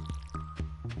 Miso.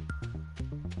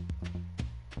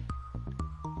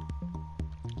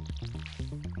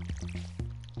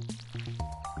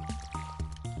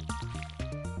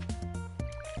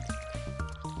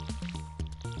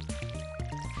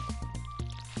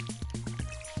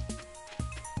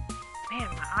 Man,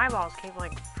 my eyeballs keep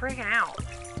like freaking out.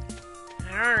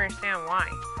 I don't understand why.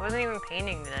 I wasn't even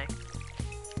painting today.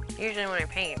 Usually when I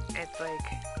paint, it's like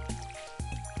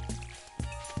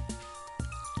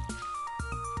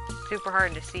super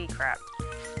hard to see crap.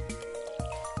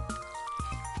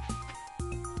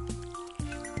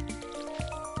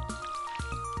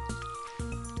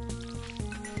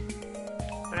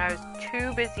 But I was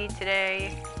too busy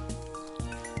today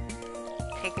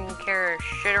taking care of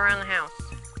shit around the house.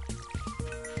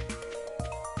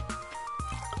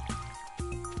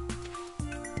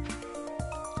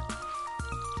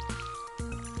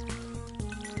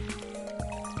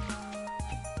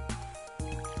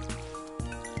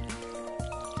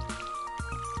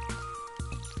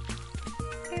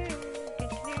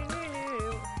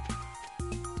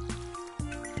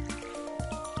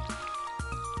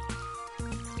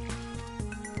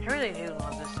 I really do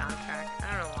love this soundtrack.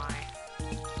 I don't know why.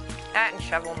 That and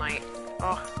Shovel Knight.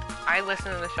 Oh, I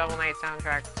listen to the Shovel Knight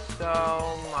soundtrack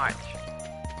so much.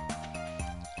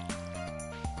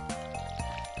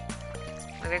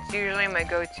 Like, it's usually my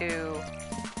go-to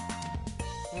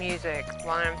music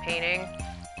while I'm painting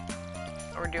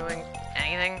or doing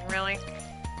anything, really.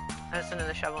 I listen to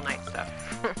the Shovel Knight stuff.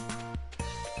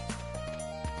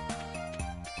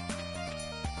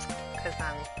 Because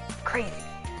I'm crazy.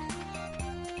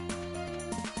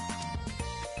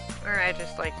 Or I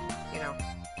just like, you know,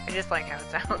 I just like how it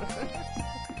sounds.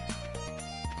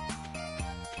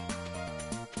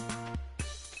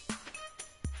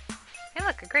 Hey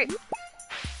look, a grape.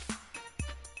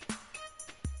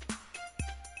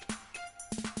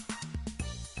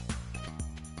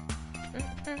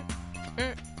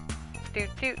 Doot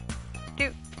doot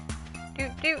doot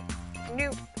doot doot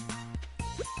doot.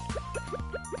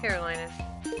 Here, Linus.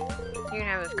 You can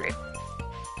have this grape.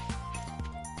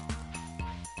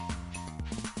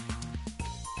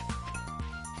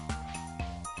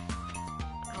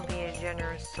 I'll be a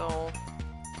generous soul.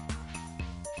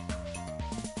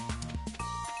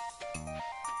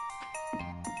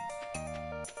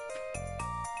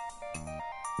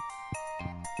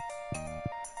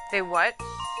 They what?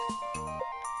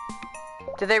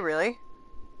 Did they really?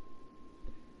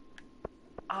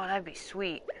 Oh, that'd be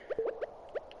sweet.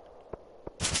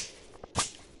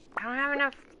 I don't have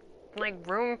enough, like,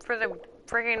 room for the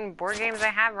friggin' board games I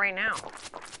have right now.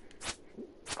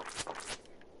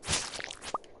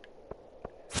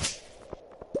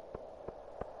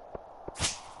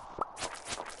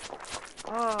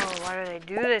 Oh, why do they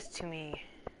do this to me?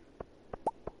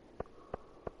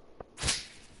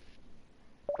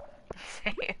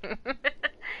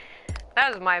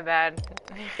 That was my bad.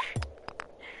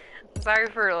 Sorry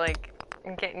for, like,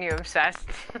 getting you obsessed.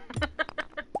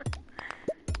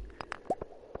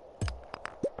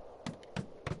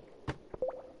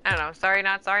 I don't know, sorry,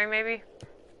 not sorry, maybe?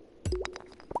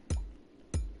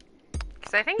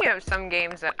 Because I think you have some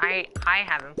games that I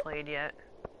haven't played yet.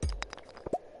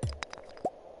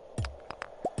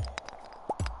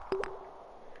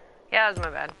 Yeah, that was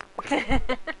my bad.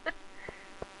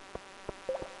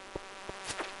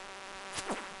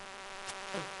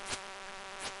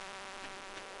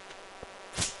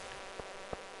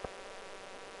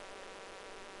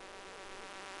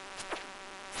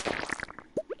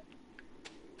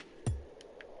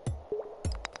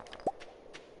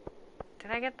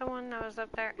 Did I get the one that was up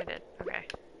there? I did. Okay.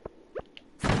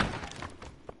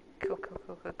 Cool, cool,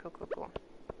 cool, cool, cool, cool, cool.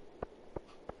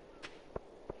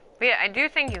 But yeah, I do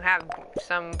think you have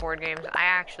some board games I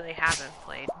actually haven't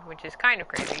played, which is kind of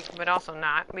crazy, but also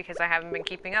not, because I haven't been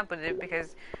keeping up with it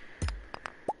because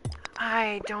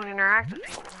I don't interact with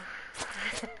people.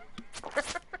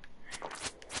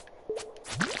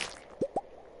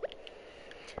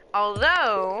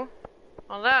 Although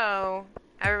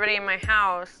everybody in my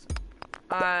house,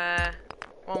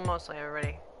 well, mostly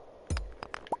everybody,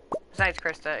 besides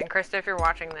Krista, and Krista, if you're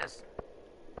watching this,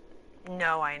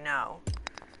 no, I know.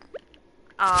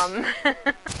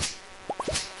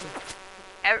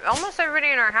 Almost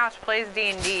everybody in our house plays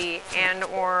D&D and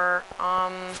or,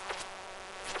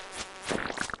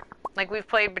 like we've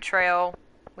played Betrayal.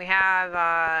 We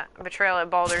have, Betrayal at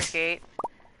Baldur's Gate,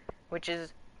 which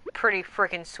is pretty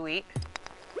freaking sweet.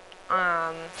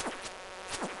 But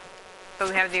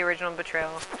we have the original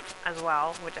Betrayal as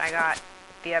well, which I got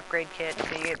the upgrade kit, so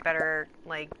you get better,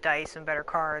 like, dice and better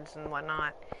cards and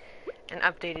whatnot, and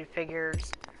updated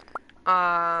figures.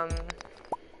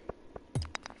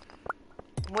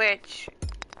 Which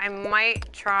I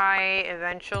might try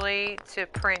eventually to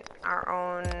print our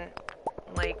own,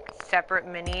 like, separate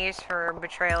minis for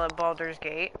Betrayal at Baldur's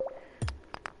Gate.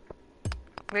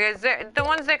 Because the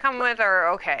ones they come with are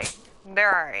okay.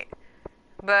 They're alright.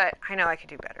 But I know I could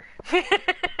do better.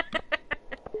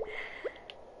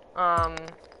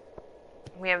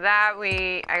 We have that.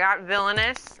 I got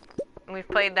Villainous. We've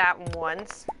played that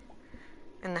once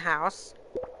in the house.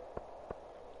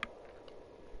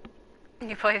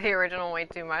 You play the original way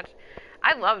too much.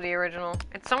 I love the original.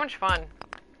 It's so much fun.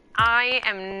 I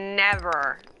am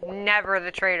never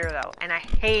the traitor though, and I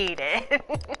hate it.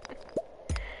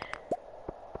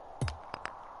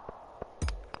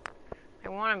 I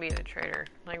want to be the traitor,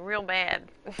 like real bad.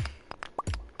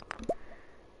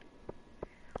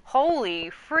 Holy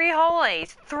free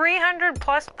holidays, 300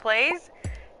 plus plays?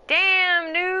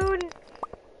 Damn, dude.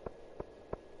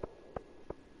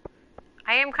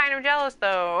 I am kind of jealous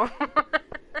though.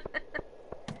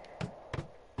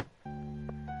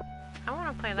 I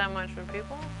want to play that much with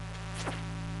people.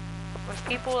 With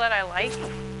people that I like.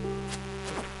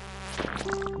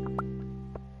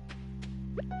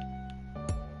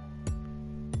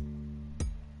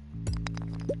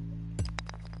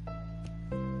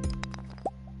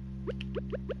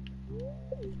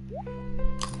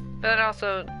 But it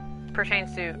also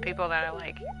pertains to people that I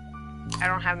like. I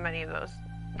don't have many of those.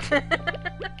 I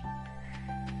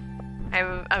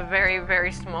have a very,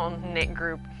 very small knit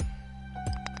group.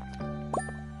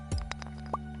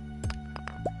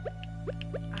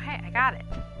 Oh, hey, I got it.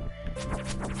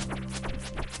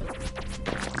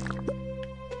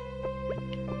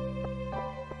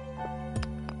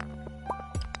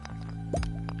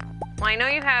 Well, I know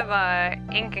you have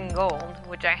Ink and Gold,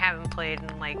 which I haven't played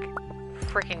in like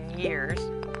freaking years.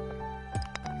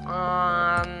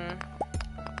 What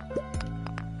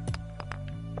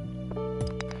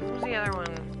was the other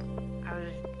one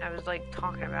I was like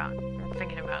talking about or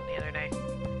thinking about the other day?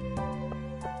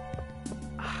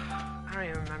 I don't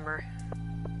even remember.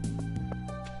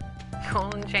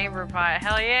 Golden Chamber Pot,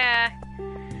 hell yeah!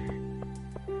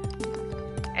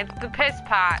 It's the piss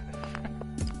pot.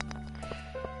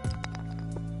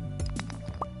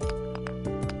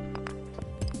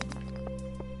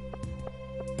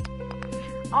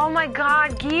 Oh my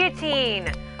god, Guillotine!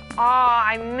 Oh,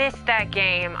 I missed that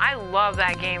game. I love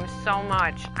that game so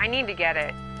much. I need to get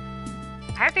it.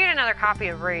 I have to get another copy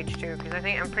of Rage too, because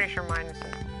I'm pretty sure mine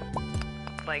isn't,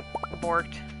 like,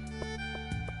 borked.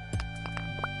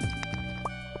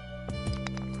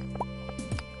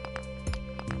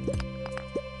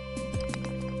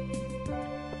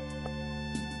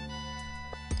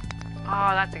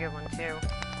 Oh, that's a good one too.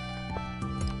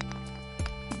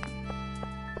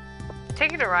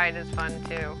 Ticket to Ride is fun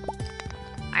too.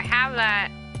 I have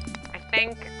that, I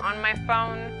think, on my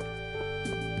phone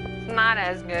It's not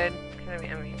as good. I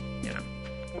mean, you know,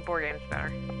 the board game's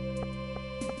better.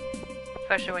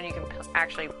 Especially when you can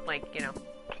actually, like, you know,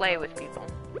 play with people.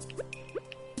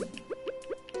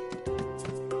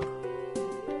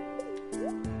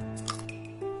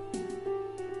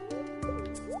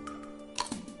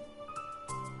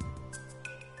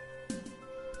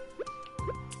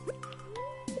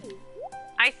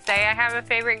 I say I have a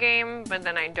favorite game, but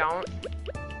then I don't.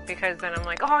 Because then I'm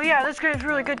like, oh yeah, this game's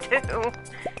really good too.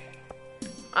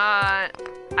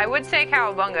 I would say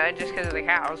Cowabunga, just because of the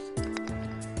cows.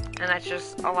 And that's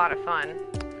just a lot of fun.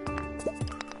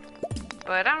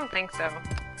 But I don't think so.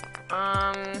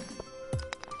 I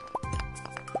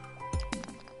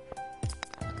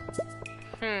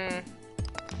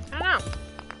don't know.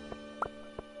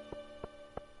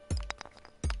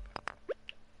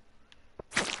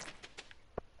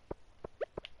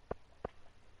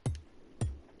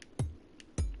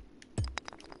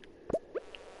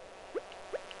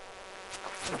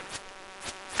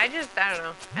 I don't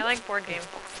know. I like board games.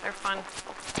 They're fun.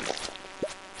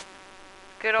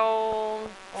 Good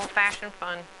old-fashioned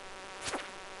fun.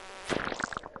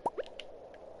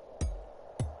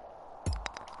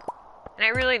 And I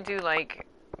really do like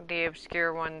the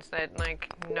obscure ones that,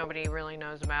 like, nobody really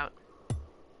knows about.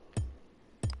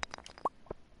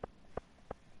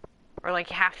 Or, like,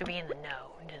 you have to be in the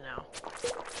know to know.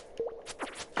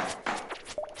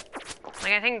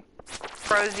 Like, I think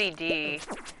ProZD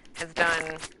has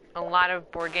done a lot of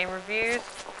board game reviews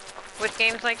with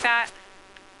games like that,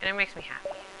 and it makes me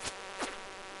happy.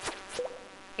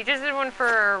 He just did one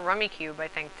for Rummy Cube, I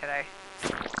think, today.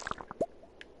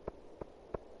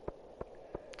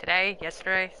 Today?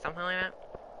 Yesterday? Something like that.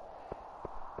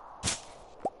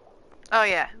 Oh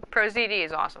yeah, ProZD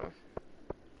is awesome.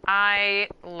 I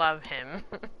love him.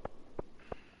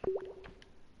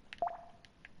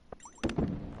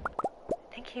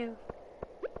 Thank you.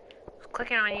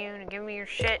 Clicking on you and giving me your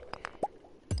shit.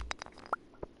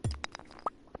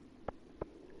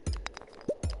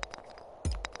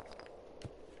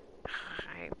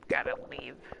 I gotta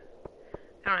leave.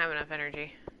 I don't have enough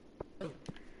energy.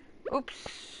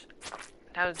 Oops.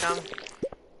 That was dumb.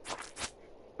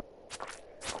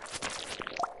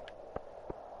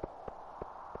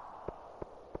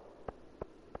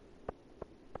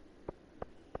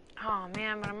 Oh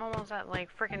man, but I'm almost at like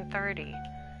freaking 30.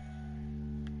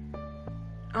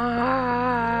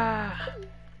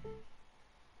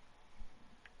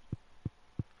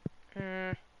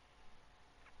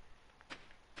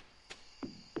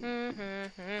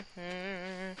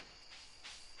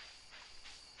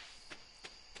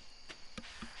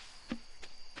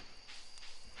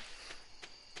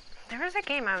 There was a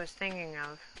game I was thinking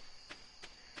of.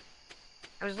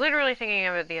 I was literally thinking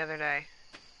of it the other day.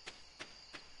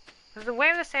 Was it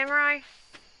Way of the Samurai?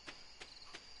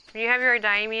 Where you have your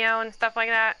daimyo and stuff like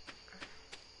that?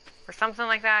 Or something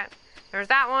like that. There was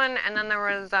that one, and then there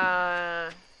was,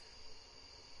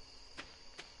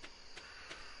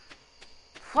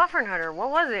 Fluffernutter, what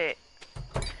was it?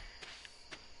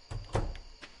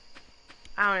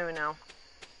 I don't even know.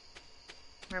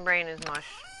 My brain is mush.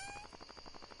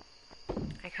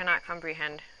 I cannot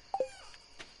comprehend.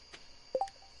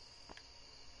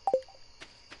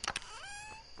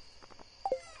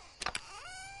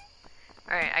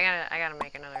 Alright, I gotta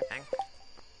make another thing.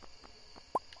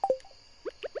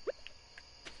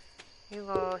 You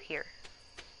go here.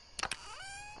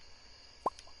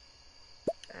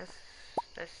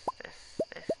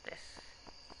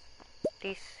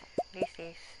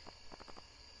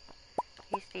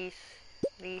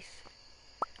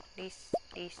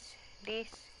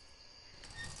 These.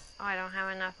 Oh, I don't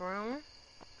have enough room?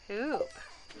 Coop.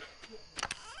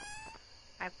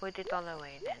 I put it all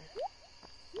away then.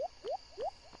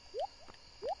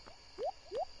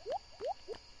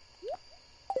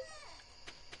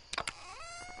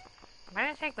 Why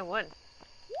did I take the wood?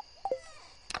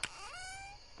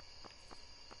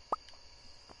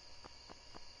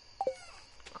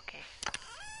 Okay.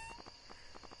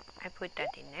 I put that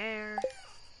in there.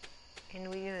 And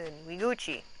we good. We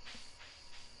Gucci.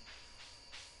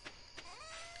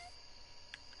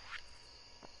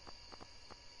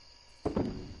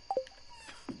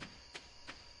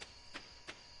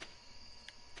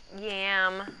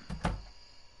 Yam.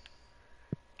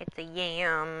 It's a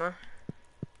yam.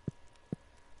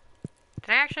 Did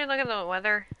I actually look at the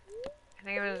weather? I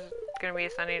think it was gonna be a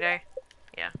sunny day.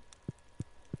 Yeah.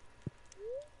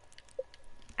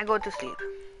 I go to sleep.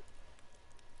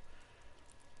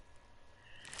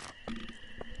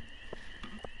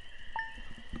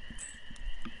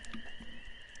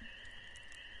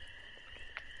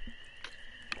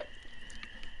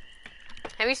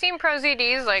 Have you seen Pro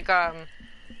ZD's like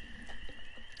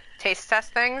taste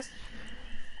test things?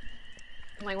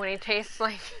 Like when he tastes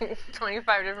like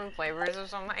 25 different flavors or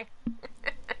something.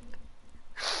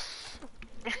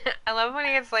 I love when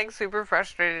he gets like super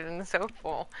frustrated and so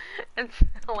full. It's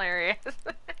hilarious.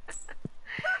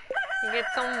 He gets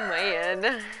so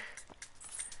mad.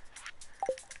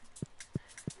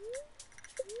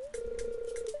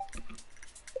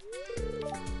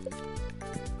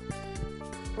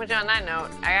 Which on that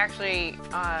note, I actually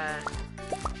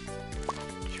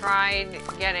tried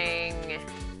getting,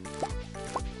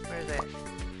 what is it?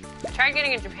 I tried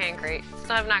getting a Japan crate.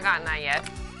 Still have not gotten that yet.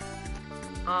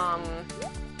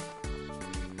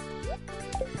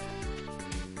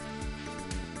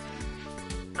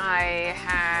 I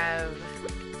have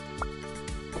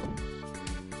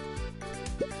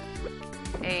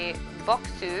a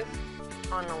Boxu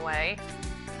on the way,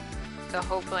 so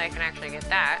hopefully I can actually get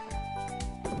that.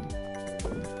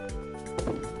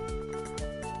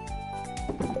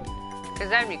 Because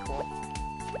that'd be cool.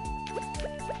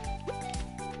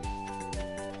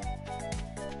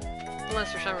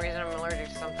 Unless for some reason I'm allergic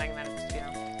to something that it's, you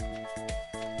know,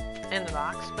 in the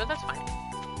box, but that's fine.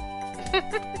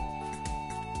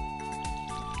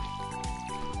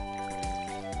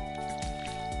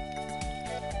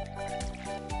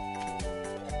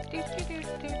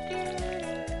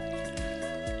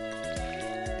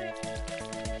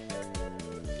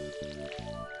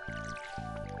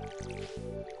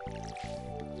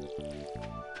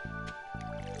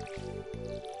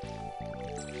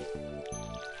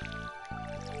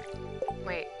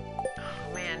 Wait.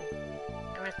 Oh man.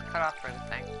 I missed the cutoff for the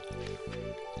thing.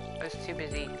 I was too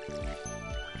busy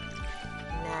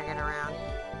nagging around.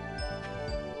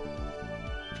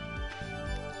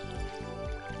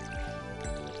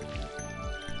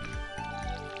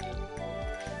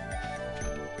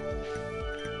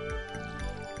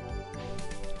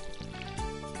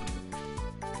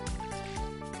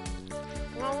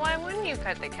 Well, why wouldn't you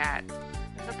pet the cat?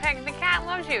 The cat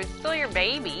loves you. It's still your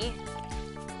baby.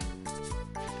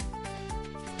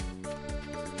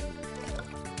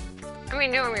 I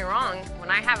mean, don't get me wrong.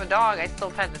 When I have a dog, I still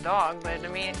pet the dog. But, I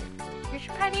mean, you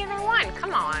should pet either one.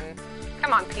 Come on.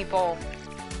 Come on, people.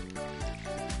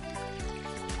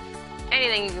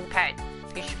 Anything you can pet,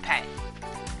 you should pet.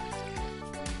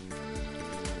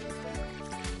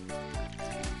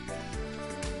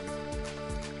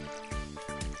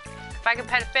 If I could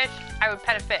pet a fish, I would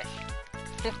pet a fish.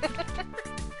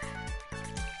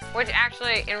 Which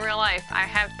actually, in real life, I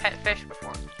have pet fish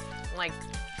before. Like,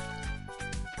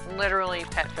 literally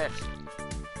pet fish.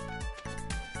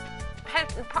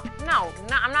 No,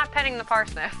 I'm not petting the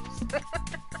parsnips. That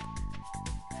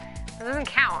doesn't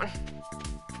count.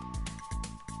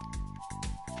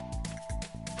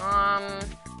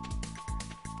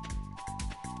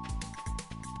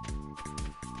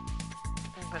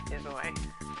 Put these away.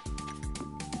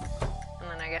 And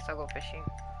then I guess I'll go fishing.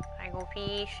 I go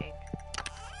fishing.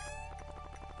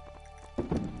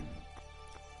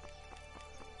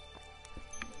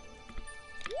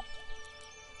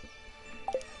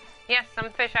 Yes, some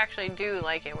fish actually do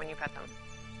like it when you pet them.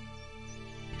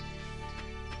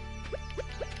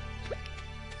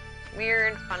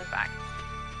 Weird fun fact.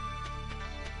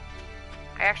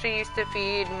 I actually used to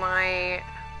feed my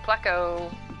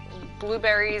pleco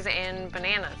blueberries and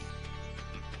bananas.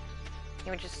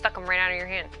 You would just stuck them right out of your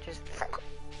hand. Just.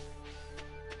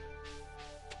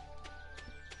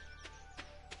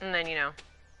 And then, you know,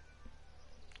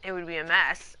 it would be a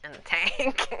mess in the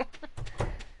tank.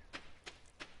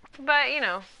 But, you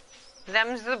know,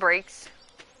 them's the breaks.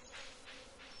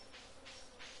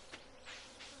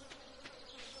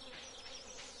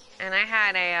 And I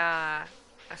had a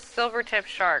silver tip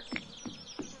shark,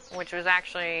 which was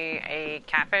actually a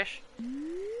catfish.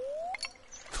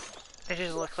 It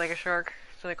just looks like a shark,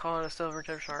 so they call it a silver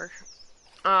tip shark.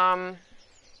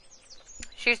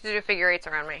 She used to do figure eights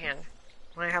around my hand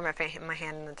when I had my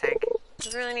hand in the tank. It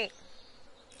was really neat.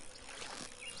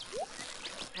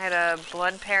 I had a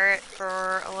blood parrot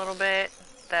for a little bit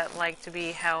that liked to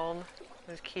be held.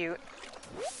 It was cute.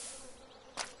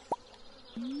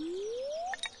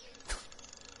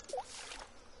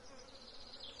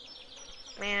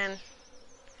 Man,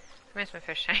 I miss my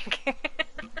fish tank.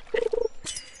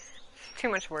 Too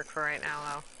much work for right now,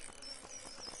 though.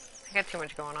 I got too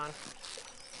much going on.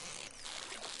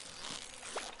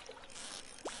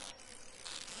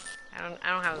 I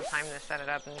don't have the time to set it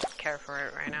up and care for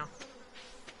it right now.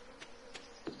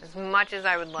 As much as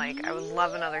I would like, I would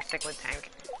love another cichlid tank.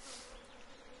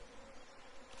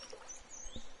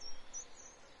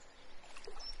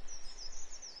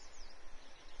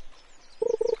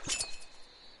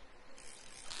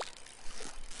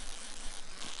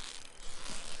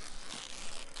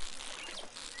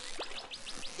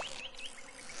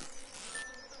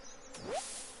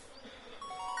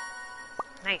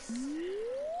 Nice.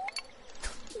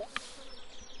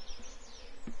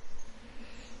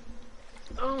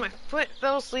 Oh, my foot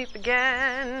fell asleep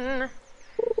again.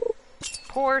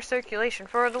 Poor circulation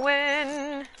for the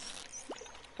win.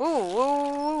 Woo, woo,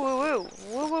 woo, woo, woo,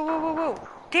 woo, woo, woo, woo, woo.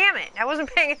 Damn it, I wasn't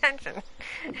paying attention.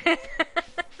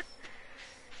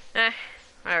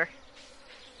 Whatever.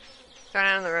 Go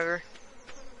down the river.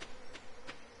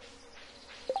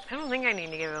 I don't think I need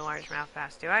to give it a largemouth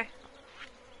bass, do I?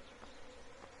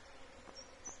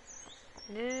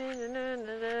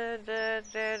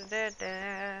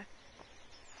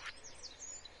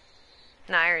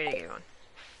 No, I already gave one.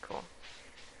 Cool.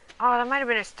 Oh, that might have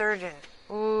been a sturgeon.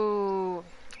 Ooh,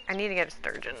 I need to get a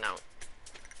sturgeon though.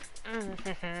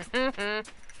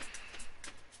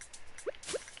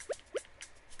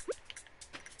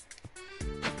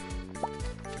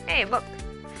 Hey, look.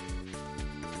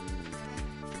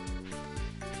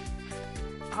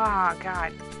 Oh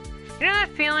God. You know that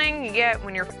feeling you get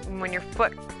when your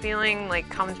foot feeling like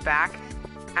comes back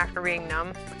after being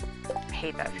numb? I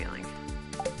hate that feeling.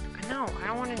 I know, I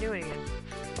don't want to do it again.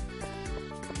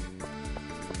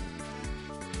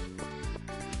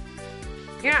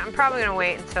 You know, I'm probably gonna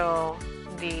wait until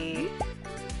the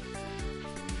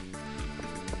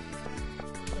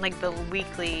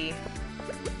weekly.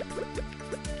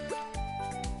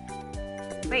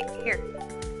 Wait, here.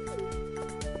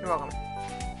 You're welcome.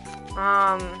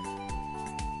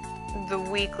 The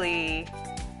weekly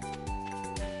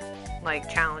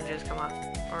challenges come up,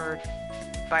 or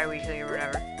bi-weekly or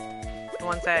whatever. The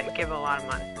ones that give a lot of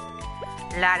money.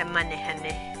 A lot of money,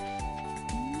 honey.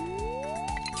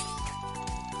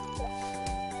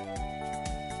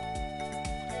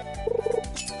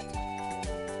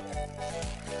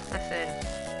 Listen,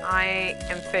 I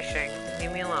am fishing.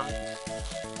 Leave me alone.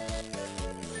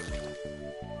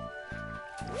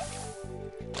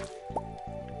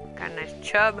 Got a nice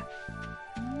chub.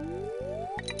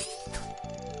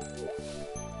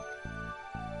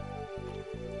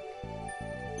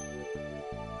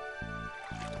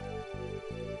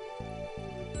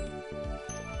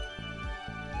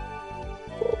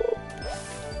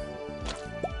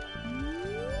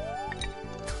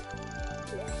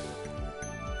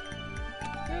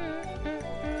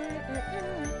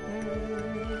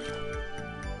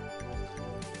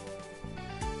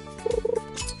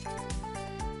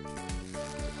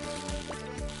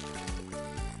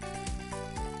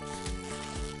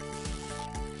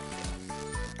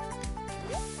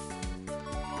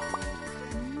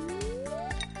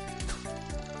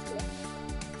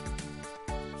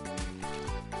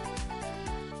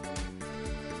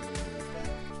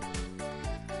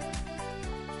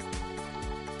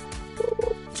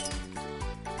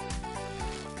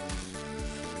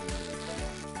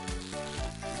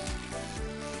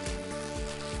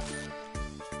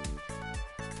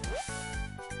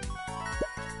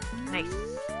 Nice.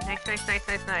 Nice, nice, nice,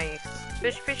 nice, nice.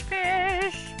 Fish, fish,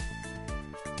 fish!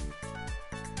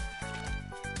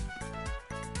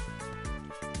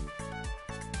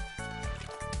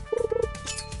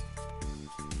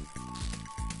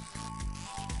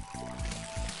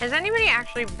 Has anybody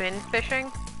actually been fishing?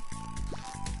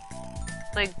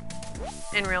 Like,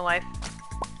 in real life?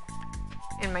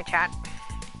 In my chat?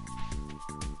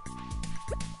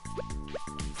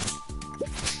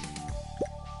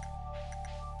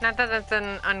 Not that that's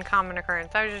an uncommon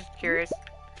occurrence. I was just curious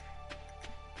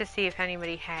to see if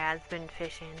anybody has been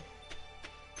fishing.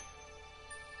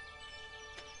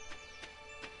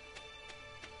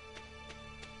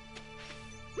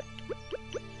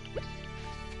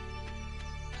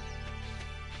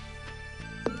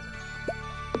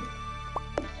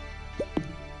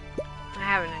 I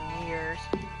haven't in years.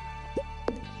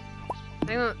 I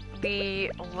think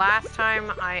the last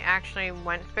time I actually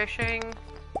went fishing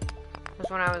was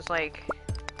when I was like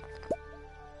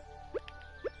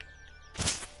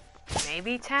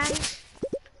maybe 10?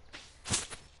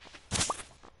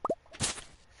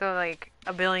 So like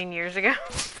a billion years ago.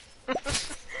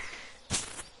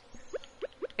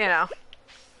 You know.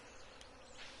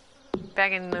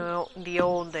 Back in the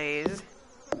old days.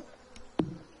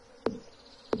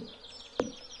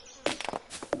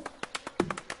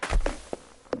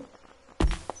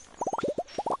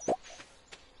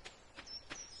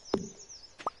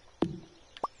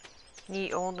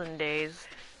 Ye olden days.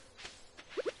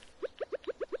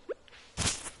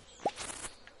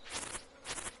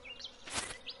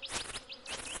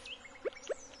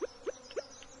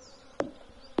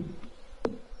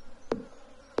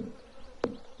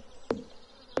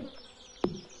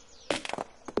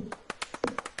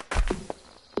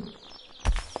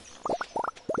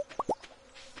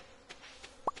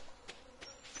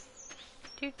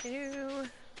 Doo-doo.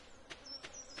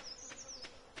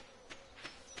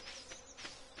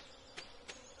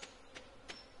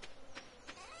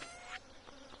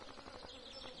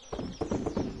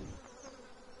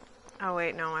 Oh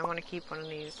wait, no, I want to keep one of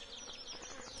these.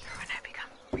 For when I become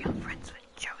real friends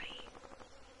with Jody.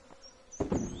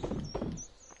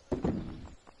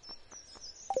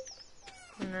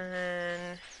 And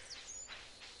then...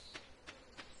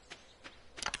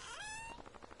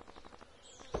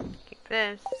 keep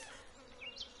this.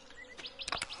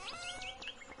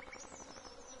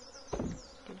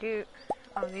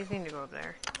 Oh, these need to go up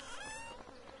there.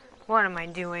 What am I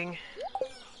doing?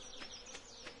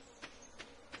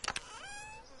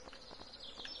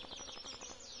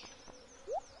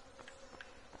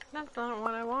 That's not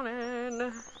what I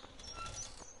wanted.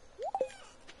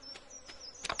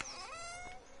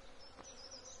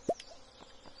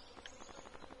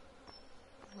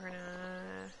 We're gonna...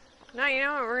 No, you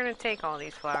know what? We're gonna take all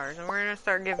these flowers and we're gonna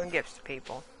start giving gifts to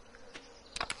people.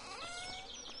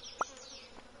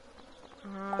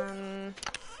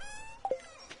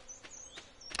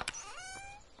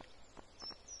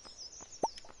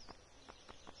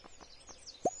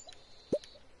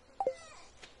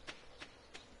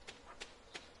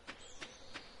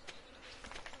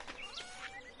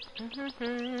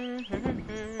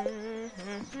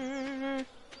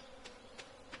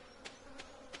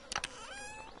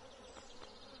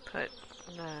 Put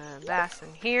the bass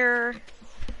in here.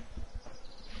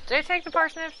 Did I take the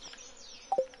parsnips?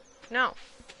 No.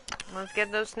 Let's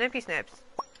get those snippy snips.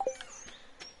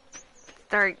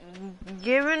 Start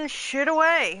giving shit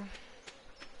away.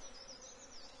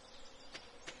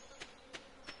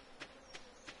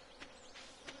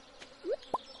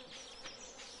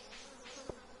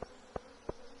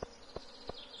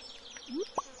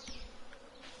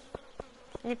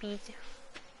 Snippies.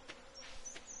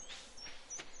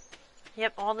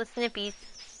 Yep, all the snippies.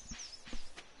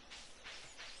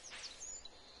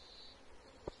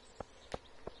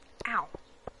 Ow.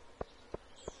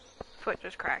 Foot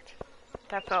just cracked.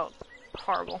 That felt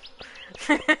horrible.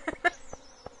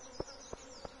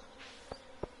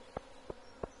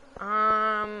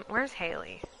 Where's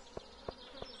Haley?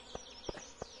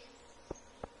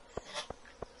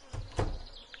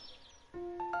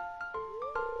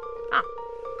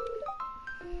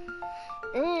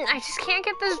 I just can't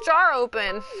get this jar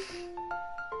open.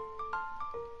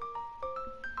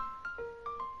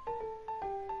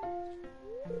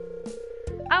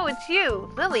 Oh, it's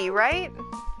you, Lily, right?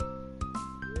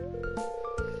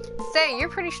 Say, you're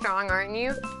pretty strong, aren't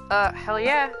you? Hell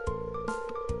yeah.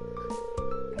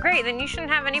 Great, then you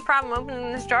shouldn't have any problem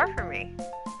opening this jar for me.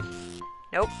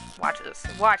 Nope. Watch this.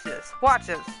 Watch this. Watch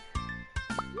this.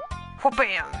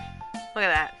 Whoop-bam. Look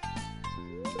at that.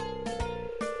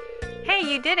 Hey,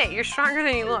 you did it. You're stronger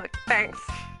than you look. Thanks.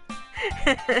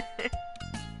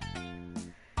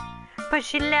 But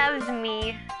she loves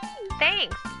me.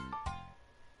 Thanks.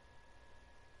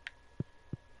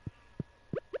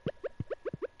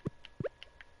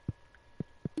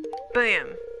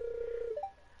 Bam.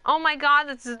 Oh my god,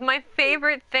 this is my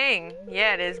favorite thing.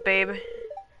 Yeah, it is, babe.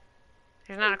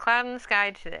 There's not a cloud in the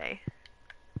sky today.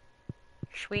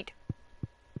 Sweet.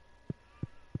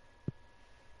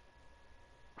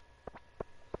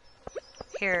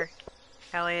 Here,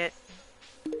 Elliot.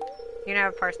 You can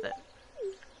have a parsnip.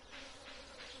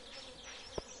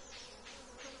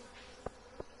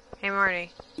 Hey,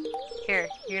 Marty. Here,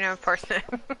 you can have a parsnip.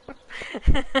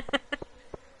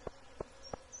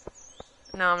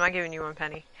 No, I'm not giving you 1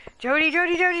 penny. Jody,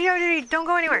 Jody, Jody, Jody, don't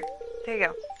go anywhere. There you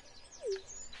go.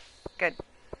 Good.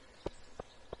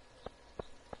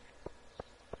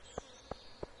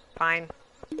 Fine.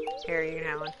 Here, you can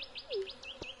have one.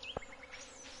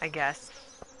 I guess.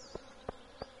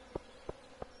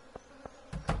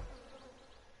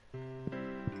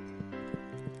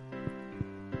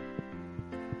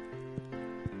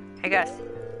 Hey, Gus.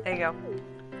 There you go.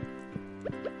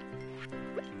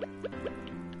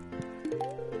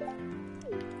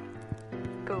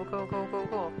 Go, go, go, go,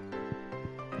 go.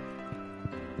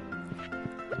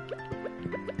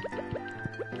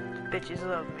 Bitches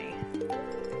love me.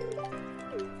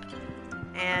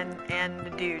 And the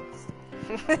dudes.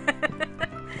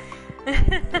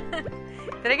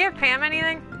 Did I give Pam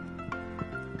anything?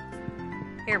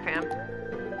 Here, Pam.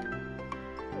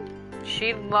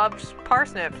 She loves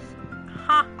parsnips.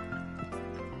 Huh.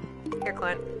 Here,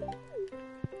 Clint.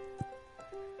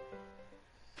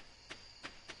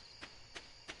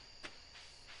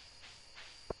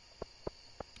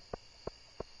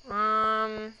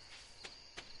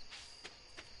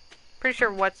 Pretty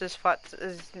sure what's his futz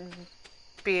is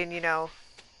being, you know,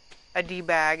 a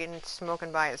D-bag and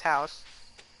smoking by his house.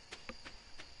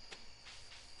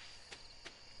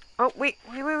 Oh, wait,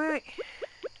 wait, wait, wait, wait.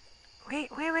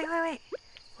 Wait, wait, wait, wait, wait.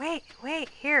 Wait, wait,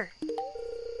 here.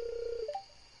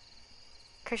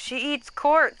 'Cause she eats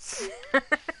quartz.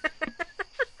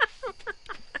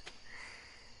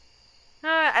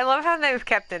 I love how they've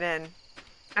kept it in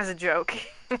as a joke.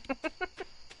 Ow.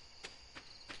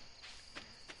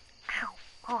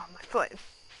 Oh, my foot.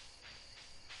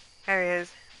 There he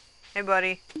is. Hey,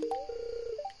 buddy.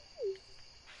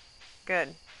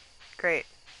 Good. Great.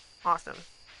 Awesome.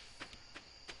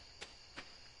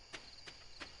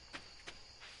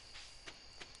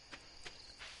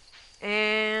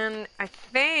 And I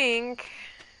think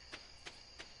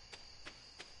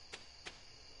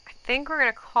we're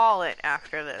gonna call it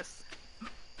after this.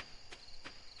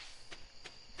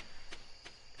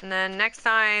 And then next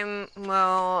time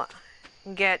we'll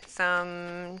get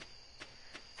some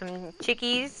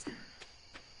chickies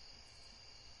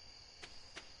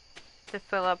to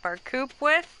fill up our coop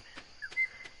with.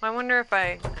 I wonder if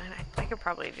I could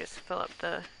probably just fill up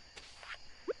the...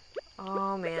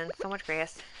 Oh man, so much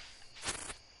grass.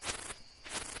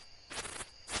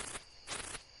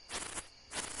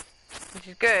 Which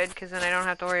is good, because then I don't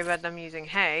have to worry about them using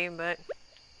hay, but,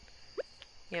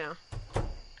 you know.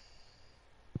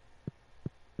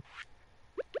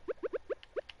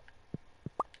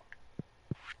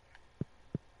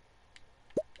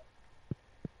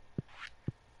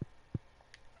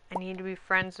 I need to be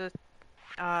friends with,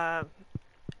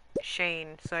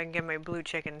 Shane, so I can get my blue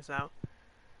chickens, though.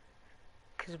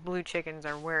 Because blue chickens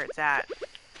are where it's at.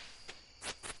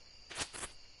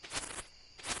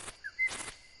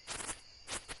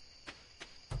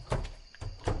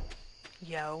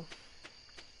 Yo.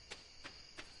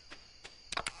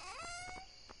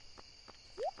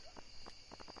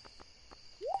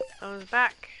 Those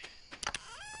back.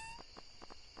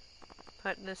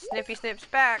 Put the snippy snips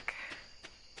back.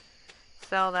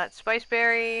 Sell that spice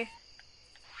berry.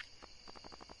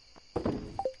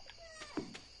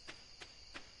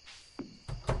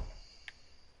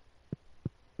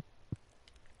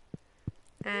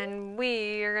 And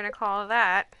we are gonna call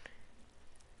that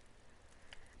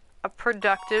a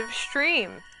productive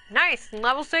stream. Nice!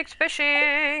 Level 6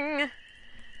 fishing!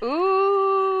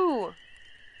 Ooh!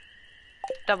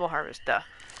 Double harvest, duh.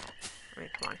 I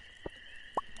mean, come on.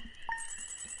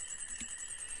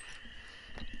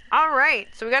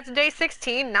 Alright, so we got to day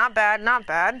 16. Not bad, not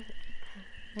bad.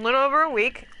 A little over a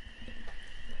week.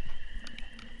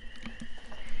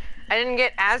 I didn't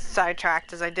get as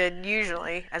sidetracked as I do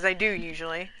usually.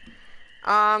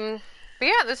 But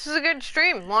yeah, this is a good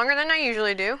stream. Longer than I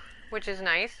usually do, which is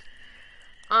nice.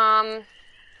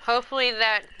 Hopefully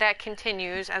that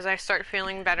continues as I start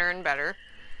feeling better and better.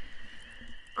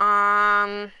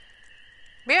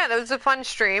 But yeah, that was a fun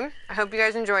stream. I hope you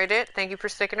guys enjoyed it. Thank you for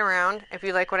sticking around. If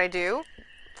you like what I do,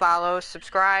 follow,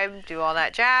 subscribe, do all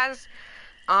that jazz.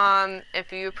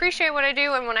 If you appreciate what I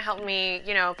do and want to help me,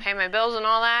 you know, pay my bills and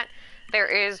all that, there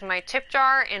is my tip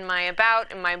jar in my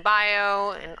about, in my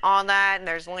bio, and all that. And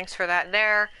there's links for that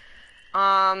there.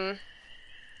 You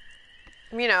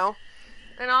know,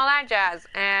 and all that jazz.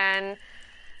 And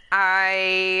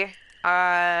I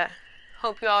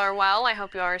hope you all are well. I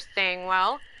hope you all are staying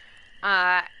well.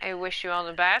 I wish you all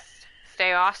the best.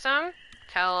 Stay awesome.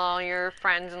 Tell all your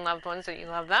friends and loved ones that you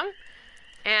love them.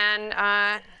 And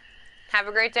have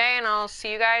a great day, and I'll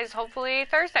see you guys hopefully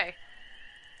Thursday.